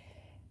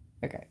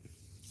 Okay.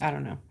 I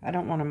don't know. I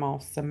don't want them all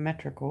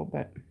symmetrical,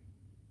 but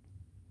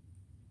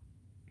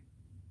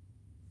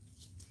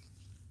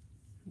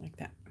like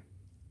that.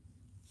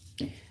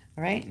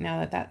 All right, now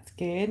that that's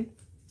good,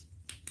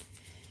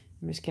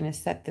 I'm just going to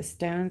set the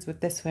stones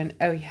with this one.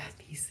 Oh yeah,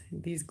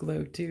 these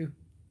glow too.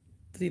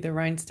 See the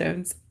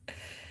rhinestones?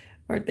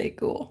 Aren't they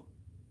cool?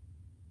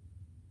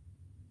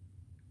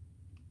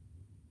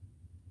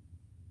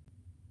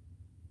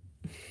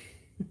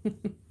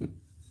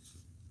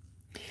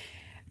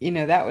 You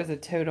know, that was a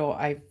total,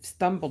 I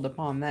stumbled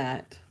upon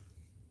that.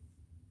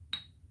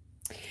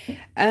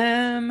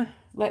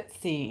 Let's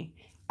see.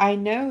 I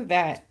know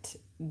that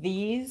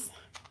these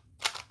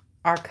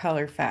are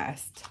color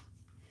fast.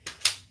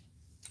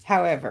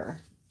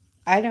 However,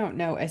 I don't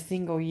know a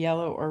single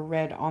yellow or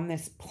red on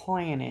this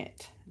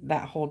planet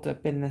that holds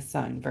up in the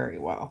sun very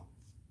well.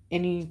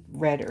 Any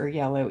red or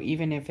yellow,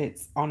 even if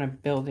it's on a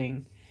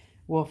building,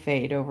 will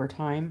fade over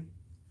time.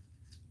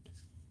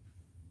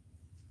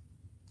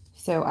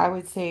 So I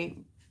would say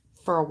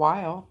for a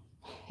while,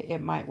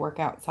 it might work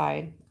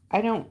outside.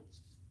 I don't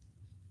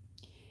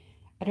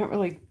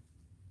really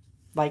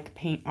like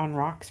paint on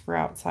rocks for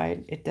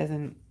outside. It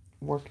doesn't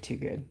work too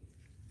good.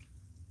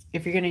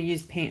 If you're going to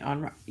use paint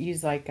on,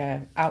 use like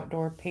a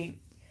outdoor paint,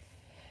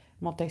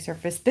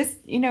 multi-surface. This,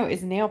 you know,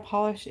 is nail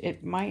polish.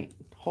 It might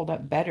hold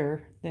up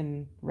better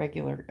than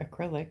regular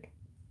acrylic.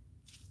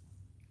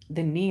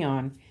 The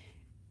neon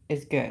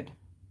is good.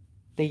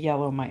 The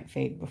yellow might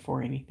fade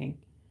before anything.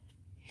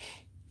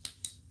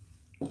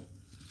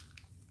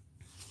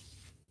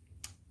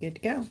 Good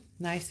to go.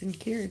 Nice and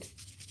cured.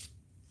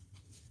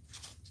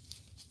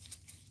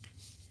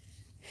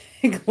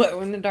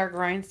 Glow in the dark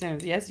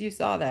rhinestones. Yes, you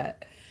saw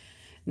that.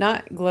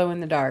 Not glow in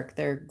the dark.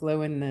 They're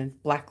glow in the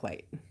black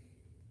light.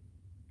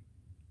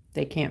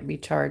 They can't be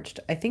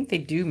charged. I think they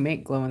do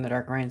make glow in the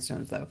dark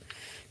rhinestones though.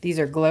 These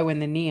are glow in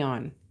the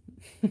neon.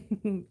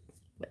 In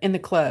the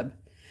club.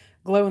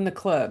 Glow in the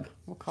club.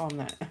 We'll call them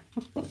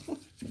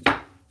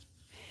that.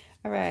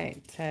 All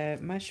right.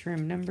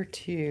 Mushroom number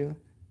 2.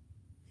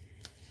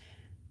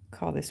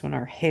 Call this one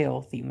our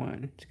healthy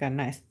one. It's got a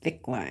nice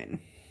thick line.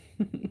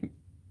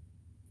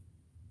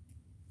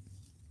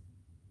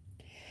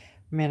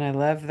 Man, I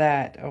love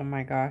that. Oh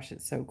my gosh,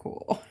 it's so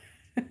cool.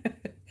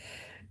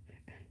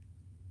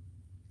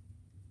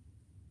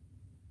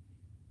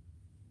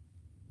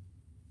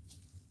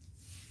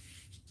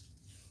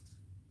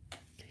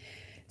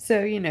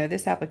 So, you know,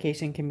 this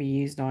application can be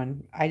used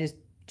on, I just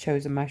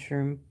chose a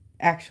mushroom.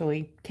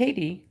 Actually,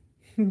 Katie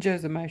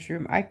chose a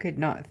mushroom. I could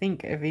not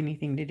think of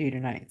anything to do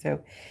tonight.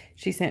 So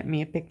she sent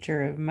me a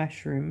picture of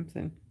mushrooms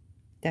and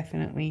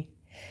definitely,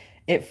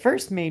 it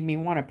first made me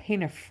want to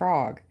paint a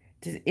frog.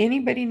 Does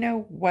anybody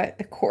know what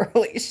the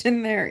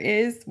correlation there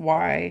is?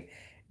 Why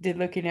did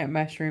looking at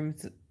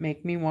mushrooms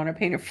make me want to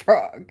paint a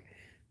frog?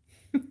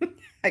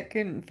 I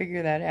couldn't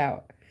figure that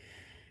out.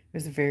 It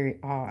was very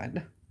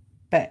odd.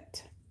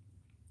 But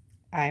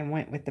I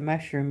went with the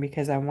mushroom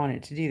because I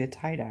wanted to do the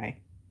tie-dye.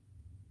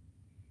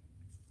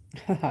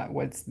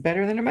 What's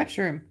better than a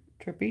mushroom?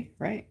 Trippy,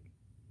 right?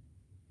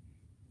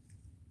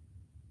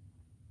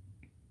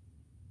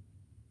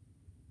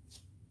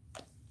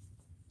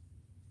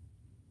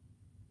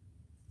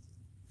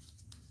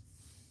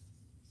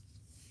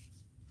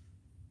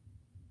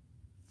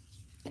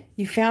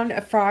 You found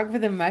a frog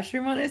with a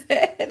mushroom on his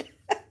head?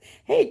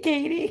 Hey,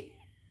 Katie.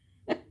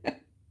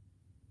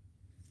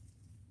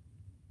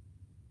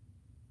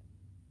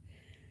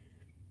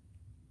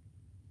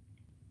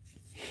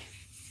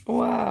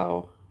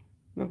 Wow.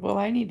 Well,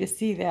 I need to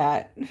see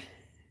that.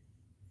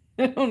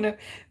 I don't know.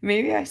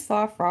 Maybe I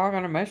saw a frog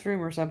on a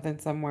mushroom or something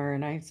somewhere,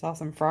 and I saw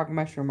some frog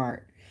mushroom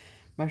art.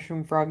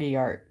 Mushroom froggy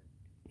art.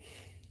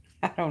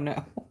 I don't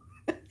know.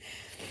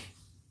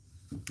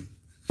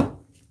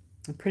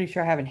 I'm pretty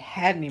sure I haven't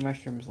had any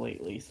mushrooms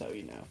lately, so,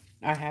 you know.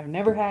 I have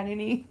never had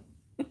any.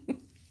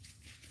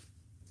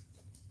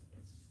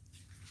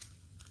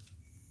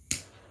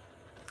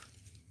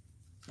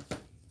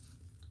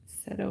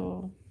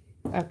 Settle.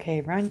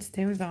 Okay,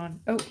 rhinestones on.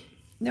 Oh,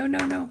 no,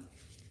 no, no.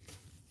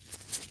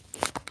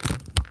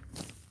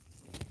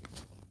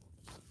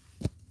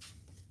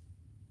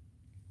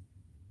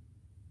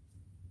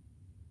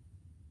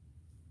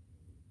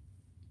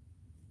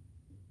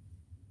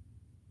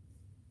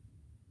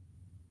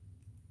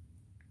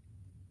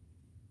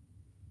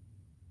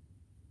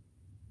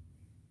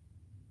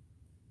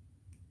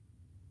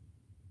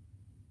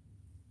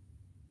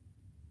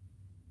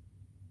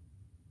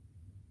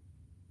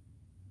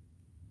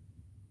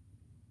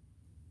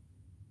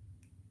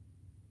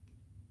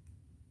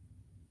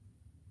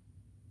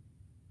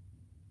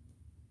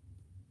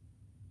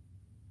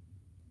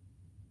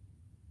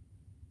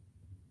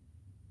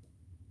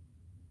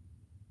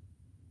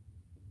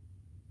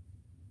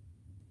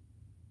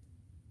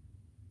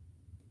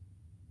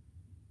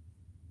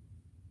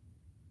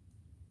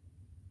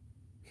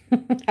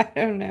 I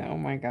don't know. Oh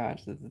my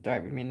gosh, this is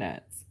driving me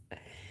nuts.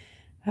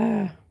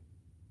 Okay,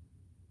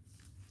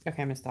 I'm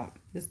gonna stop.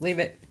 Just leave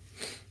it.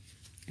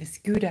 It's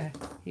Gouda.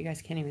 You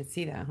guys can't even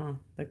see that, huh?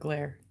 The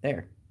glare.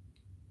 There.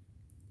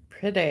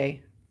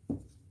 Pretty.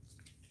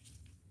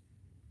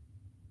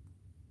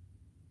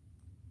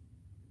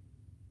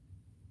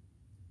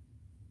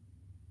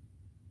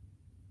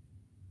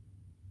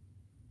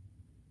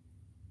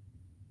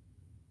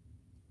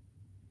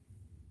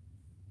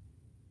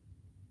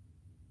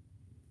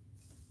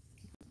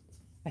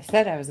 I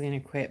said I was going to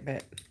quit,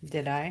 but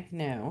did I?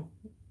 No.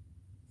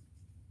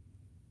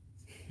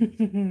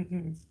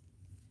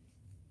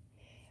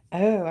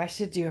 Oh, I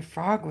should do a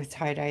frog with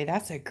tie-dye.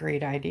 That's a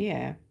great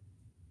idea.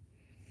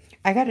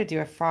 I got to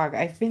do a frog.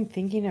 I've been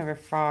thinking of a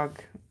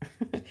frog.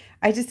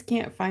 I just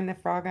can't find the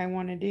frog I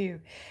want to do.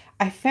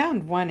 I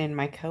found one in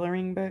my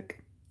coloring book,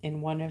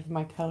 in one of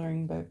my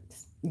coloring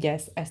books.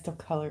 Yes, I still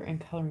color in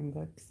coloring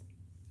books.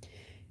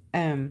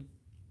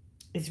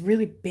 It's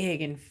really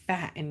big and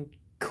fat and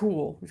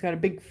cool. He's got a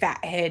big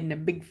fat head and a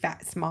big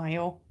fat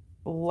smile.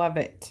 Love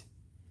it.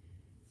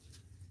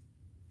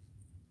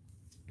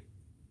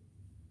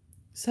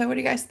 So what do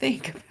you guys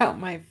think about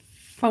my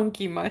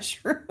funky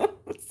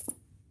mushrooms?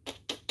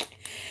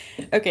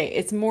 Okay,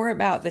 it's more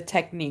about the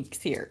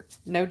techniques here.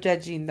 No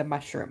judging the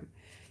mushroom.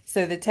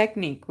 So the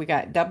technique, we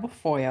got double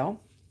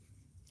foil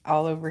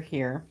all over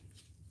here.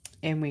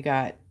 And we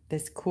got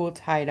this cool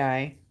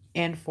tie-dye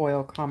and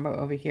foil combo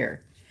over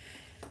here.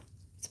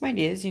 Some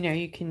ideas, you know,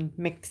 you can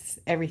mix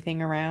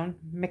everything around,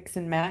 mix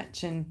and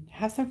match, and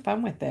have some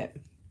fun with it.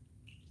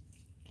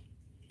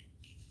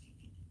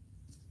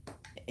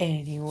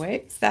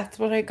 Anyways, that's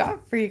what I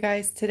got for you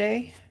guys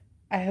today.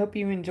 I hope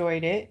you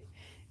enjoyed it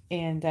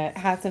and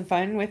had some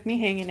fun with me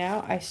hanging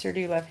out. I sure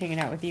do love hanging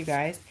out with you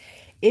guys.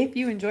 If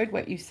you enjoyed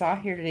what you saw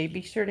here today,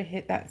 be sure to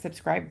hit that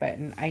subscribe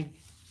button.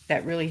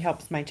 That really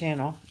helps my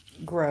channel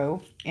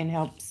grow and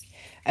helps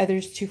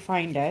others to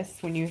find us.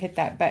 When you hit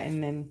that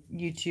button, then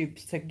YouTube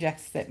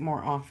suggests it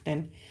more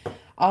often.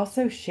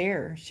 Also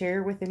share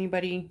with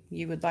anybody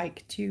you would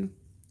like to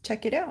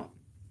check it out.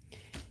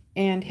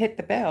 And hit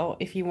the bell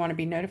if you want to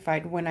be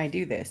notified when I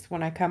do this.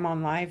 When I come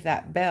on live,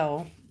 that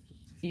bell,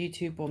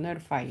 YouTube will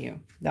notify you.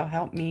 They'll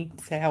help me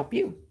to help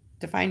you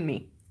to find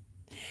me.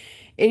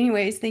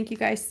 Anyways, thank you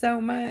guys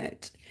so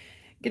much.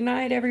 Good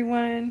night,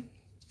 everyone.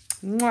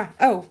 Mwah.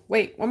 Oh,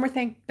 wait, one more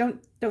thing.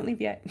 Don't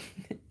leave yet.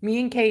 Me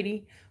and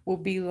Katie will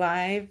be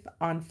live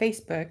on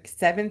Facebook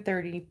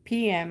 7:30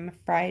 p.m.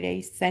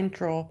 Friday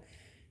Central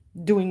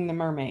doing the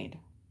mermaid.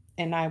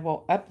 And I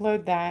will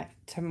upload that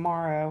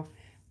tomorrow,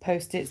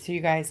 post it so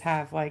you guys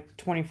have like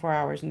 24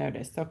 hours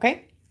notice,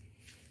 okay?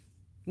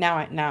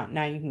 Now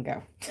you can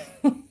go.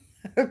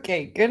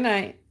 Okay, good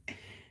night.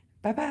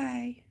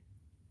 Bye-bye.